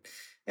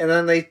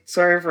they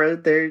sort of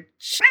wrote their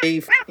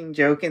shitty fucking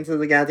joke into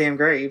the goddamn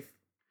grave.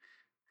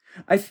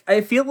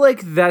 I feel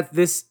like that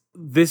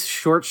this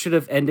short should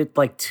have ended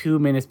like 2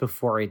 minutes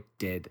before it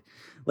did.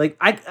 Like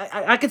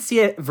I could see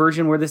a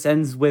version where this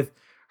ends with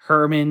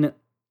Herman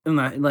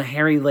and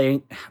Henry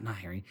laying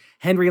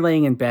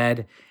in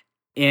bed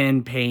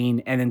in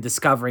pain, and then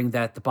discovering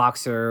that the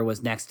boxer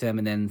was next to him,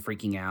 and then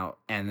freaking out,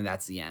 and then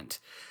that's the end.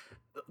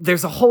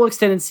 There's a whole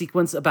extended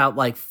sequence about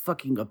like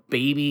fucking a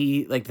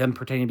baby, like them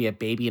pretending to be a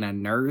baby and a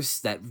nurse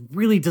that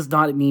really does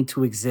not need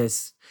to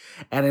exist,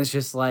 and it's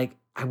just like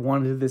I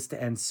wanted this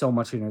to end so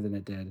much sooner than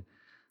it did.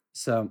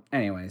 So,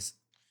 anyways.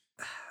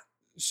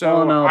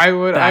 So I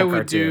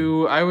would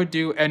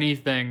do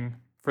anything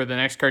for the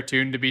next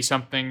cartoon to be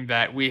something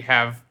that we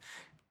have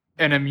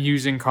an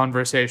amusing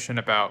conversation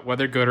about,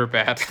 whether good or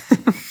bad.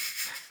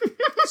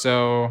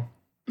 So,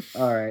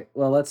 all right.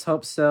 Well, let's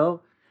hope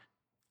so.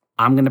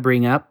 I'm gonna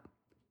bring up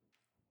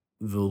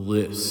the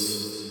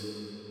list.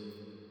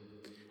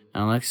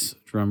 Alex,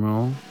 drum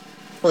roll.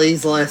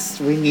 Please,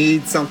 list. We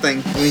need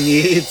something. We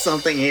need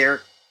something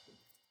here.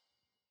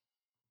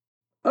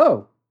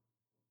 Oh.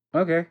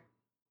 Okay.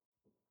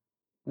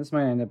 This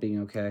might end up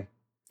being okay.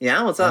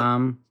 Yeah, what's up?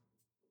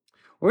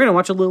 We're gonna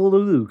watch a little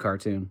Lulu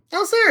cartoon.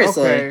 Oh,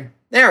 seriously? Okay.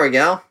 There we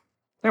go.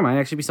 There might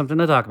actually be something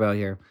to talk about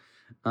here.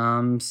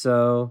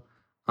 The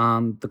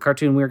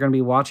cartoon we're gonna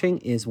be watching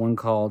is one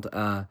called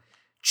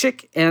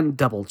Chick and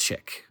Double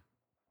Chick.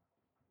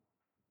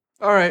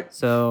 All right.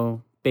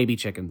 So baby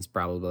chickens,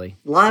 probably.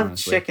 A lot of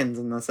chickens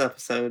in this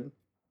episode.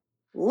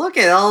 Look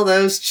at all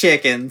those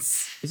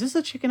chickens. Is this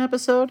a chicken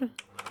episode?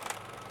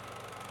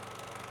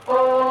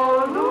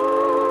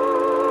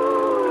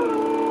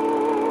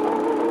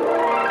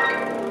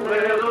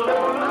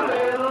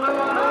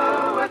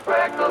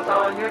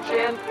 On your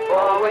chin,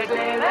 always in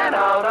and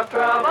out of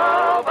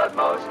trouble, but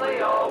mostly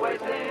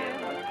always in.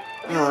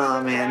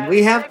 Oh man,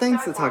 we have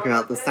things to talk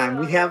about this time.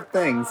 We have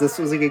things. This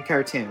was a good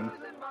cartoon.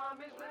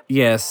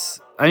 Yes,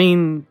 I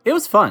mean it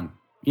was fun.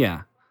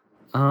 Yeah.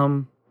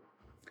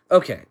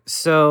 Okay,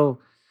 so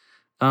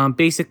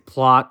basic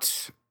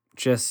plot,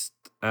 just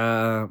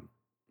Little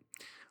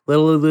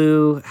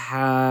Lulu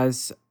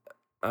has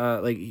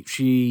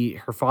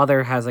her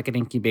father has like an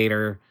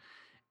incubator,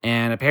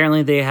 and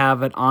apparently they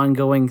have an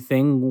ongoing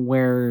thing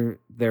where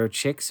their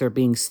chicks are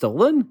being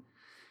stolen,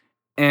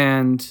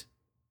 and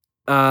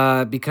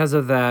because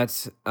of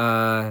that,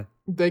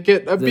 they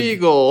get a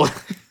beagle.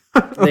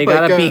 They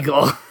got a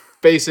beagle.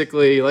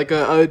 Basically, like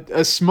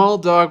a small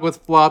dog with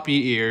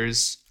floppy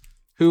ears,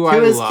 who I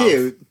is love.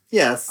 Cute.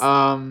 Yes.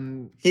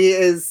 He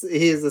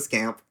is a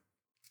scamp.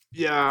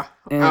 Yeah.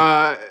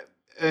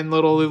 And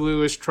little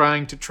Lulu is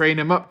trying to train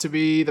him up to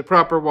be the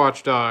proper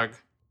watchdog.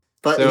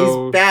 But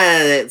he's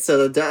bad at it,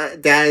 so the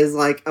dad is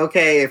like,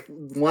 okay, if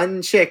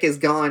one chick is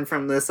gone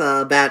from this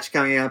batch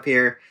coming up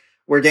here,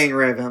 we're getting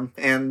rid of him.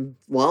 And,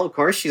 well, of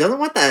course, she doesn't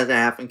want that to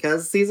happen,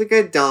 because he's a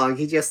good dog.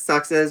 He just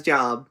sucks at his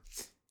job.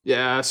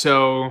 Yeah,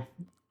 so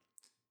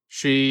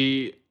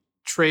she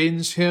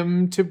trains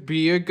him to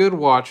be a good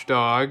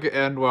watchdog,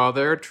 and while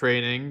they're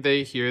training,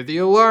 they hear the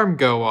alarm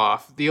go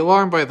off. The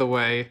alarm, by the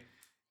way,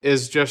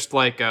 is just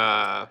like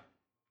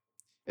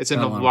it's an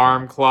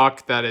alarm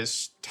clock that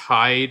is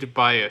tied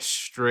by a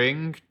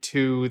string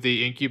to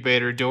the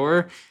incubator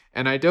door,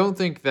 and I don't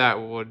think that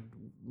would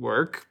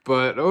work,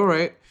 but all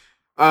right.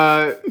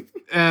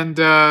 And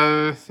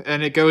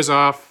it goes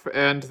off,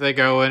 and they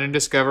go in and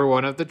discover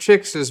one of the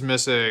chicks is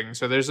missing.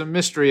 So there's a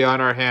mystery on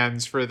our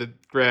hands for the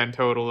grand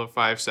total of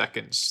 5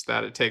 seconds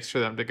that it takes for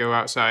them to go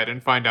outside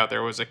and find out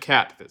there was a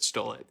cat that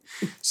stole it.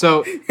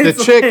 So the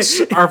chicks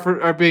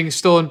are being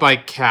stolen by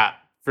cat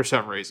for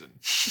some reason.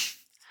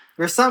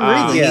 For some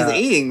reason, he's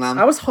eating them.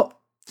 But is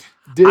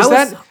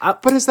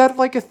that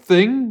like a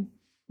thing?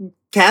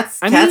 Cats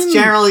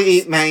generally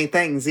eat many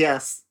things,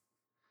 yes.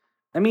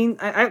 I mean,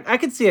 I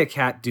could see a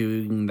cat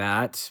doing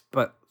that,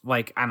 but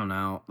like, I don't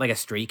know, like a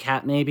stray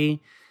cat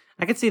maybe.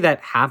 I could see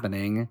that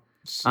happening.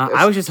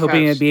 I was just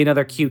hoping it'd be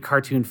another cute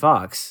cartoon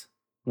fox,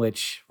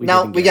 which we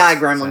got a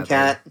gremlin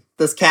cat.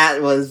 This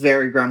cat was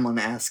very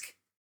gremlin-esque.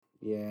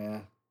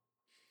 Yeah.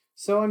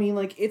 So I mean,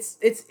 like, it's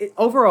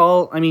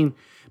overall. I mean,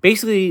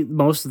 basically,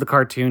 most of the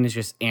cartoon is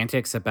just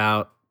antics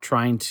about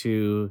trying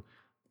to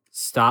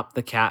stop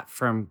the cat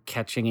from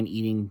catching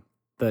and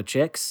the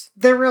chicks.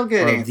 They're real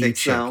good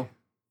antics, though.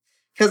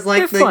 Because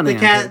like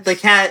the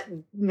cat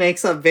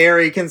makes a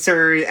very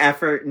concerted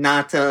effort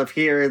not to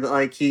appear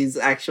like he's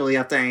actually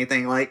up to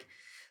anything. Like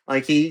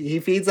he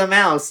feeds a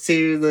mouse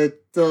to the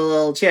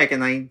little chick,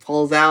 and then he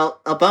pulls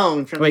out a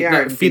bone from the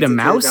yard. And feed a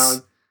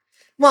mouse?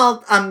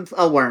 Well, I'm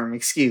a worm.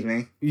 Excuse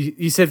me.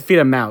 You said feed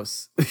a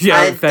mouse.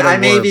 Yeah, I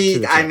may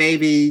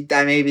be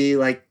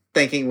like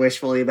thinking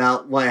wishfully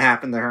about what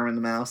happened to Herman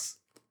the mouse.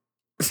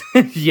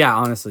 Yeah,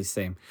 honestly,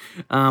 same.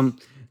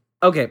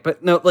 Okay,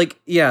 but no,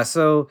 like, yeah,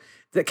 so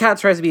the cat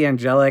tries to be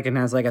angelic and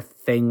has like a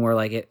thing where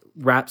like it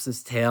wraps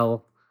its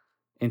tail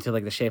into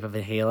like the shape of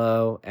a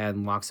halo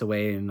and walks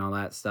away and all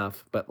that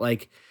stuff. But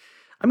like,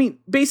 I mean,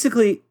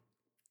 basically,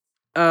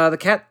 the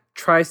cat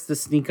tries to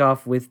sneak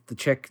off with the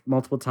chick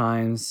multiple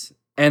times,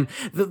 and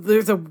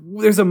there's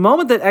a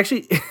moment that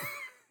actually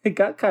it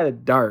got kind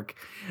of dark,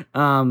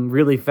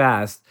 really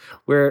fast.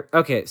 Where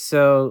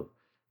so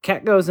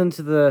cat goes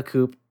into the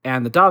coop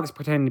and the dog's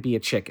pretending to be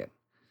a chicken,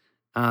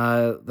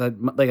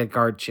 like a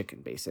guard chicken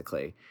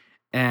basically.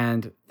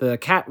 And the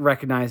cat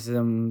recognizes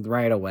him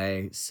right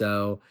away.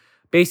 So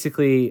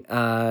basically,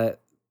 the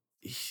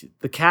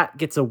cat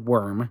gets a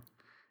worm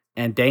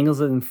and dangles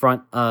it in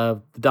front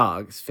of the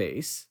dog's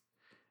face.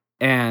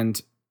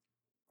 And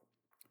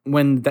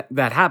when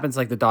that happens,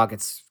 like the dog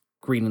gets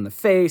green in the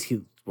face,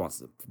 he wants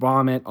to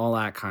vomit, all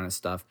that kind of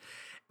stuff.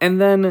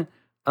 And then,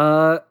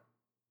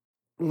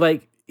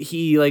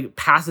 he like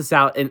passes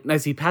out, and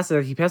as he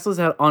passes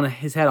out on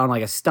his head on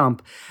like a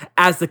stump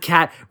as the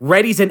cat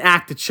readies an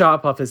act to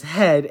chop off his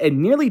head,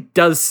 and nearly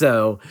does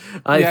so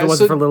if it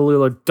wasn't for little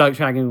Lulu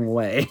dragging him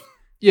away.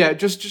 Yeah,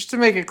 just to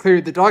make it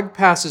clear, the dog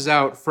passes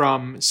out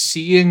from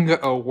seeing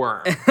a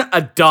worm.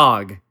 A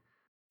dog.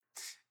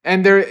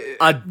 And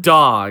a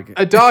dog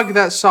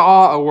that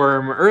saw a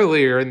worm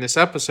earlier in this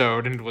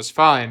episode and was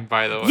fine,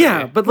 by the way.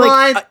 Yeah, but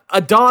like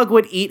a dog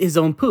would eat his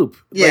own poop.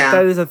 Yeah, like,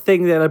 that is a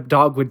thing that a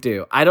dog would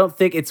do. I don't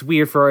think it's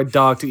weird for a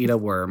dog to eat a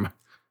worm.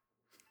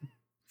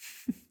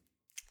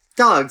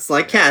 Dogs,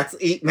 like cats,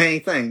 eat many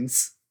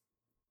things.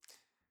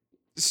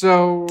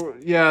 So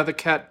yeah, the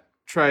cat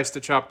tries to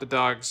chop the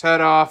dog's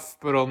head off,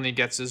 but only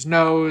gets his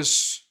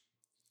nose.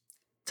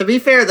 To be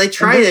fair, they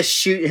try to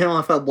shoot him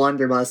off a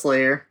blunderbuss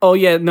later. Oh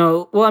yeah,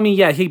 no. Well, I mean,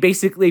 yeah, he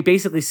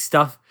basically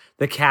stuffed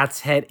the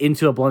cat's head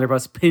into a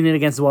blunderbuss, pin it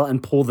against the wall,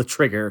 and pull the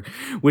trigger,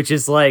 which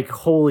is like,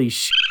 holy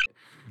shit.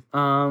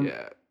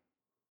 Yeah.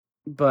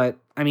 But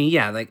I mean,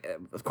 yeah, like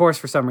of course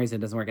for some reason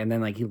it doesn't work, and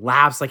then like he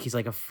laughs like he's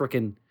like a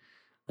freaking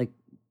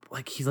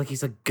like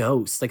he's a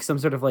ghost, like some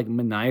sort of like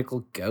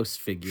maniacal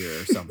ghost figure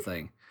or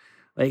something.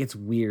 Like it's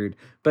weird,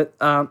 but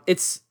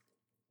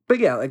But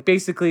yeah, like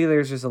basically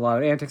there's just a lot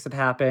of antics that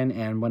happen,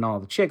 and when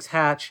all the chicks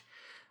hatch,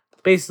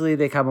 basically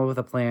they come up with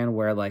a plan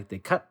where like they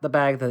cut the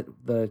bag that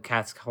the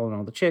cat's holding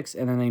all the chicks,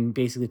 and then they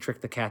basically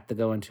trick the cat to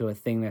go into a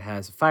thing that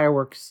has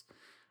fireworks.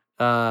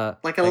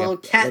 Like a little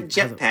cat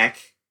jetpack.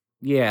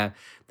 Yeah,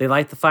 they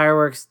light the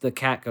fireworks. The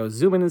cat goes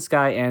zooming in the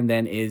sky and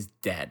then is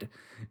dead.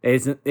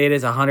 It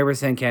is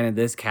 100% canon.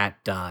 This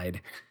cat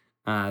died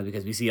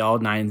because we see all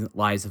 9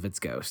 lives of its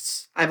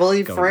ghosts. I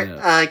believe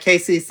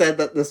Casey said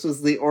that this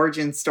was the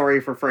origin story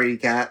for Freddy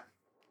Cat.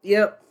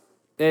 Yep,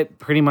 it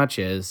pretty much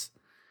is.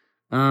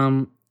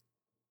 And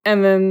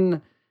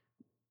then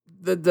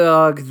the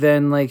dog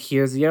then like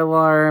hears the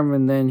alarm,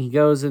 and then he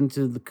goes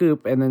into the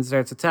coop and then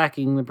starts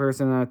attacking the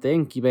person at the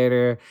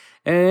incubator,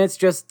 and it's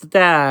just the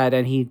dad,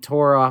 and he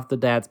tore off the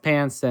dad's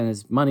pants, and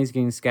his money's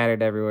getting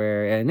scattered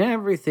everywhere, and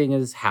everything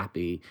is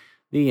happy.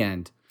 The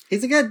end.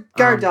 He's a good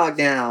guard dog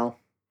now.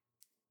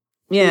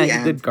 Yeah, he's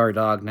a good guard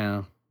dog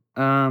now.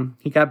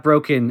 He got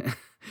broken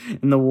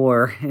in the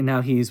war, and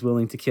now he's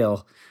willing to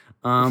kill.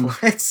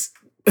 What?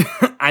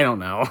 I don't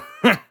know.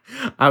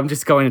 I'm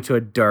just going into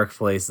a dark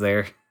place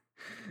there.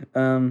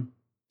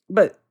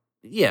 But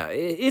yeah,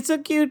 it's a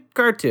cute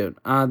cartoon.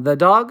 The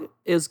dog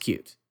is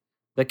cute.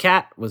 The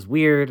cat was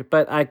weird,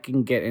 but I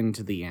can get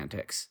into the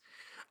antics.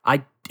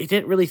 It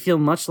didn't really feel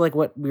much like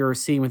what we were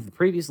seeing with the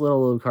previous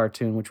Little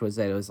cartoon, which was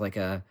that it was like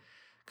a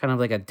kind of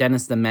like a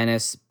Dennis the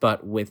Menace,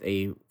 but with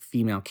a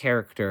female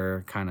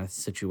character kind of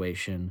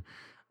situation.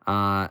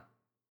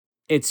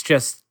 It's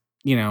just,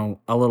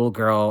 a little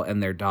girl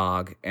and their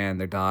dog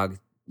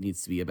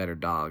needs to be a better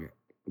dog.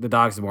 The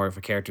dog's more of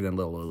a character than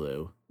Little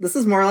Lulu. This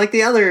is more like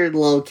the other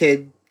little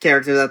kid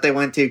character that they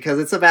went to, because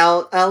it's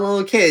about a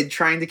little kid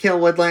trying to kill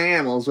woodland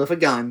animals with a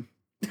gun.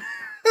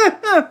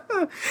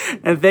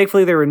 And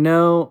thankfully there were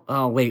no...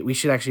 Oh, wait, we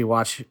should actually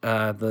watch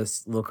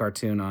this little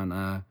cartoon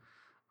on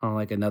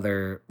like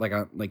another...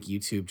 on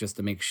YouTube, just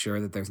to make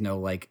sure that there's no,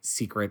 like,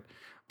 secret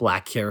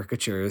black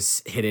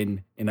caricatures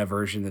hidden in a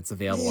version that's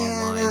available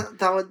online.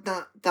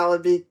 That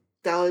would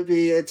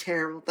be a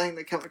terrible thing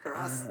to come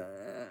across.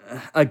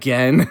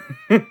 Again.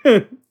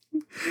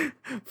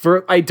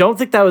 I don't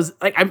think that was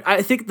like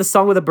I think the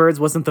Song with the Birds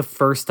wasn't the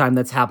first time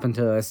that's happened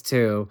to us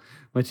too,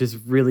 which is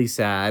really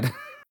sad.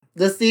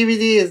 This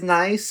DVD is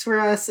nice for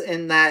us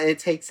in that it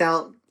takes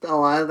out a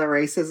lot of the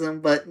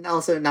racism, but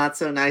also not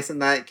so nice in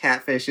that it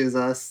catfishes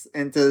us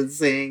into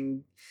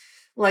seeing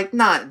like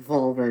not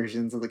full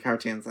versions of the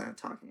cartoons that I'm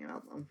talking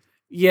about them.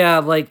 Yeah,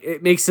 like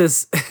it makes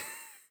us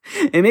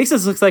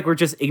look like we're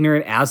just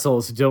ignorant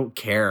assholes who don't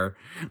care,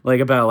 like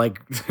about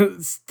like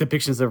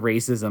depictions of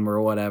racism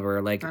or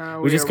whatever. Like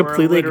we just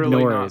completely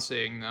ignore not it.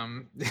 Seeing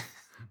them.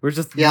 We're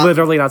just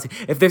literally not seeing.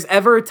 If there's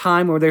ever a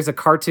time where there's a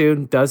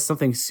cartoon does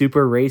something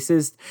super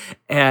racist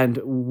and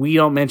we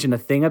don't mention a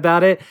thing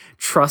about it,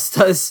 trust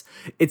us,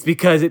 it's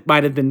because it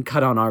might have been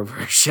cut on our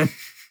version.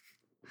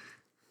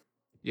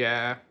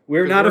 Yeah,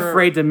 we're not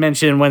afraid to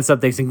mention when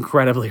something's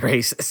incredibly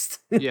racist.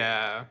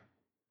 Yeah.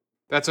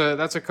 That's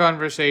a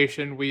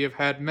conversation we have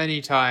had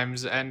many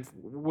times and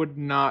would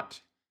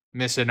not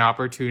miss an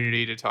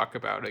opportunity to talk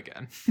about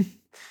again.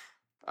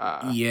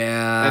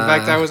 Yeah. In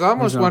fact, I was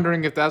almost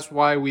wondering if that's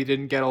why we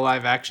didn't get a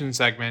live action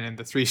segment in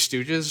the Three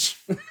Stooges.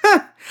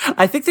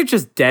 I think they're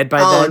just dead by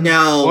then. Oh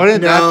no!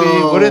 Wouldn't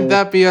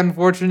that be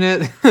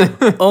unfortunate?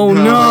 Oh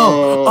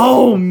no!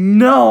 Oh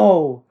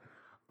no!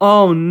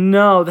 Oh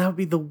no! That would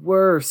be the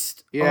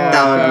worst.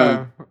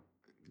 Yeah.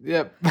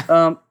 Yep.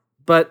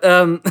 But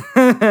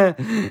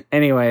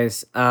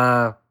anyways,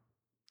 God,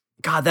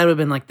 that would have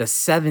been like the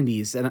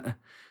 70s. And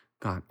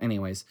God,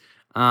 anyways,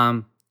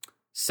 I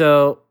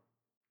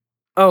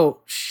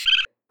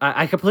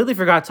completely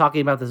forgot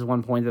talking about this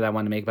one point that I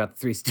wanted to make about the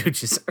Three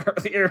Stooges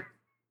earlier.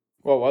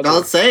 What was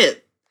it? Say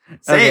it.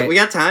 Say it. We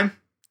got time.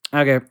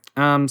 Okay.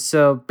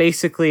 So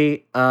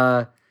basically,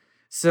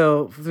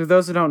 so for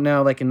those who don't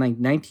know, like in like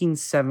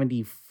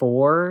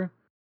 1974.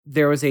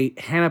 There was a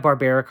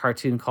Hanna-Barbera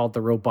cartoon called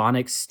The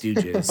Robonic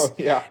Stooges. Oh,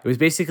 yeah. It was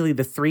basically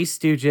the Three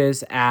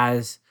Stooges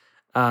as...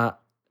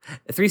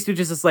 Three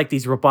Stooges is like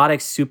these robotic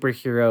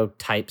superhero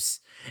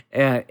types.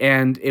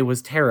 And it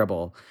was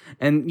terrible.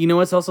 And you know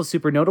what's also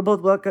super notable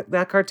about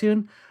that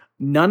cartoon?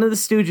 None of the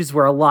Stooges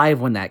were alive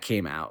when that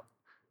came out.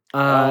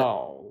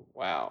 Oh,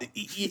 wow.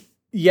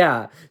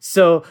 Yeah.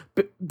 So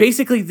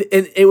basically,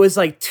 it was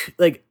like...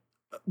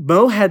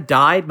 Mo had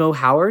died, Mo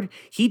Howard.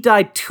 He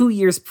died 2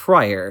 years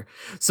prior.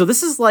 So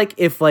this is like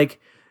if like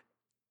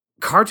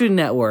Cartoon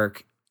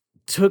Network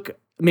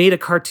made a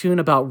cartoon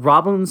about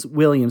Robin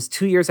Williams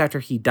 2 years after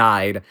he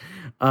died,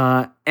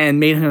 and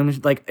made him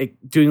like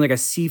doing like a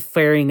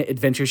seafaring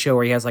adventure show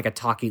where he has like a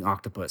talking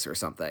octopus or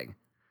something.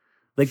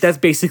 Like that's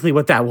basically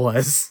what that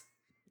was.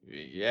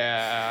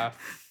 Yeah.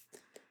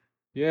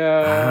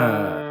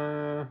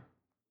 Yeah.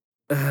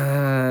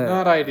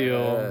 Not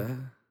ideal.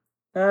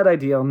 Not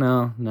ideal,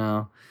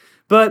 no.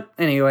 But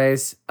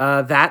anyways,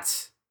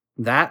 that,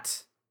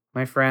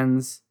 my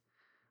friends,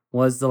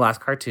 was the last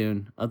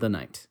cartoon of the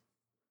night.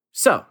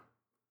 So,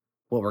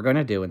 what we're going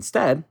to do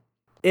instead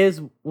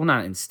is, well,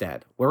 not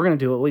instead. We're going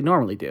to do what we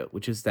normally do,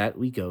 which is that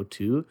we go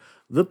to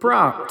the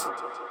prompt.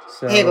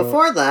 So, hey,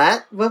 before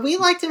that, would we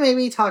like to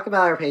maybe talk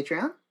about our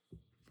Patreon?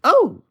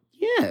 Oh,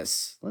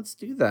 yes. Let's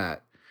do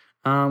that.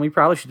 We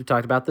probably should have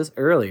talked about this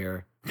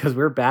earlier because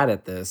we're bad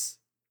at this.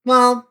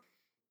 Well,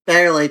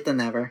 better late than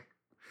never.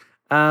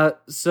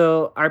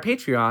 So our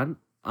Patreon,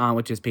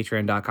 which is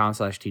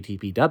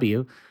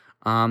patreon.com/ttpw,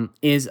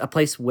 is a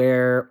place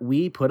where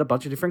we put a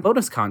bunch of different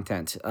bonus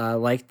content,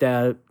 like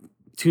the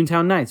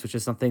Toontown Nights, which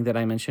is something that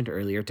I mentioned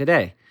earlier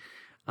today.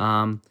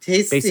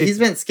 He's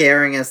been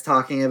scaring us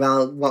talking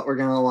about what we're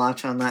gonna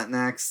watch on that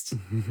next.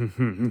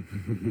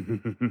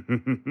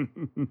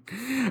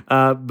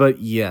 But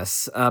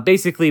yes,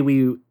 basically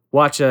we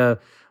watch a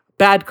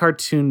bad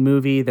cartoon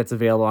movie that's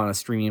available on a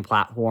streaming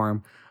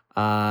platform,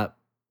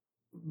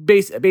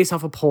 based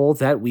off a poll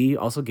that we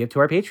also give to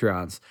our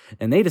Patreons,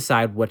 and they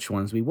decide which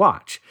ones we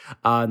watch.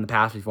 In the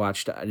past, we've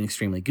watched an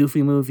extremely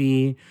goofy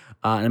movie,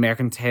 an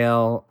American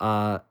Tail,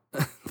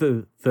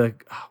 the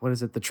what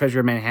is it? The Treasure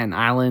of Manhattan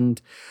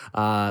Island.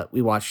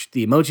 We watched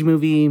the Emoji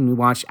Movie, and we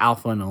watched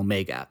Alpha and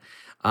Omega.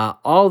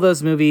 All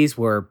those movies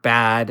were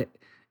bad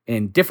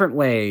in different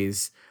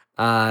ways,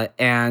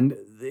 and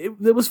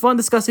it was fun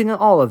discussing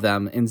all of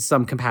them in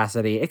some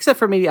capacity, except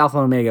for maybe Alpha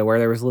and Omega, where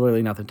there was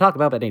literally nothing to talk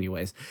about. But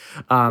anyways,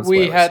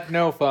 we had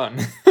no fun.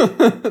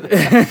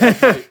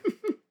 There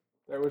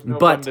was no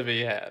fun to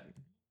be had.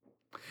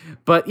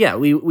 But yeah,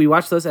 we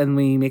watch those and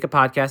we make a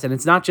podcast, and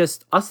it's not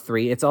just us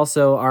three; it's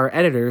also our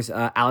editors,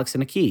 Alex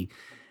and Aki,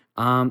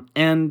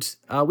 and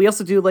we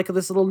also do like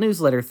this little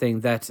newsletter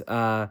thing that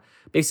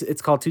basically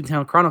it's called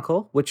Toontown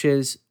Chronicle, which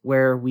is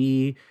where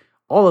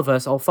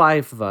all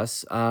five of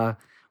us,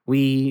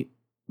 we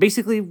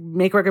basically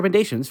make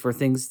recommendations for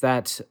things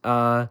that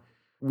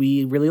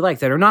we really like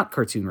that are not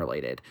cartoon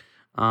related.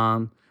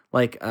 Last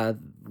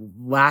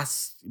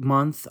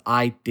month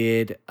I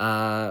did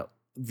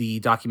the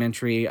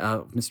documentary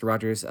Mr.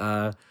 Rogers'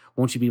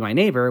 Won't You Be My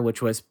Neighbor,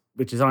 which is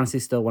honestly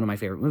still one of my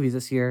favorite movies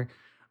this year.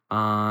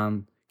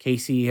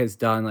 Casey has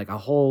done like a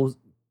whole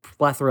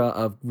plethora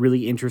of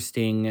really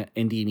interesting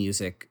indie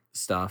music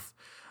stuff.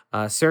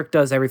 Cirque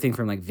does everything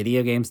from like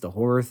video games to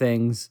horror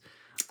things.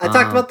 I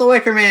talked about The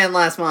Wicker Man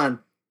last month.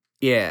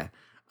 Yeah.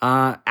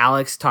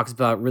 Alex talks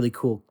about really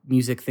cool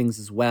music things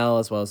as well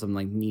as some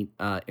like neat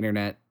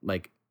internet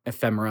like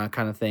ephemera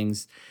kind of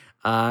things.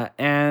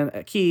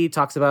 And Key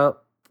talks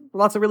about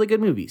lots of really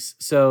good movies.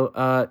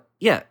 So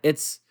yeah,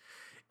 it's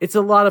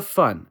a lot of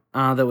fun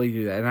that we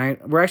do that. And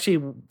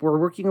we're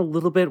working a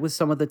little bit with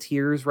some of the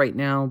tiers right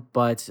now,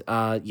 but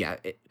yeah,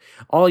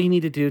 all you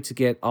need to do to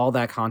get all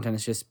that content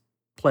is just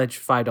pledge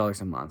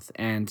 $5 a month,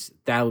 and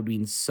that would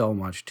mean so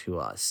much to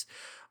us.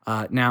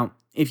 Now,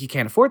 if you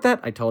can't afford that,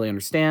 I totally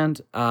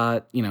understand.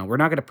 We're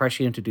not going to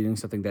pressure you into doing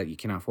something that you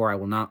cannot afford. I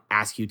will not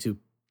ask you to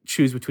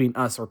choose between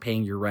us or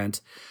paying your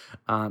rent.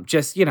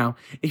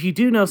 If you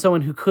do know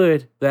someone who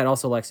could that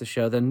also likes the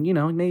show, then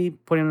maybe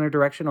put it in their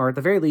direction, or at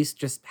the very least,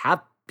 just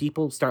have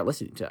people start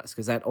listening to us,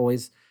 because that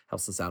always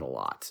helps us out a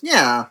lot.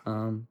 Yeah.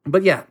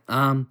 But yeah,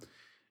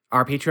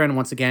 our Patreon,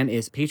 once again,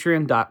 is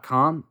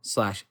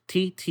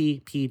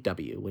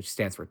patreon.com/TTPW, which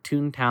stands for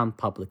Toontown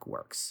Public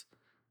Works.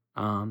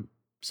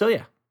 So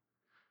yeah.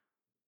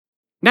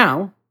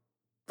 Now,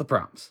 the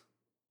prompts.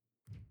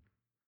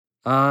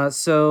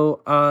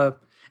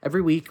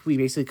 Every week we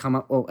basically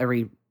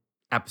every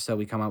episode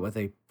we come up with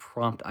a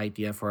prompt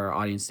idea for our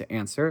audience to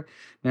answer.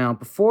 Now,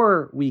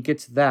 before we get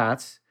to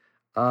that,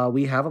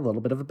 we have a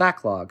little bit of a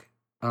backlog,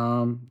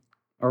 or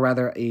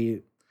rather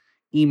a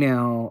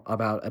email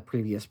about a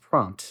previous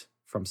prompt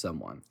from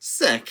someone.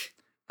 Sick.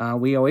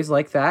 We always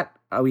like that.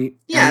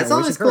 It's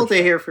always cool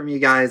to hear from you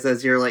guys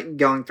as you're like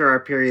going through our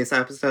previous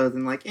episodes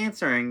and like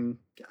answering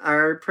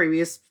our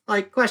previous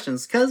like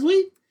questions, because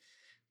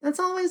that's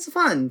always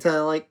fun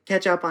to like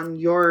catch up on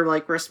your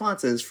like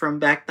responses from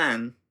back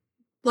then.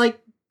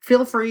 Like,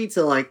 feel free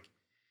to like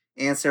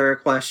answer a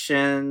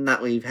question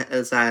that we've had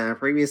in a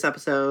previous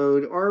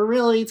episode, or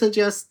really to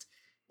just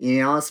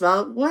email us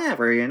about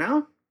whatever,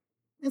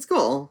 It's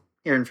cool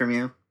hearing from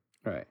you.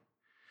 All right.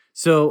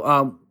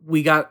 So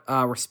we got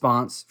a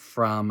response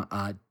from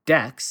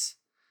Dex,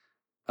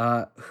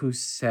 who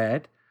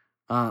said,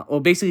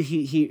 basically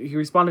he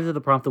responded to the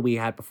prompt that we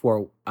had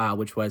before,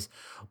 which was,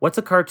 what's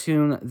a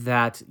cartoon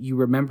that you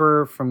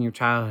remember from your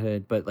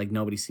childhood, but like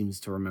nobody seems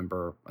to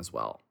remember as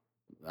well?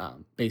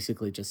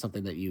 Basically just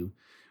something that you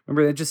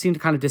remember that just seemed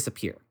to kind of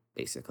disappear,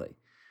 basically.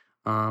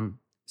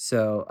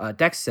 So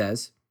Dex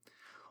says,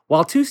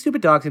 while Two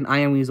Stupid Dogs and I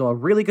Am Weasel are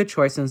really good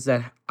choices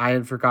that I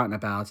had forgotten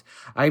about,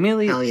 I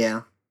immediately... Hell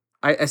yeah.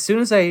 As soon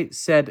as you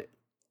said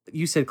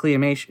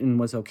Claymation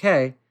was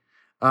okay,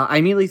 I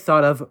immediately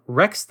thought of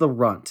Rex the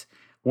Runt,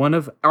 one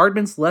of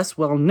Aardman's less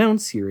well-known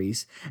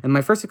series, and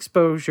my first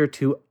exposure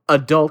to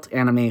adult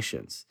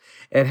animations.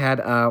 It had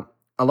a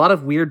lot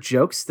of weird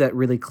jokes that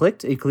really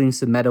clicked, including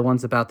some meta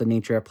ones about the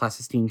nature of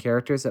plasticine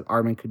characters that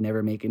Aardman could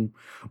never make in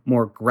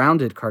more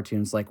grounded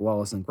cartoons like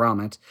Wallace and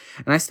Gromit,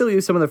 and I still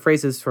use some of the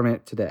phrases from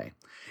it today.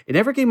 It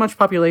never gained much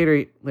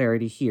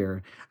popularity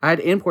here. I had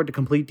to import the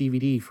complete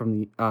DVD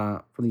from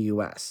the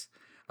US.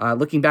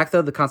 Looking back,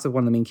 though, the concept of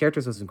one of the main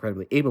characters was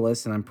incredibly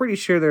ableist, and I'm pretty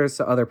sure there's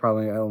other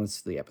problematic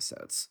elements to the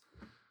episodes.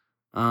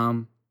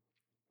 I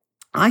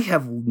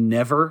have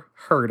never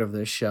heard of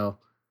this show.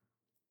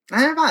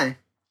 Neither have I.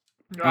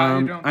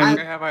 I don't think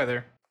I have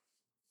either.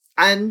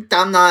 I'm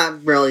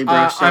not really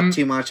brushed up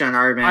too much on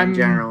Aardman in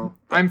general.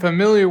 I'm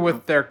familiar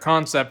with their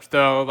concept,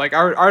 though. Like,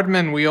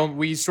 Aardman,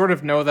 we sort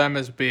of know them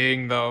as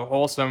being the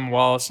wholesome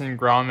Wallace and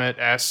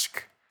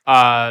Gromit-esque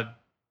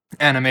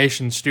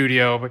animation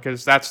studio,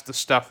 because that's the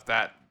stuff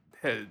that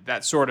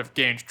sort of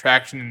gained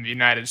traction in the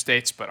United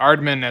States. But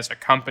Aardman, as a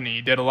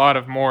company, did a lot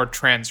of more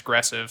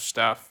transgressive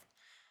stuff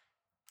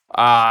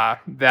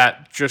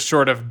that just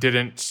sort of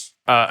didn't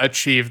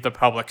achieve the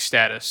public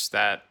status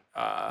that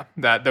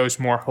those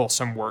more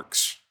wholesome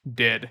works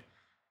did.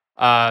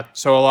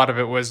 So a lot of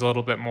it was a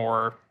little bit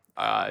more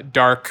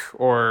dark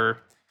or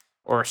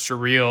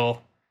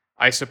surreal,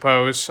 I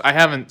suppose. I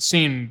haven't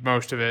seen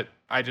most of it.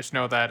 I just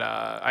know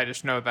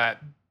that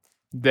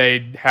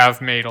they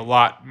have made a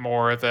lot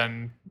more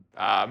than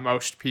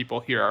most people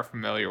here are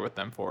familiar with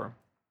them for.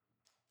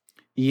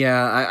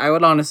 Yeah, I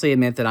would honestly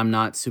admit that I'm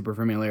not super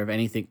familiar with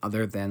anything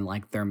other than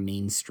like their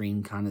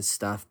mainstream kind of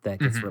stuff that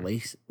gets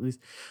released,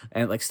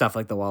 and like stuff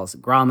like the Wallace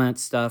and Gromit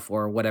stuff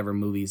or whatever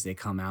movies they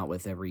come out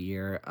with every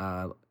year.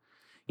 But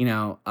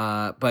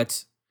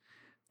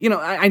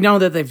I know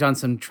that they've done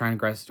some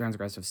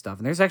transgressive stuff,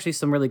 and there's actually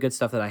some really good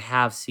stuff that I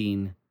have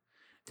seen.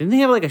 Didn't they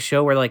have like a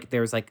show where like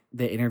there was like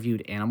they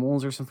interviewed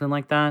animals or something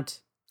like that?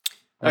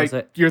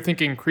 You're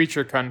thinking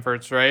Creature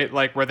Converts, right?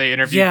 Like where they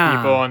interviewed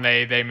people and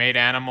they made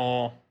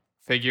animal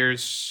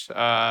figures.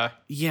 Yeah.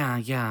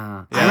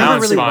 I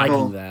remember really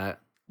liking that.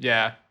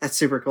 Yeah, that's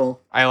super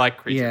cool. I like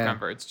Creature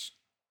Converts.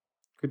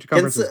 Creature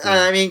Converts is cool.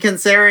 I mean,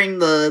 considering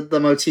the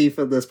motif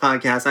of this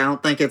podcast, I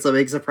don't think it's a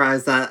big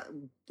surprise that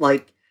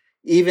like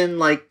even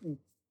like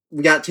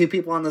we got two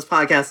people on this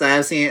podcast that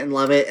have seen it and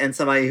love it, and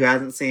somebody who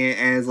hasn't seen it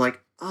and is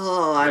like,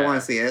 oh, I want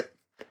to see it.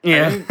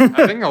 Yeah,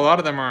 I think a lot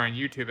of them are on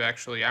YouTube.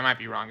 Actually, I might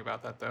be wrong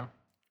about that though.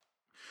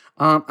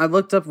 I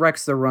looked up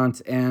Rex the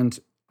Runt, and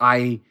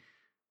I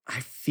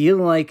feel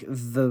like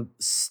the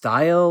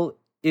style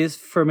is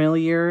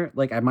familiar.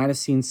 Like I might have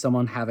seen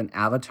someone have an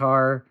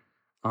avatar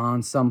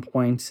on some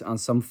point on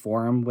some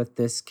forum with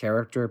this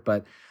character,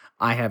 but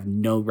I have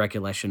no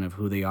recollection of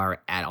who they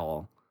are at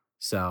all.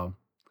 So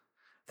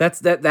that's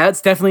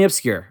definitely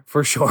obscure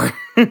for sure.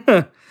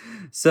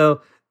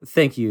 So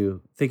thank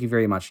you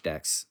very much,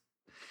 Dex.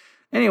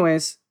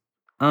 Anyways,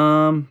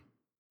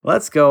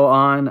 let's go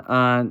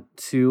on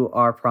to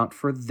our prompt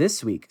for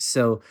this week.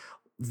 So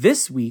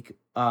this week,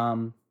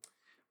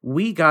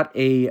 we got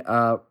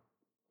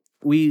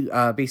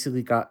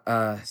basically got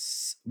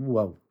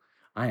whoa,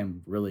 I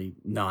am really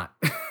not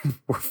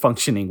we're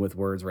functioning with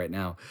words right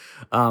now.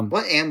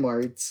 What am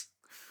words?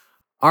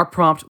 Our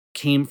prompt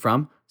came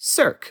from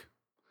Cirque,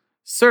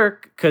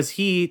 because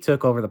he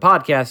took over the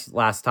podcast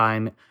last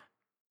time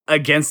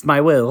against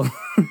my will,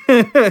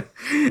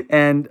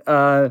 and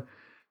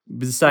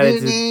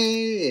decided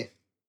to.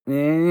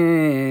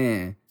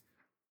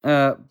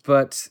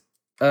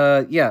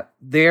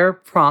 Their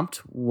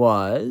prompt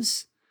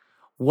was,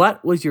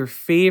 what was your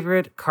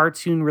favorite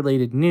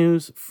cartoon-related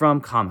news from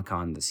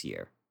Comic-Con this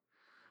year?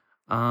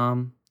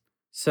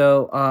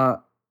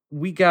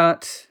 We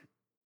got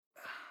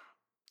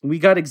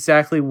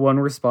exactly one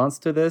response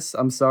to this.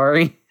 I'm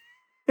sorry.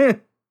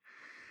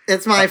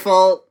 It's my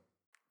fault.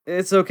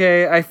 It's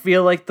okay. I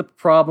feel like the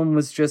problem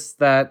was just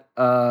that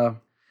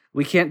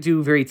we can't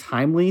do very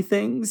timely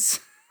things.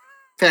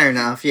 Fair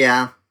enough,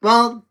 yeah.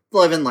 Well,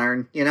 live and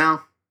learn, you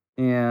know?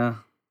 Yeah.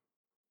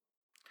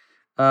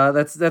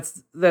 That's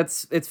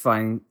it's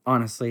fine,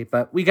 honestly.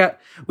 But we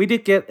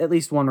did get at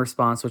least one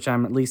response, which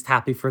I'm at least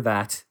happy for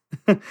that.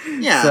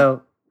 Yeah.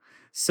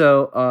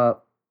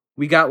 So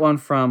we got one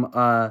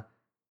from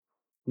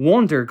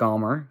Wonder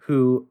Gomer,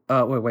 who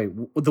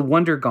the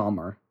Wonder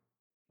Gomer.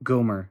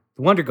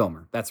 The Wonder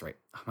Gomer. That's right.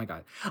 Oh my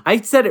god.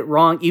 I said it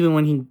wrong even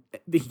when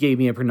he gave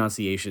me a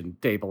pronunciation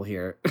table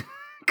here.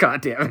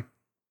 God damn it.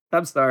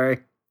 I'm sorry.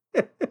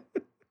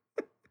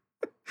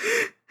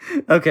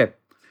 Okay.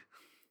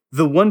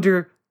 The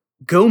Wonder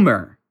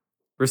Gomer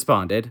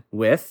responded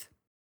with,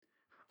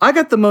 I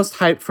got the most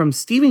hype from the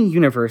Steven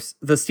Universe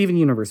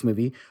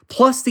movie,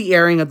 plus the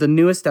airing of the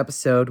newest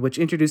episode, which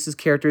introduces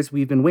characters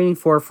we've been waiting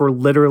for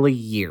literally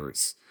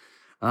years.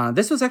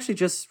 This was actually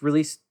just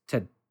released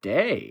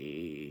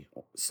today,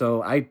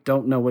 so I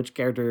don't know which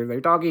character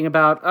they're talking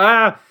about.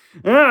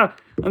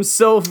 I'm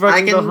so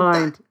fucking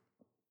behind.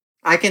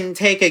 I can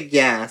take a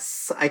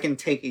guess.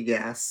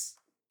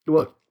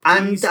 What?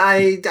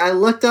 I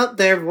looked up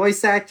their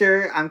voice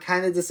actor. I'm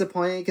kind of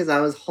disappointed because I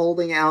was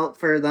holding out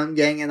for them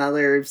getting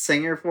another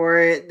singer for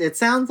it. It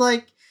sounds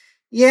like,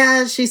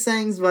 yeah, she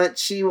sings, but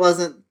she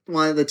wasn't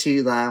one of the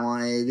two that I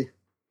wanted.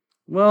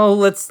 Well,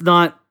 let's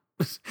not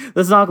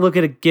look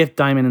at a gift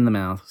diamond in the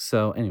mouth.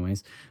 So,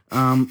 anyways,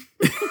 I'm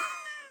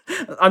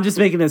just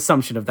making an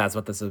assumption if that's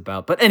what this is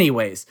about. But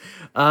anyways,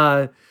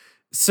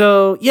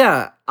 So,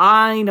 yeah,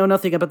 I know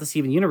nothing about the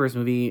Steven Universe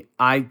movie.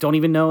 I don't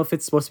even know if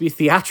it's supposed to be a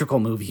theatrical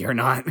movie or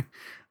not.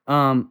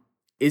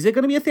 Is it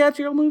going to be a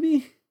theatrical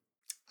movie?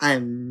 I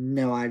have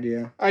no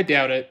idea. I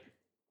doubt it.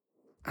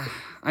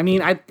 I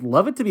mean, I'd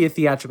love it to be a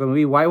theatrical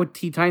movie. Why would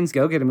Teen Titans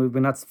Go get a movie,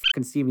 but not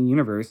fucking Steven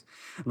Universe?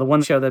 The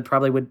one show that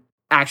probably would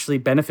actually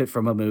benefit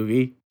from a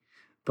movie.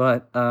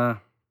 But, I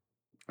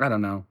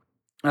don't know.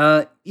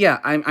 Yeah,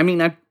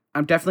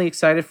 I'm definitely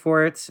excited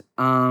for it.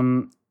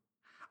 I'm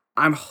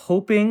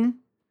hoping,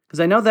 because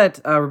I know that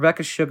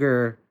Rebecca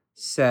Sugar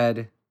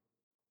said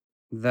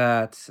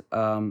that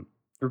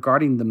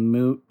regarding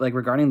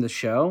the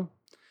show,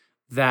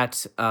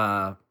 that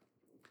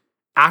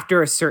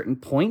after a certain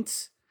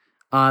point,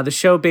 the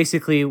show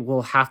basically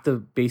will have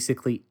to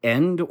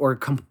end or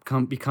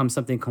become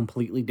something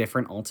completely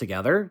different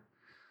altogether.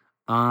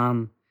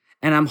 And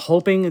I'm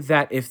hoping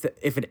that if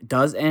it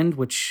does end,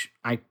 which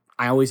I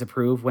always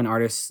approve when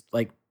artists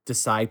like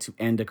decide to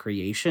end a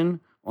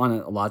creation on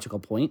a logical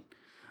point.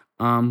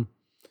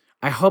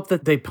 I hope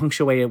that they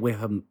punctuate it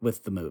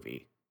with the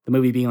movie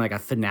being like a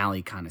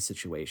finale kind of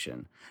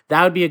situation.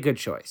 That would be a good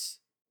choice.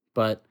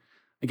 But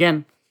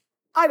again,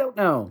 I don't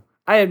know.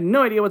 I have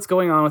no idea what's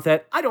going on with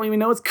that. I don't even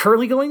know what's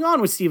currently going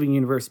on with Steven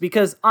Universe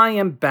because I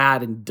am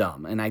bad and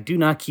dumb and I do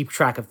not keep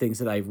track of things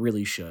that I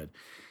really should.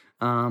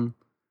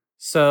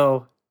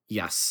 So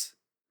yes,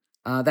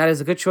 that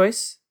is a good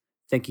choice.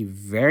 Thank you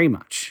very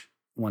much,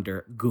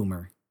 Wonder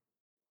Goomer.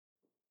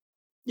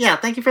 Yeah,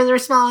 thank you for the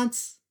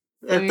response.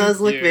 It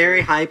does look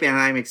very hype, and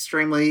I'm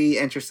extremely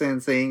interested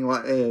in seeing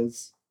what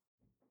is.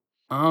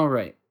 All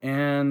right,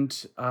 and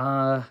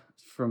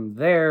from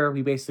there,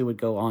 we basically would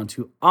go on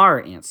to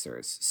our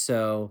answers.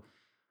 So,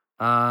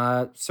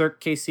 Sir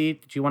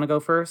KC, did you want to go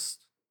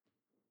first?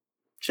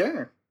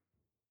 Sure.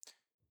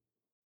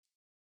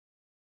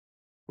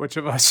 Which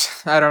of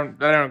us? I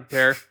don't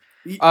care.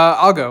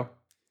 I'll go.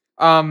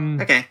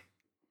 Okay.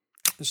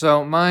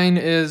 So mine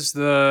is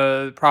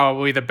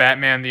probably the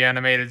Batman the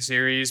Animated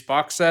Series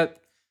box set.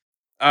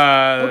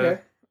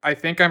 Okay. I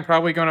think I'm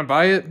probably going to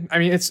buy it. I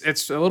mean,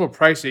 it's a little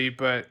pricey,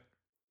 but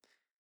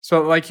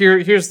so like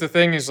here's the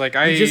thing is like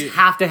you just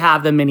have to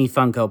have the mini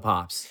Funko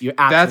Pops. You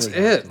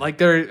absolutely that's it. Like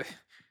they're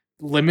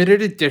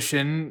limited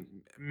edition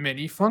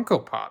mini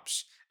Funko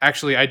Pops.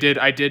 Actually, I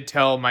did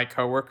tell my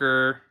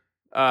coworker.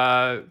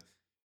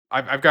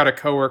 I've got a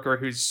coworker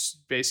who's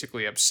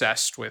basically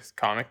obsessed with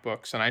comic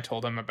books, and I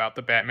told him about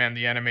the Batman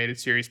the Animated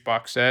Series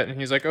box set, and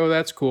he's like, "Oh,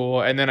 that's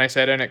cool." And then I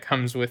said, "And it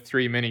comes with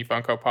 3 mini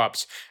Funko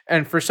Pops."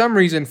 And for some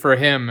reason, for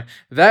him,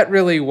 that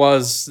really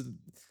was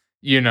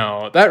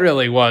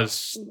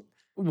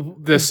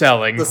the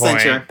selling point.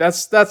 Censure.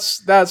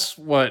 That's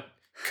what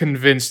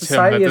convinced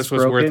Society him that this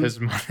was worth his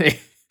money.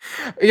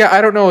 Yeah,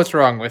 I don't know what's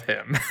wrong with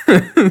him.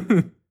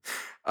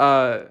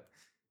 I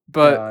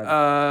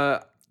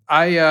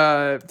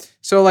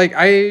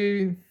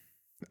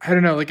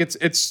don't know, like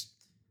it's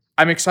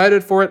I'm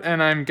excited for it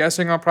and I'm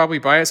guessing I'll probably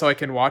buy it so I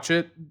can watch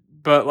it.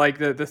 But like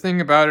the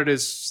thing about it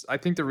is I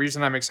think the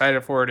reason I'm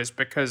excited for it is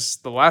because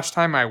the last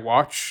time I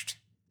watched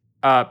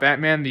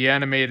Batman the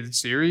Animated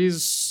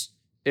Series,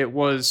 it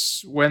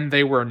was when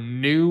they were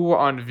new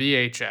on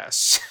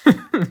VHS.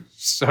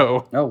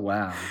 So oh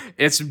wow.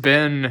 It's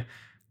been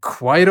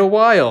quite a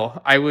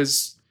while. I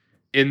was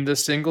in the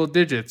single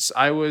digits.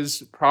 I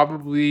was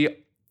probably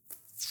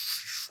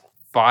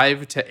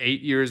 5 to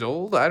 8 years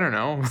old. I don't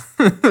know.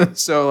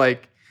 So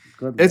like,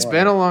 it's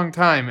been a long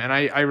time. And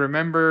I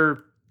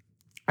remember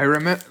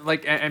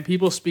like, and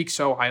people speak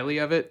so highly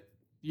of it,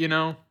 you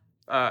know?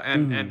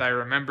 And I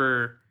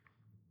remember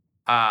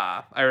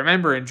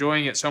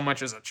enjoying it so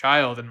much as a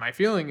child. And my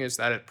feeling is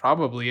that it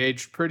probably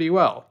aged pretty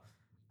well.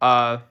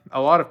 A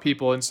lot of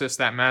people insist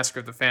that Mask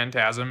of the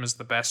Phantasm is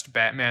the best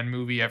Batman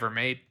movie ever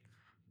made.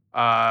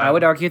 I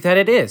would argue that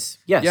it is.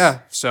 Yes. Yeah.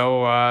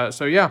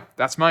 So yeah,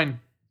 that's mine.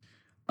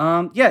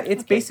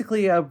 It's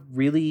basically a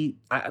really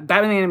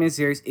Batman the Animated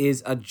Series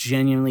is a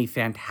genuinely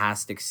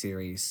fantastic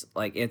series.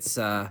 Like it's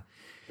a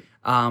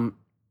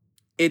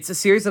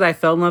series that I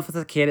fell in love with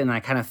as a kid and I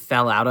kind of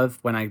fell out of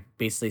when I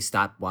basically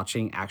stopped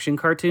watching action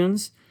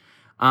cartoons.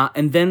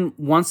 And then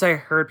once I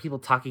heard people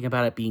talking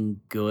about it being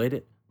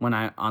good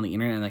on the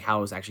internet and like how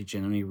it was actually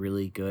genuinely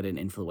really good and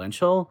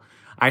influential,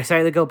 I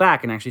decided to go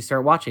back and actually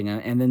start watching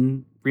it and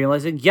then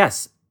realizing,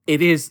 yes,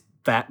 it is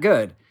that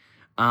good.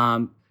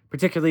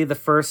 Particularly the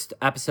first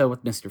episode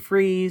with Mr.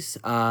 Freeze,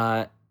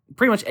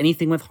 pretty much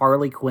anything with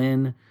Harley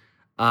Quinn,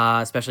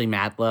 especially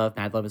Mad Love.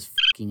 Mad Love is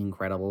fucking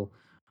incredible.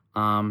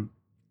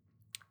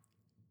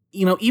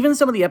 Even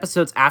some of the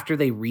episodes after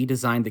they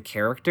redesigned the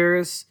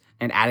characters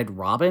and added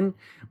Robin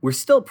were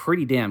still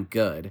pretty damn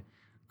good.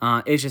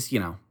 It's just,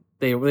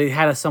 they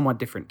had a somewhat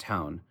different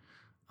tone.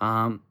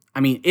 I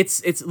mean,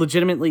 it's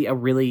legitimately a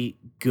really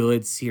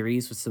good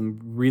series with some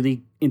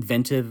really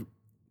inventive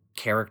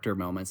character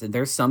moments. And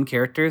there's some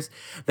characters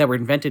that were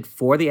invented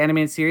for the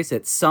animated series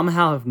that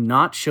somehow have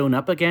not shown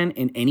up again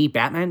in any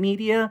Batman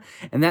media.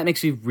 And that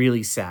makes me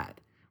really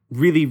sad.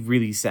 Really,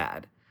 really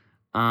sad.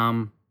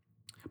 But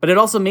it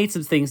also made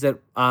some things that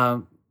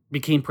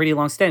became pretty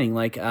long-standing,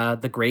 like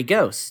the Gray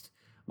Ghost,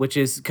 which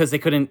is because they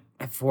couldn't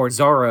afford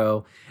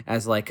Zorro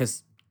as like,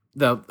 because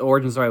the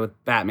origin story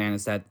with Batman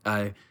is that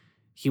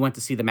he went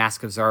to see The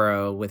Mask of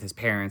Zorro with his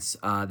parents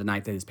the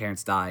night that his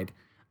parents died.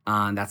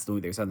 And that's the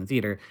movie they saw in the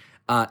theater.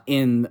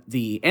 In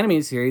the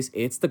animated series,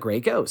 it's the Gray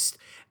Ghost.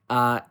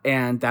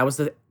 And that was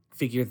the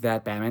figure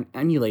that Batman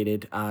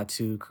emulated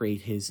to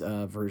create his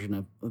version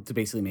of, to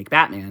basically make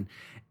Batman.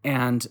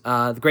 And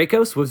the Gray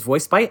Ghost was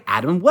voiced by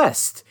Adam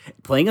West,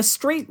 playing a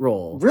straight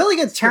role. Really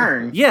good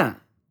turn. Yeah.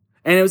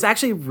 And it was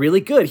actually really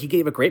good. He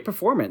gave a great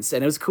performance,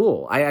 and it was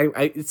cool.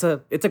 It's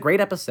a great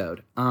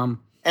episode.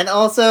 And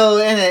also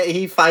in it,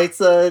 he fights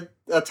a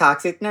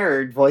toxic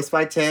nerd, voiced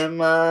by Tim,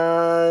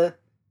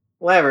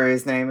 whatever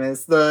his name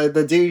is,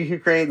 the dude who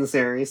created the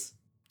series.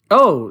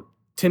 Oh,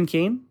 Tim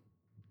Kaine?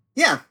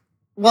 Yeah.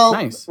 Well,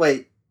 nice.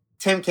 Wait,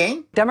 Tim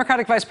Kaine?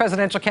 Democratic vice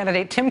presidential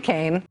candidate Tim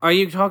Kaine. Are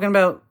you talking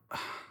about...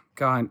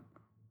 God.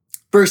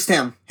 Bruce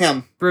Timm.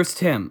 Him. Bruce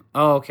Timm.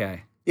 Oh,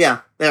 okay.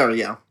 Yeah, there we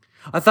go.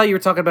 I thought you were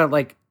talking about,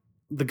 like,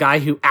 the guy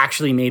who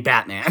actually made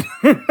Batman.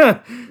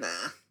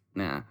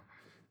 Nah.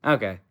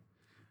 Okay.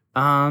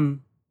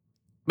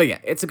 But yeah,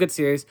 it's a good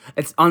series.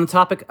 It's on the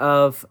topic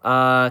of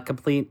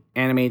complete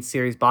animated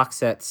series box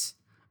sets.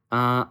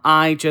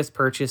 I just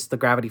purchased the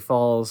Gravity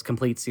Falls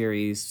complete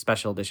series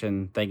special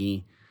edition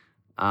thingy.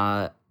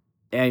 I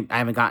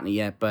haven't gotten it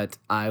yet, but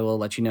I will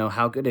let you know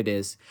how good it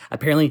is.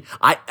 Apparently,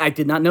 I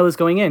did not know this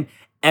going in.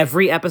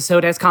 Every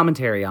episode has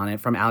commentary on it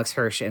from Alex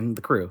Hirsch and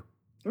the crew.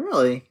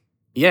 Really?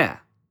 Yeah.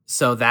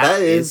 So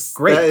that is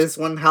great. That is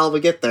one hell of a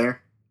get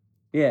there.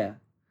 Yeah.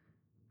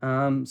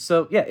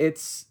 So yeah, it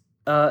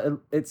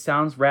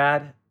sounds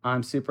rad.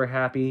 I'm super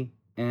happy.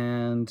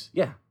 And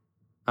yeah.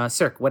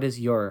 Cirque, what is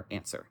your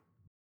answer?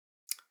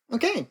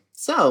 Okay,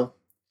 so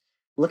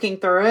looking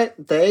through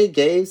it, they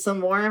gave some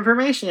more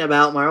information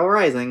about Marvel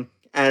Rising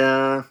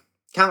at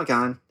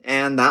Comic-Con,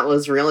 and that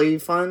was really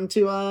fun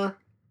to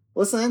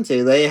listen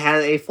into. They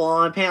had a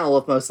full-on panel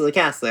with most of the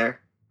cast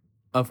there.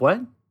 Of what?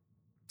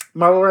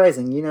 Marvel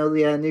Rising, you know,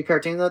 the new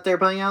cartoon that they're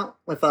putting out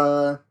with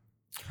Miss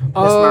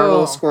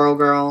Marvel, Squirrel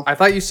Girl. I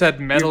thought you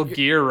said Metal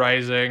Gear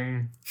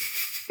Rising.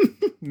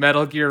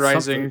 Metal Gear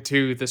Rising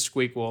to the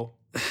Squeakquel.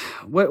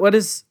 What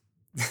is...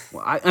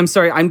 I'm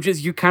sorry,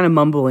 you're kind of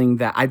mumbling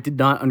that. I did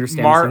not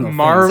understand.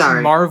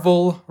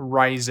 Marvel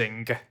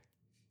Rising.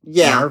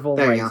 Yeah, Marvel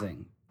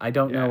Rising. I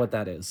don't know what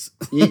that is.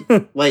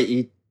 Wait,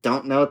 you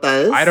don't know what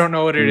that is? I don't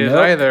know what it is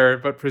either,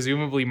 but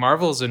presumably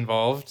Marvel's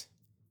involved.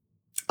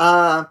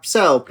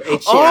 So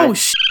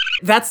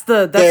that's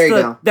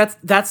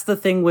the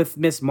thing with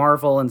Miss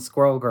Marvel and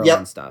Squirrel Girl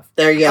and stuff.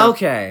 There you go.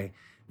 Okay,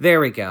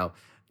 there we go.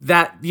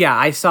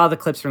 I saw the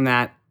clips from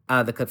that.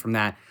 The clip from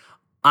that.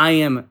 I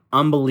am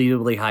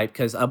unbelievably hyped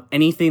because of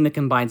anything that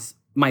combines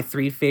my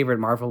three favorite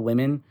Marvel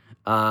women,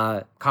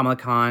 Kamala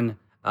Khan,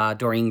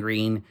 Doreen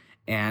Green,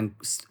 and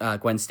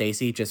Gwen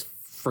Stacy. Just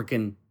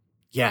freaking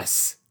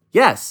yes.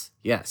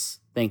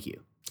 Thank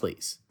you.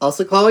 Please.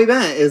 Also, Chloe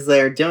Bennett is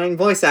there doing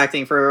voice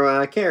acting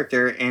for a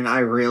character, and I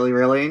really,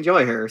 really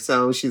enjoy her.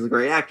 So she's a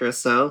great actress.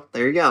 So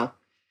there you go.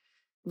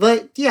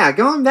 But yeah,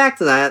 going back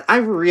to that, I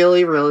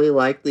really, really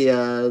like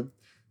the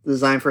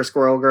design for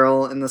Squirrel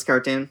Girl in this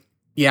cartoon.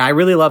 Yeah, I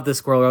really love this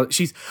Squirrel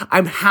Girl.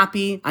 I'm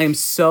happy. I am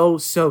so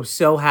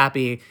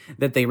happy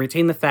that they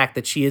retain the fact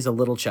that she is a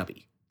little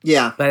chubby.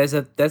 Yeah. That is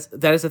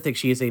a thing.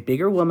 She is a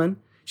bigger woman.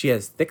 She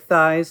has thick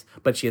thighs,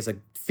 but she has a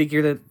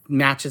figure that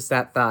matches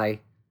that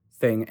thigh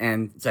thing.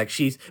 And it's like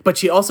but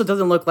she also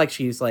doesn't look like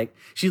she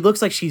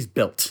looks like she's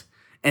built.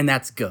 And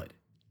that's good.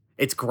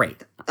 It's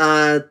great.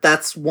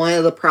 That's one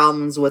of the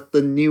problems with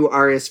the new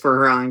artist for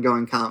her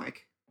ongoing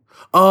comic.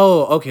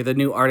 Oh, okay. The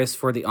new artist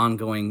for the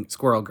ongoing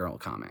Squirrel Girl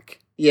comic.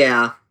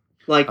 Yeah.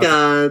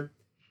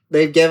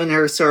 They've given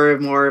her sort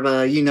of more of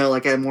a,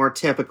 like a more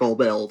typical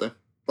build.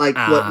 Like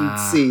what you'd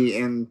see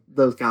in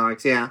those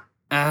comics, yeah.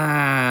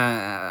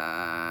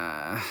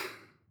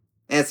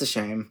 It's a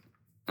shame.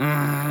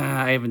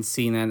 I haven't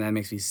seen that. That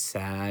makes me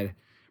sad.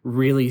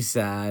 Really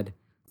sad.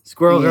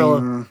 Squirrel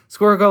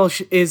Girl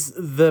is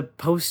the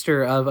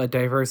poster of a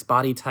diverse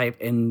body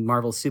type in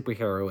Marvel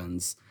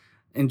superheroines.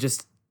 And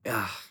just...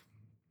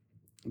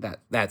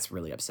 That's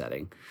really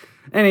upsetting.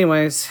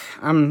 Anyways,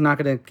 I'm not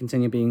going to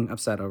continue being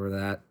upset over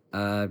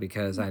that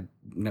because I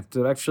have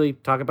to actually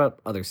talk about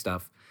other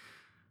stuff.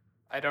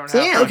 I don't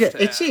have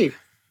okay,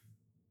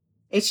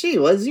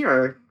 HG, what is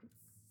your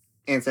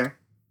answer?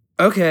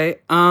 Okay,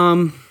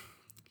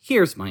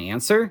 here's my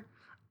answer.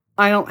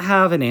 I don't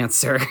have an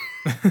answer.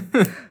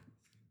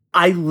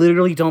 I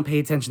literally don't pay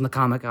attention to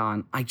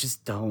Comic-Con. I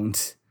just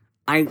don't.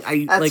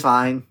 That's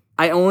fine.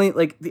 I only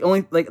the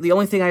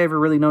only thing I ever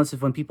really notice is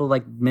when people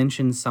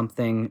mention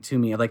something to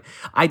me.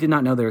 I did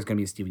not know there was going to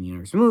be a Steven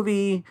Universe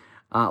movie.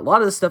 A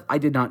lot of the stuff I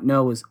did not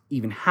know was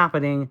even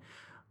happening.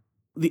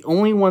 The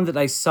only thing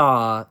I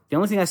saw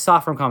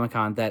from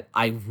Comic-Con that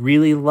I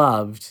really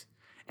loved,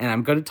 and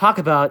I'm going to talk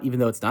about, even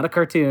though it's not a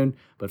cartoon,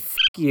 but f***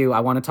 you,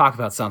 I want to talk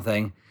about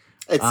something.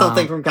 It's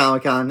something from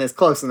Comic-Con. It's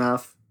close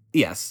enough.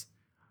 Yes.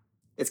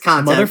 It's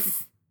content.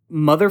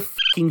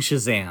 Motherfucking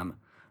Shazam.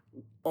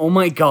 oh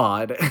my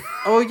god.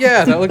 Oh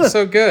yeah, that looks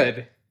so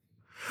good.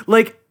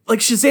 like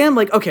Shazam,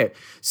 like, okay,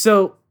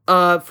 so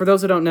for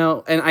those who don't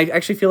know, and I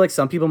actually feel like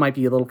some people might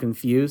be a little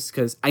confused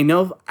because I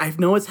know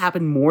it's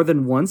happened more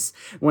than once.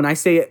 When I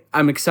say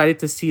I'm excited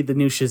to see the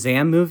new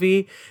Shazam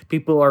movie,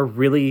 people are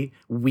really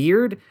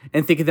weird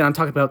and thinking that I'm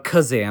talking about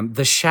Kazam,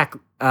 the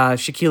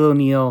Shaquille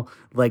O'Neal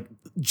like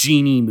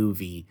genie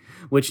movie.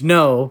 Which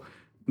no.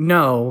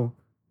 That's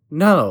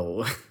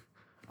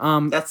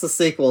the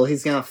sequel.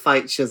 He's gonna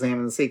fight Shazam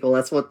in the sequel.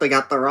 That's what they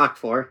got The Rock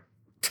for.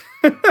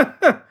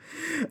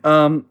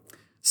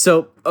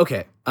 So,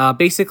 okay.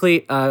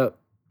 Basically,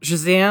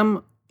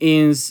 Shazam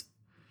is...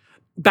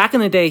 Back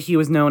in the day, he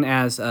was known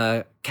as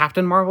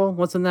Captain Marvel.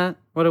 Wasn't that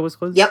what it was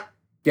called?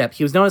 Yep,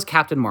 he was known as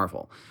Captain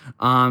Marvel.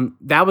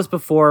 That was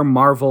before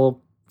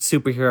Marvel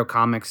superhero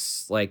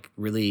comics, like,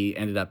 really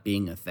ended up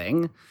being a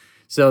thing.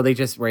 So they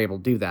just were able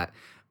to do that.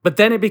 But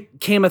then it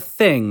became a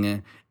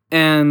thing,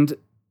 and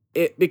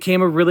it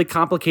became a really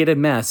complicated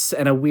mess,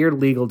 and a weird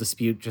legal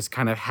dispute just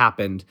kind of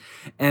happened.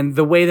 And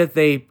the way that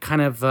they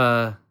kind of...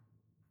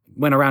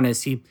 went around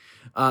is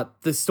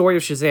the story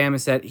of Shazam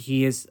is that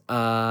he is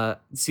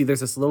there's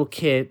this little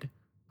kid,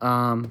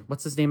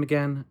 what's his name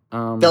again?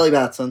 Billy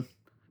Batson.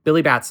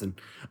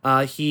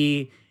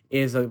 He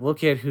is a little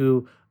kid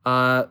who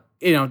more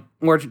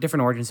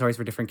different origin stories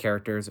for different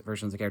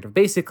versions of characters.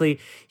 Basically,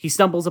 he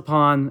stumbles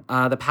upon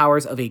the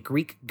powers of a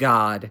Greek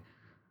god,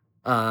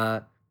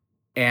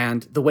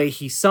 and the way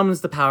he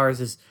summons the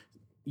powers is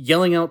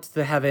yelling out to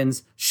the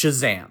heavens,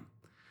 Shazam.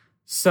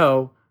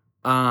 So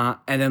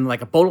and then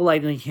like a bolt of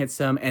lightning hits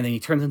him, and then he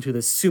turns into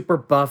this super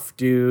buff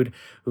dude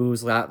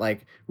who's got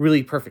like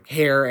really perfect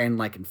hair and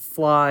like can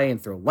fly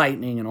and throw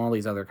lightning and all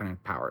these other kind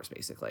of powers.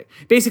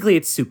 Basically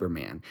it's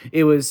Superman.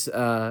 It was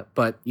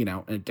but in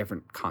a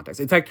different context.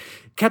 In fact,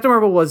 Captain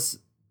Marvel was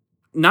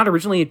not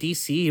originally a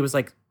DC. He was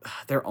like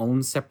their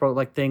own separate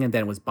like thing, and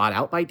then was bought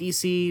out by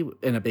DC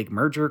in a big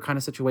merger kind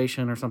of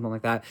situation or something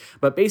like that.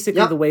 But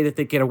basically the way that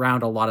they get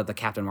around a lot of the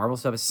Captain Marvel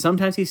stuff is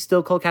sometimes he's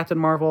still called Captain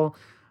Marvel,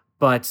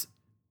 but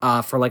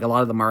for like a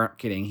lot of the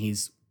marketing,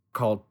 he's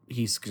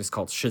just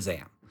called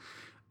Shazam.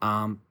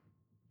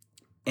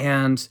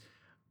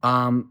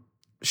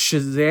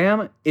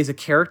 Shazam is a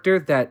character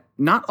that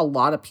not a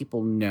lot of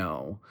people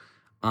know.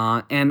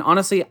 And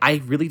honestly,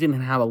 I really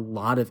didn't have a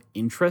lot of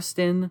interest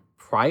in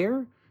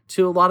prior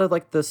to a lot of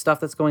like the stuff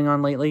that's going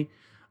on lately.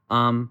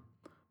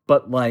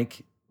 But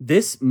like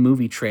this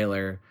movie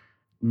trailer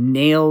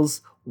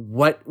nails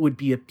what would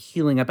be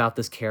appealing about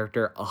this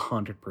character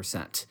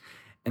 100%.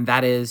 And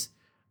that is,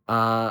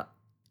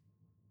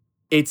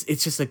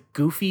 it's just a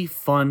goofy,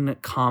 fun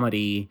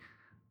comedy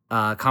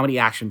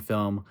action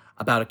film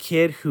about a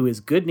kid who is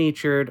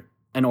good-natured,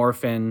 an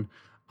orphan,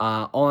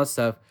 all that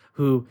stuff,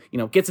 who,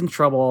 gets in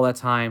trouble all that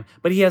time,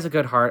 but he has a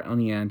good heart on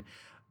the end.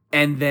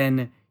 And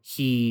then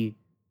he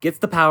gets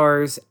the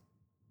powers,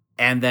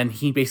 and then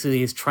he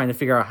basically is trying to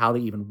figure out how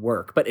they even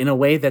work, but in a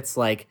way that's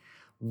like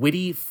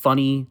witty,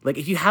 funny. Like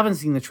if you haven't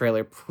seen the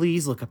trailer,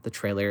 please look up the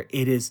trailer.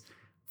 It is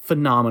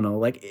phenomenal.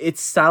 Like its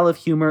style of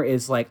humor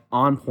is like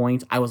on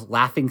point. I was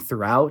laughing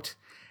throughout,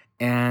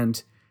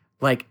 and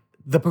like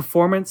the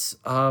performance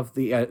of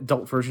the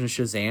adult version of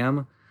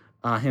Shazam,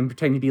 him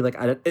pretending to be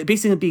like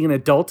basically being an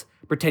adult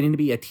pretending to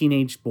be a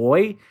teenage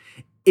boy,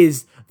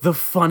 is the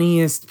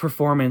funniest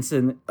performance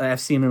I've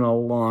seen in a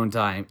long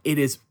time. It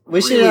is. We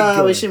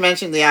should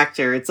mention the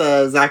actor. It's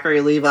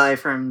Zachary Levi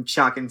from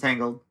Shock and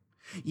Tangled.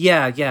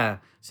 Yeah.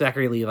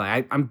 Zachary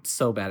Levi. I'm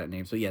so bad at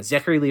names, but yeah,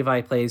 Zachary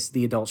Levi plays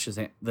the adult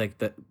Shazam,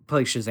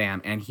 plays Shazam,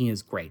 and he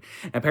is great.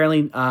 And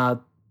apparently,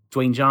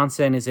 Dwayne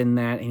Johnson is in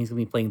that, and he's gonna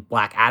be playing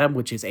Black Adam,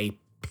 which is a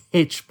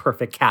pitch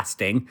perfect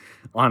casting.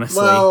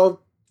 Honestly,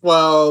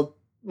 well,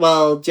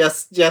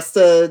 just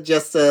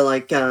to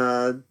like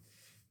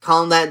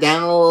calm that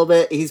down a little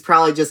bit. He's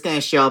probably just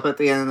gonna show up at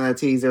the end of the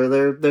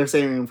teaser. They're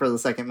saving him for the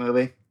second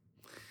movie.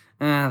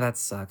 That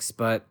sucks,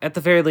 but at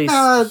the very least,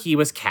 he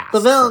was cast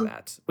for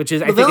that. Which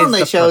is the villain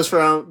they chose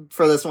for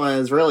this one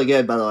is really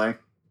good, by the way.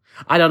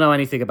 I don't know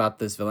anything about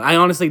this villain. I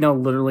honestly know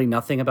literally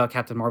nothing about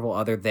Captain Marvel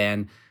other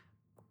than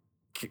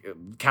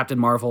Captain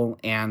Marvel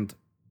and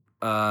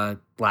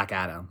Black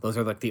Adam. Those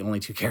are like the only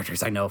two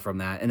characters I know from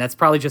that, and that's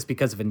probably just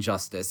because of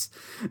Injustice.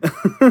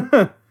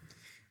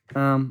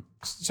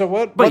 So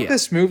what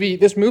this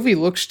movie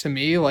looks to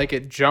me like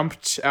it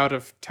jumped out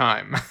of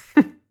time.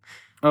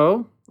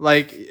 Oh.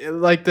 Like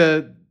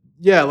the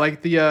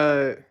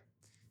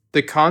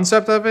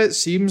concept of it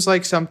seems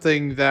like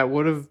something that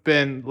would have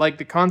been like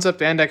the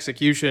concept and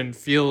execution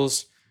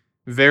feels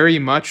very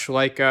much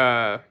like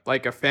a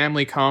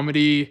family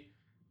comedy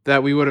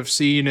that we would have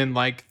seen in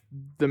like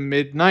the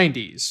mid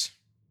 90s.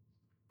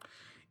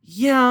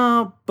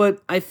 Yeah,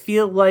 but I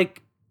feel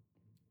like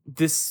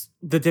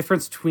the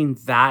difference between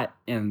that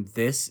and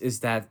this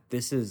is that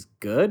this is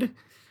good.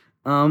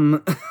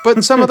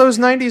 But some of those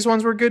 90s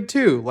ones were good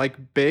too,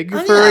 like Big,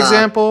 for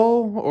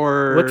example,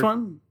 or which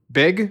one?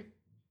 Big.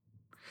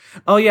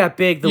 Oh yeah,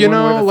 Big, the you one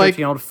know, where the like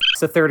 13-year-old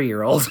f***s a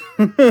 30-year-old.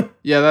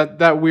 yeah,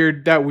 that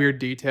weird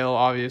detail,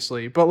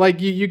 obviously. But like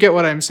you get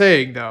what I'm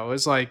saying though.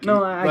 Is like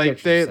No, I get what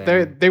you're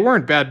saying. they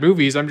weren't bad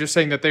movies. I'm just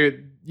saying that they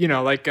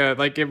like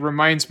it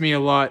reminds me a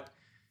lot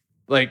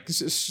like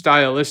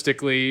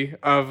stylistically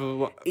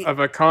of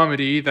a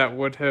comedy that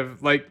would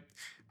have like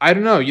I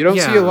don't know. You don't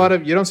see a lot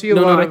of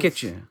I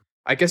get you.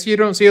 I guess you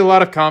don't see a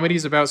lot of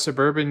comedies about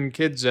suburban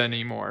kids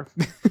anymore.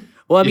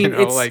 Well, I mean,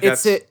 this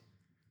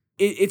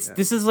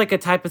is like a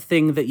type of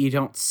thing that you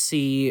don't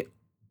see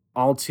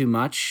all too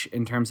much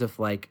in terms of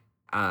like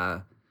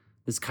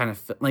this kind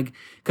of like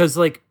because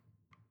like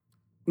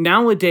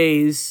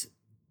nowadays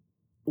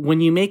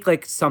when you make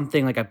like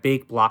something like a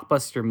big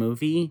blockbuster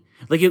movie,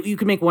 like you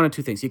can make one of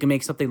two things. You can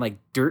make something like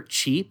dirt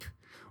cheap,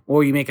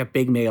 or you make a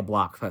big mega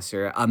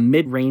blockbuster. A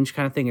mid-range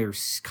kind of thing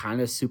is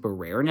kind of super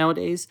rare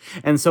nowadays,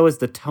 and so is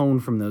the tone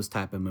from those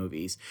type of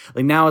movies.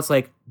 Like now it's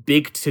like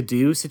big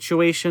to-do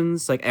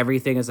situations, like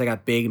everything is like a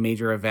big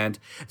major event,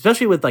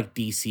 especially with like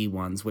DC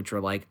ones, which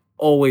are like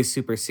always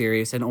super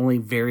serious and only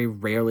very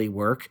rarely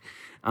work.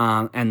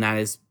 And that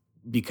is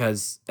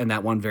because, and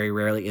that one very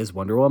rarely is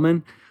Wonder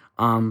Woman.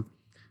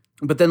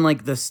 But then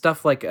like the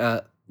stuff like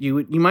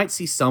you might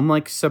see some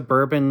like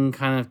suburban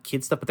kind of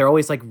kid stuff, but they're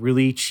always like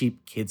really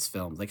cheap kids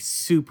films, like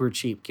super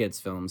cheap kids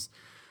films.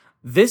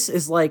 This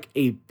is like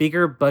a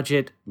bigger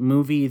budget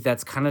movie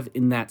that's kind of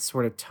in that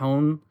sort of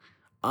tone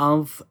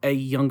of a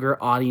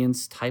younger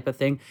audience type of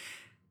thing.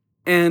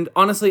 And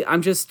honestly,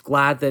 I'm just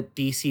glad that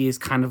DC is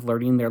kind of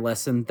learning their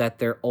lesson that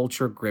their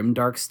ultra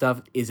grimdark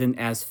stuff isn't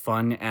as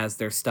fun as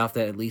their stuff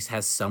that at least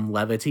has some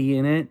levity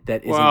in it.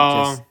 That isn't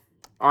just.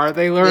 Are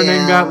they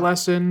learning that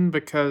lesson?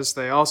 Because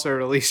they also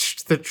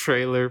released the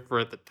trailer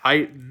for the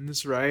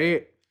Titans,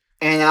 right?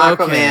 And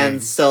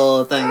Aquaman's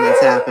still a thing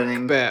that's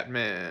happening.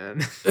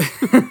 Batman.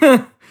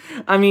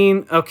 I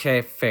mean,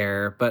 okay,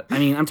 fair. But I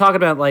mean, I'm talking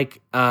about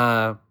like,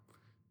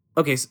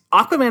 okay, so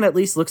Aquaman at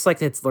least looks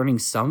like it's learning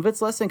some of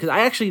its lesson. Because I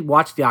actually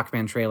watched the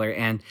Aquaman trailer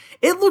and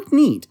it looked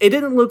neat. It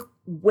didn't look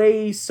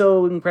way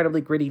so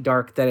incredibly gritty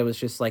dark that it was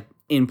just like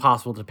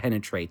impossible to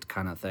penetrate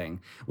kind of thing.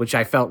 Which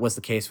I felt was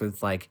the case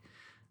with like,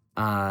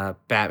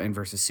 Batman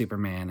versus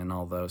Superman and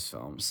all those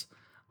films.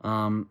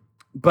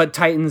 But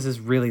Titans is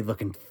really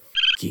looking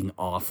fucking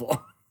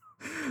awful.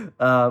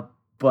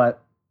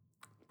 But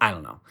I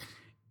don't know.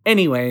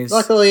 Anyways.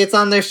 Luckily it's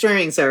on their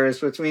streaming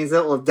service, which means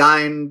it will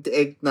die in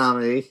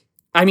ignominy.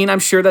 I mean, I'm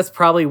sure that's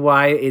probably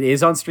why it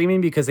is on streaming,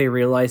 because they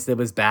realized it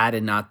was bad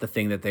and not the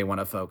thing that they want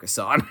to focus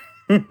on.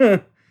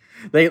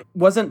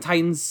 Wasn't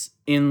Titans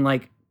in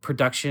like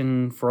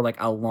production for like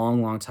a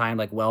long time,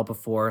 like well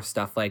before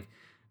stuff like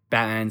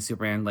Batman and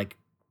Superman like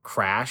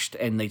crashed,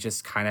 and they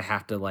just kind of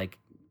have to like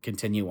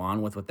continue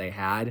on with what they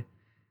had.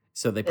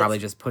 So they probably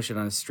just push it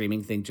on a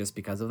streaming thing just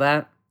because of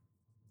that.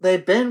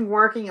 They've been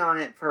working on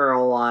it for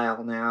a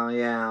while now,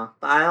 yeah.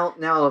 But I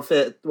don't know if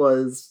it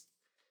was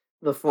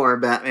before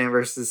Batman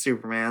versus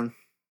Superman.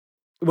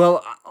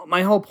 Well,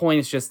 my whole point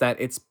is just that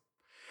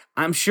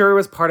I'm sure it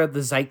was part of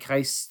the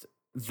zeitgeist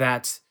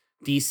that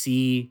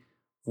DC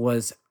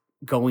was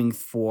going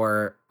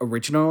for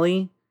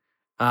originally.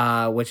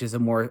 Which is a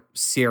more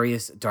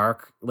serious,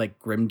 dark, like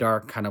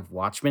grimdark kind of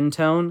Watchmen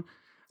tone.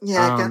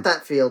 Yeah, I got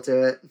that feel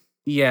to it.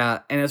 Yeah,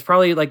 and it's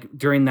probably like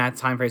during that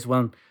time phase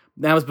when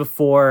that was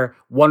before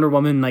Wonder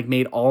Woman like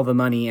made all the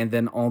money, and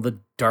then all the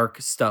dark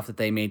stuff that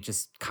they made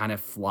just kind of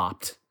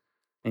flopped,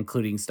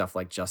 including stuff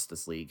like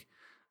Justice League.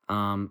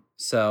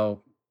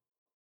 So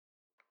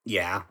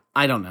yeah,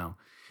 I don't know.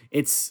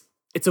 It's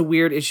a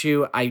weird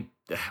issue.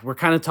 We're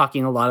kind of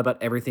talking a lot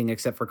about everything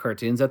except for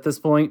cartoons at this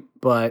point,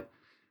 but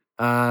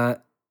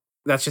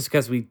that's just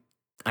because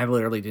I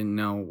literally didn't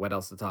know what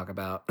else to talk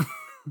about.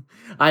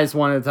 I just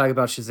wanted to talk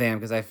about Shazam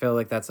because I feel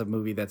like that's a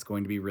movie that's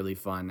going to be really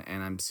fun,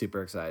 and I'm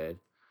super excited.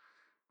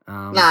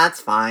 Nah, that's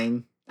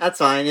fine. That's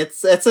fine.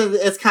 It's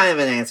kind of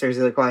an answer to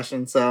the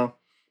question, so.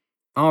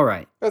 All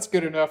right. That's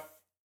good enough.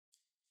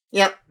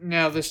 Yep.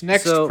 Now, this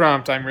next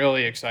prompt I'm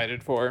really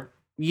excited for.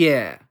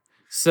 Yeah.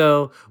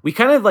 So, we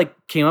kind of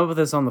like came up with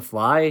this on the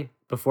fly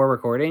before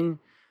recording.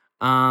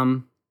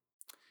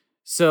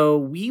 So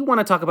we want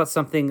to talk about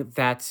something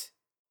that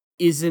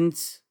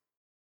isn't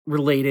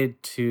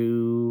related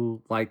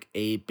to like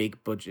a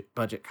big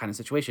budget kind of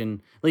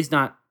situation, at least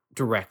not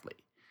directly.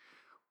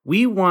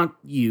 We want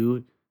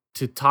you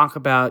to talk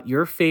about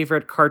your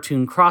favorite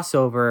cartoon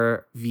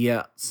crossover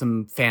via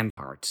some fan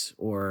art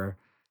or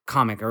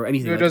comic or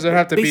anything. Does it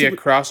have to be a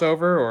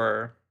crossover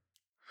or?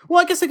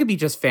 Well, I guess it could be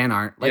just fan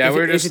art. Like, yeah,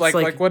 we're just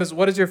like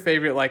what is your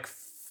favorite like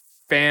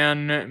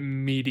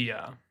fan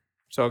media?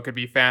 So it could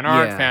be fan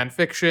art, fan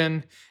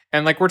fiction,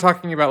 and like we're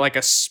talking about like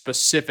a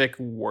specific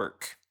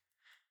work.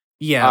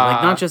 Yeah,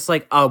 like not just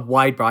like a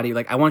wide body.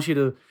 Like I want you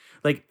to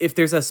like if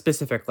there's a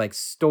specific like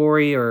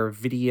story or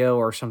video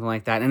or something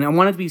like that, and I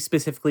want it to be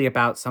specifically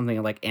about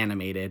something like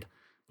animated,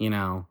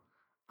 something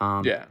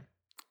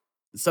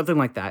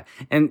like that.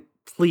 And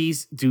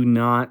please do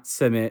not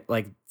submit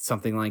like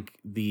something like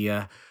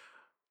the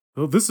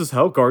this is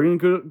how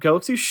Guardian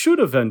Galaxy should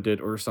have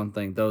ended or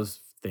something. Those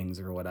things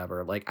or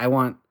whatever. Like I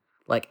want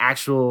like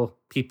actual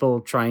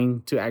people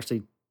trying to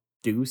actually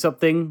do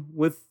something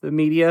with the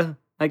media,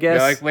 I guess.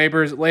 Yeah, like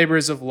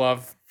labors of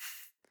love.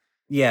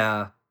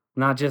 Yeah,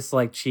 not just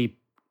like cheap.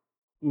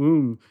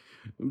 Ooh,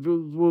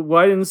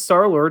 why didn't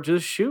Star-Lord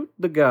just shoot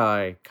the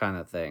guy kind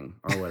of thing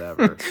or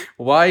whatever?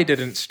 Why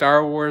didn't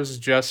Star Wars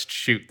just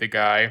shoot the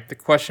guy? The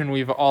question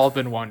we've all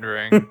been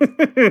wondering.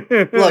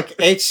 Look,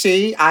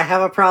 HC, I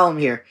have a problem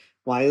here.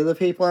 Why do the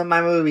people in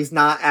my movies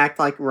not act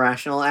like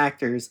rational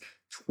actors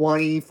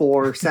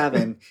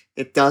 24/7?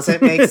 It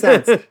doesn't make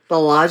sense. The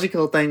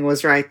logical thing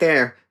was right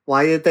there.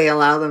 Why did they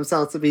allow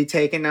themselves to be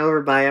taken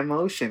over by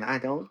emotion? I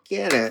don't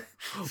get it.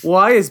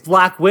 Why is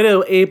Black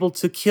Widow able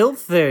to kill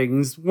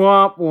things?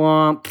 Womp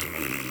womp.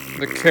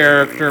 The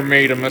character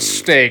made a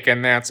mistake,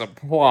 and that's a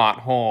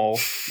plot hole.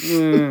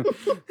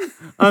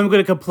 I'm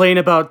gonna complain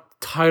about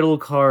title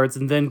cards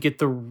and then get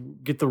the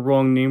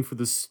wrong name for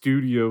the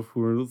studio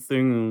for the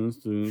thing I was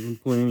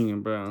complaining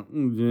about.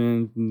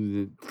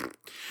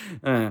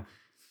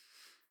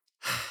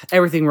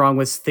 Everything wrong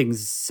with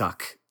things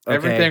suck. Okay.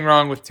 Everything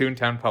wrong with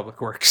Toontown Public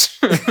Works.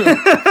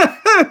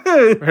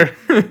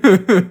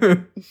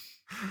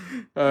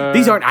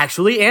 These aren't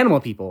actually animal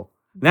people.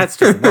 That's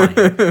just lying.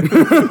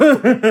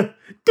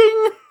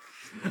 Ding!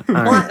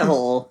 Plot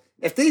hole.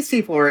 If these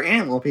people were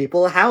animal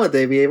people, how would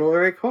they be able to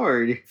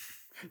record?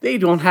 They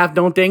don't have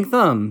no dang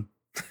thumb.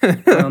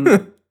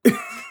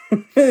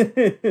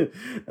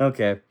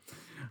 Okay.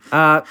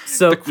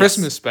 So the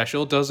Christmas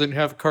special doesn't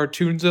have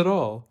cartoons at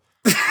all.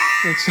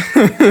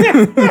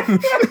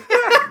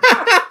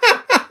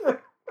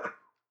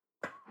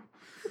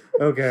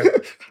 Okay.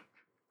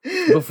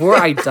 Before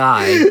I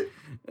die.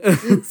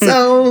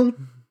 So,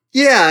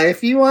 yeah,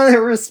 if you want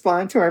to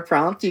respond to our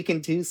prompt, you can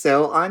do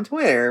so on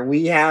Twitter.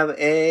 We have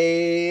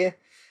a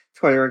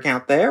Twitter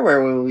account there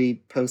where we'll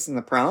be posting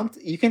the prompt.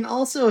 You can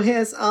also hit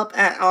us up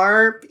at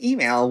our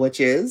email, which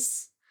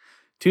is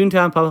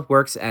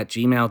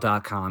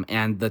toontownpublicworks@gmail.com.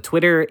 And the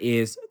Twitter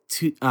is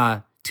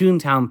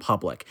Toontown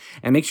Public.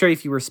 And make sure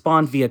if you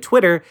respond via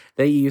Twitter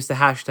that you use the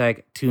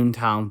hashtag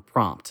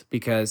ToontownPrompt,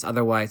 because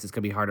otherwise it's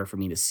going to be harder for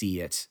me to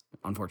see it,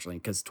 unfortunately,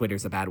 because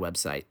Twitter's a bad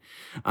website.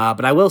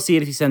 But I will see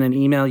it if you send an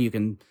email. You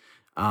can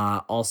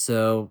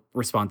also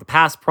respond to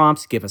past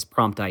prompts, give us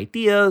prompt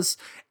ideas,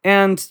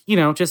 and,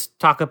 just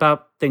talk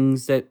about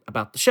things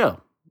about the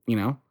show,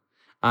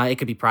 It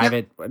could be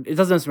private. Yep. It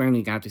doesn't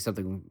necessarily have to be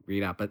something we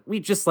read out, but we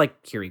just like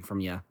hearing from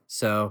you.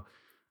 So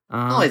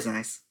always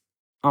nice.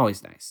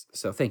 Always nice.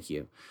 So thank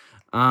you.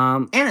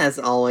 And as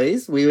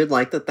always, we would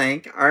like to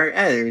thank our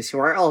editors, who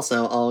are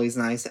also always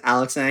nice,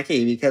 Alex and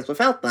Aki, because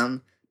without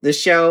them, the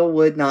show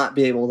would not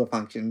be able to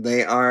function.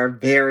 They are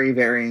very,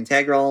 very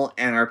integral,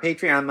 and our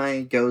Patreon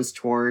money goes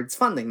towards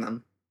funding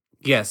them.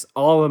 Yes,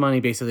 all the money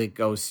basically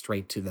goes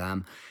straight to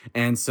them.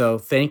 And so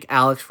thank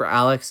Alex for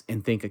Alex,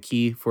 and thank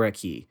Aki for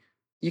Aki.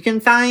 You can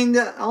find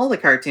all the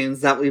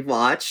cartoons that we've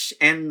watched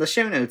and the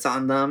show notes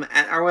on them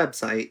at our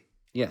website.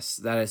 Yes,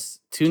 that is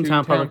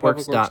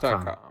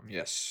toontownpublicworks.com.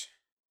 Yes.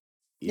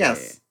 Yeah.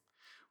 Yes.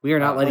 We are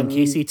not letting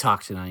Casey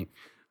talk tonight.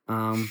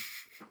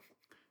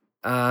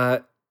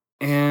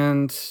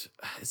 And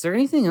is there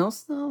anything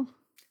else, though?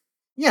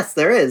 Yes,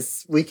 there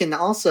is. We can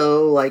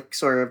also,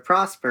 sort of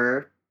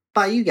prosper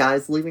by you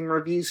guys leaving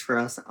reviews for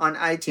us on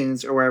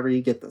iTunes or wherever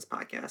you get this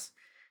podcast.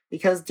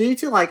 Because due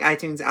to,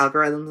 iTunes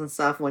algorithms and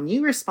stuff, when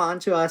you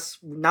respond to us,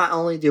 not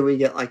only do we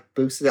get,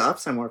 boosted up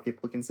so more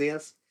people can see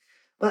us,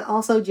 but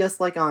also just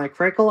on a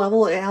critical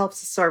level, it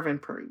helps us sort of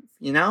improve,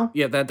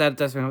 Yeah, that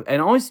doesn't.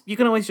 And you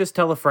can always just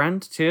tell a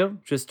friend too,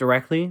 just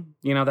directly.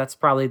 That's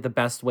probably the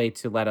best way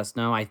to let us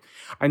know. I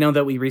know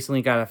that we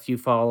recently got a few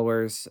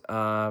followers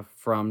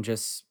from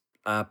just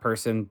a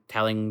person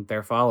telling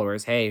their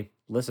followers, "Hey,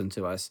 listen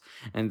to us,"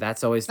 and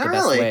that's always the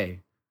best way.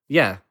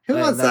 Yeah. Who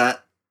was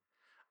that?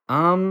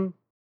 Let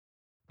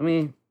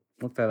me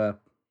look that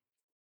up.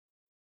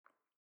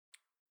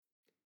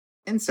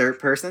 Insert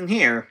person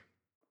here.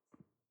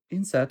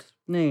 Insert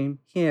name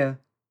here.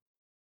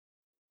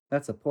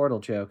 That's a Portal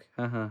joke.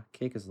 Haha.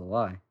 Cake is the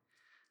lie.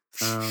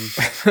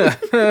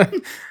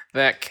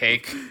 That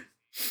cake.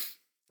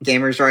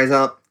 Gamers rise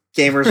up.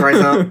 Gamers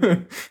rise up.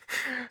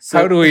 So,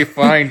 how do we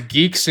find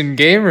geeks and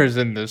gamers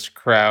in this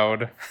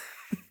crowd?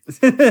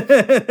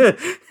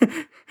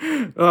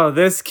 Oh,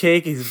 this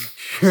cake is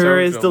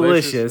is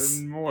delicious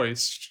and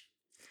moist.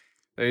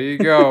 There you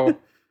go.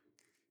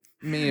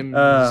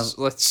 Memes.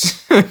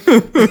 Let's.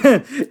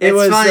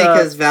 It's funny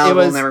because Valve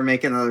will never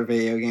make another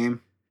video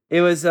game.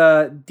 It was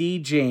D.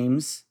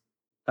 James.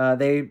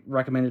 They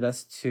recommended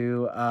us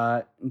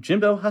to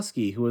Jimbo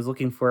Husky, who was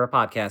looking for a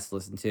podcast to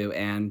listen to,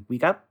 and we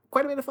got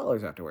quite a bit of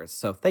followers afterwards.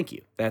 So thank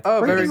you. That's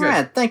very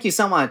good. Thank you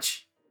so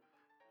much.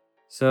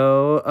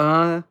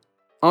 So,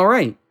 all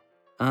right.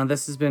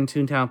 This has been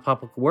Toontown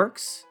Public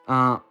Works.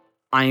 I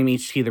am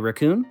HT the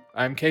Raccoon.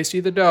 I'm Casey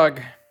the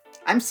Dog.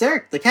 I'm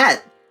Cirque the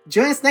Cat.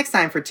 Join us next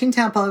time for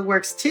Toontown Public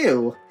Works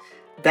 2.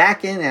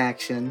 Back in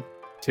action.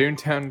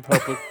 Toontown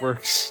Public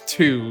Works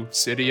 2,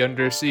 City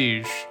Under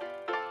Siege.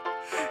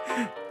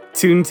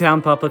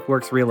 Toontown Public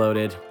Works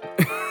Reloaded.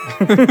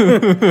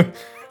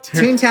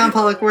 Toontown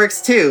Public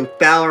Works 2,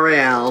 Battle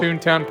Royale.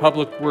 Toontown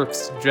Public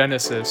Works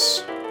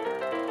Genesis.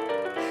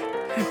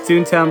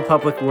 Toontown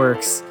Public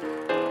Works,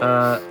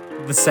 the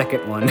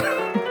second one.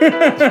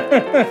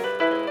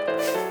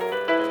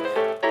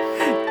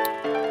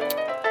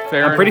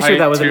 I'm pretty sure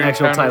that was an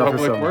actual title for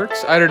Public some.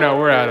 Works? I don't know.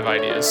 We're out of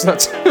ideas.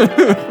 Let's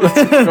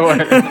go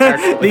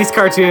ahead. These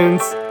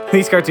cartoons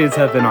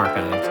have been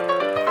archived.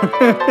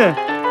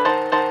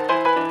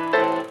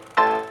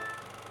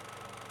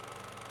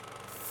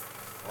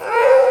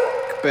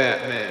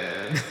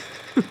 Batman.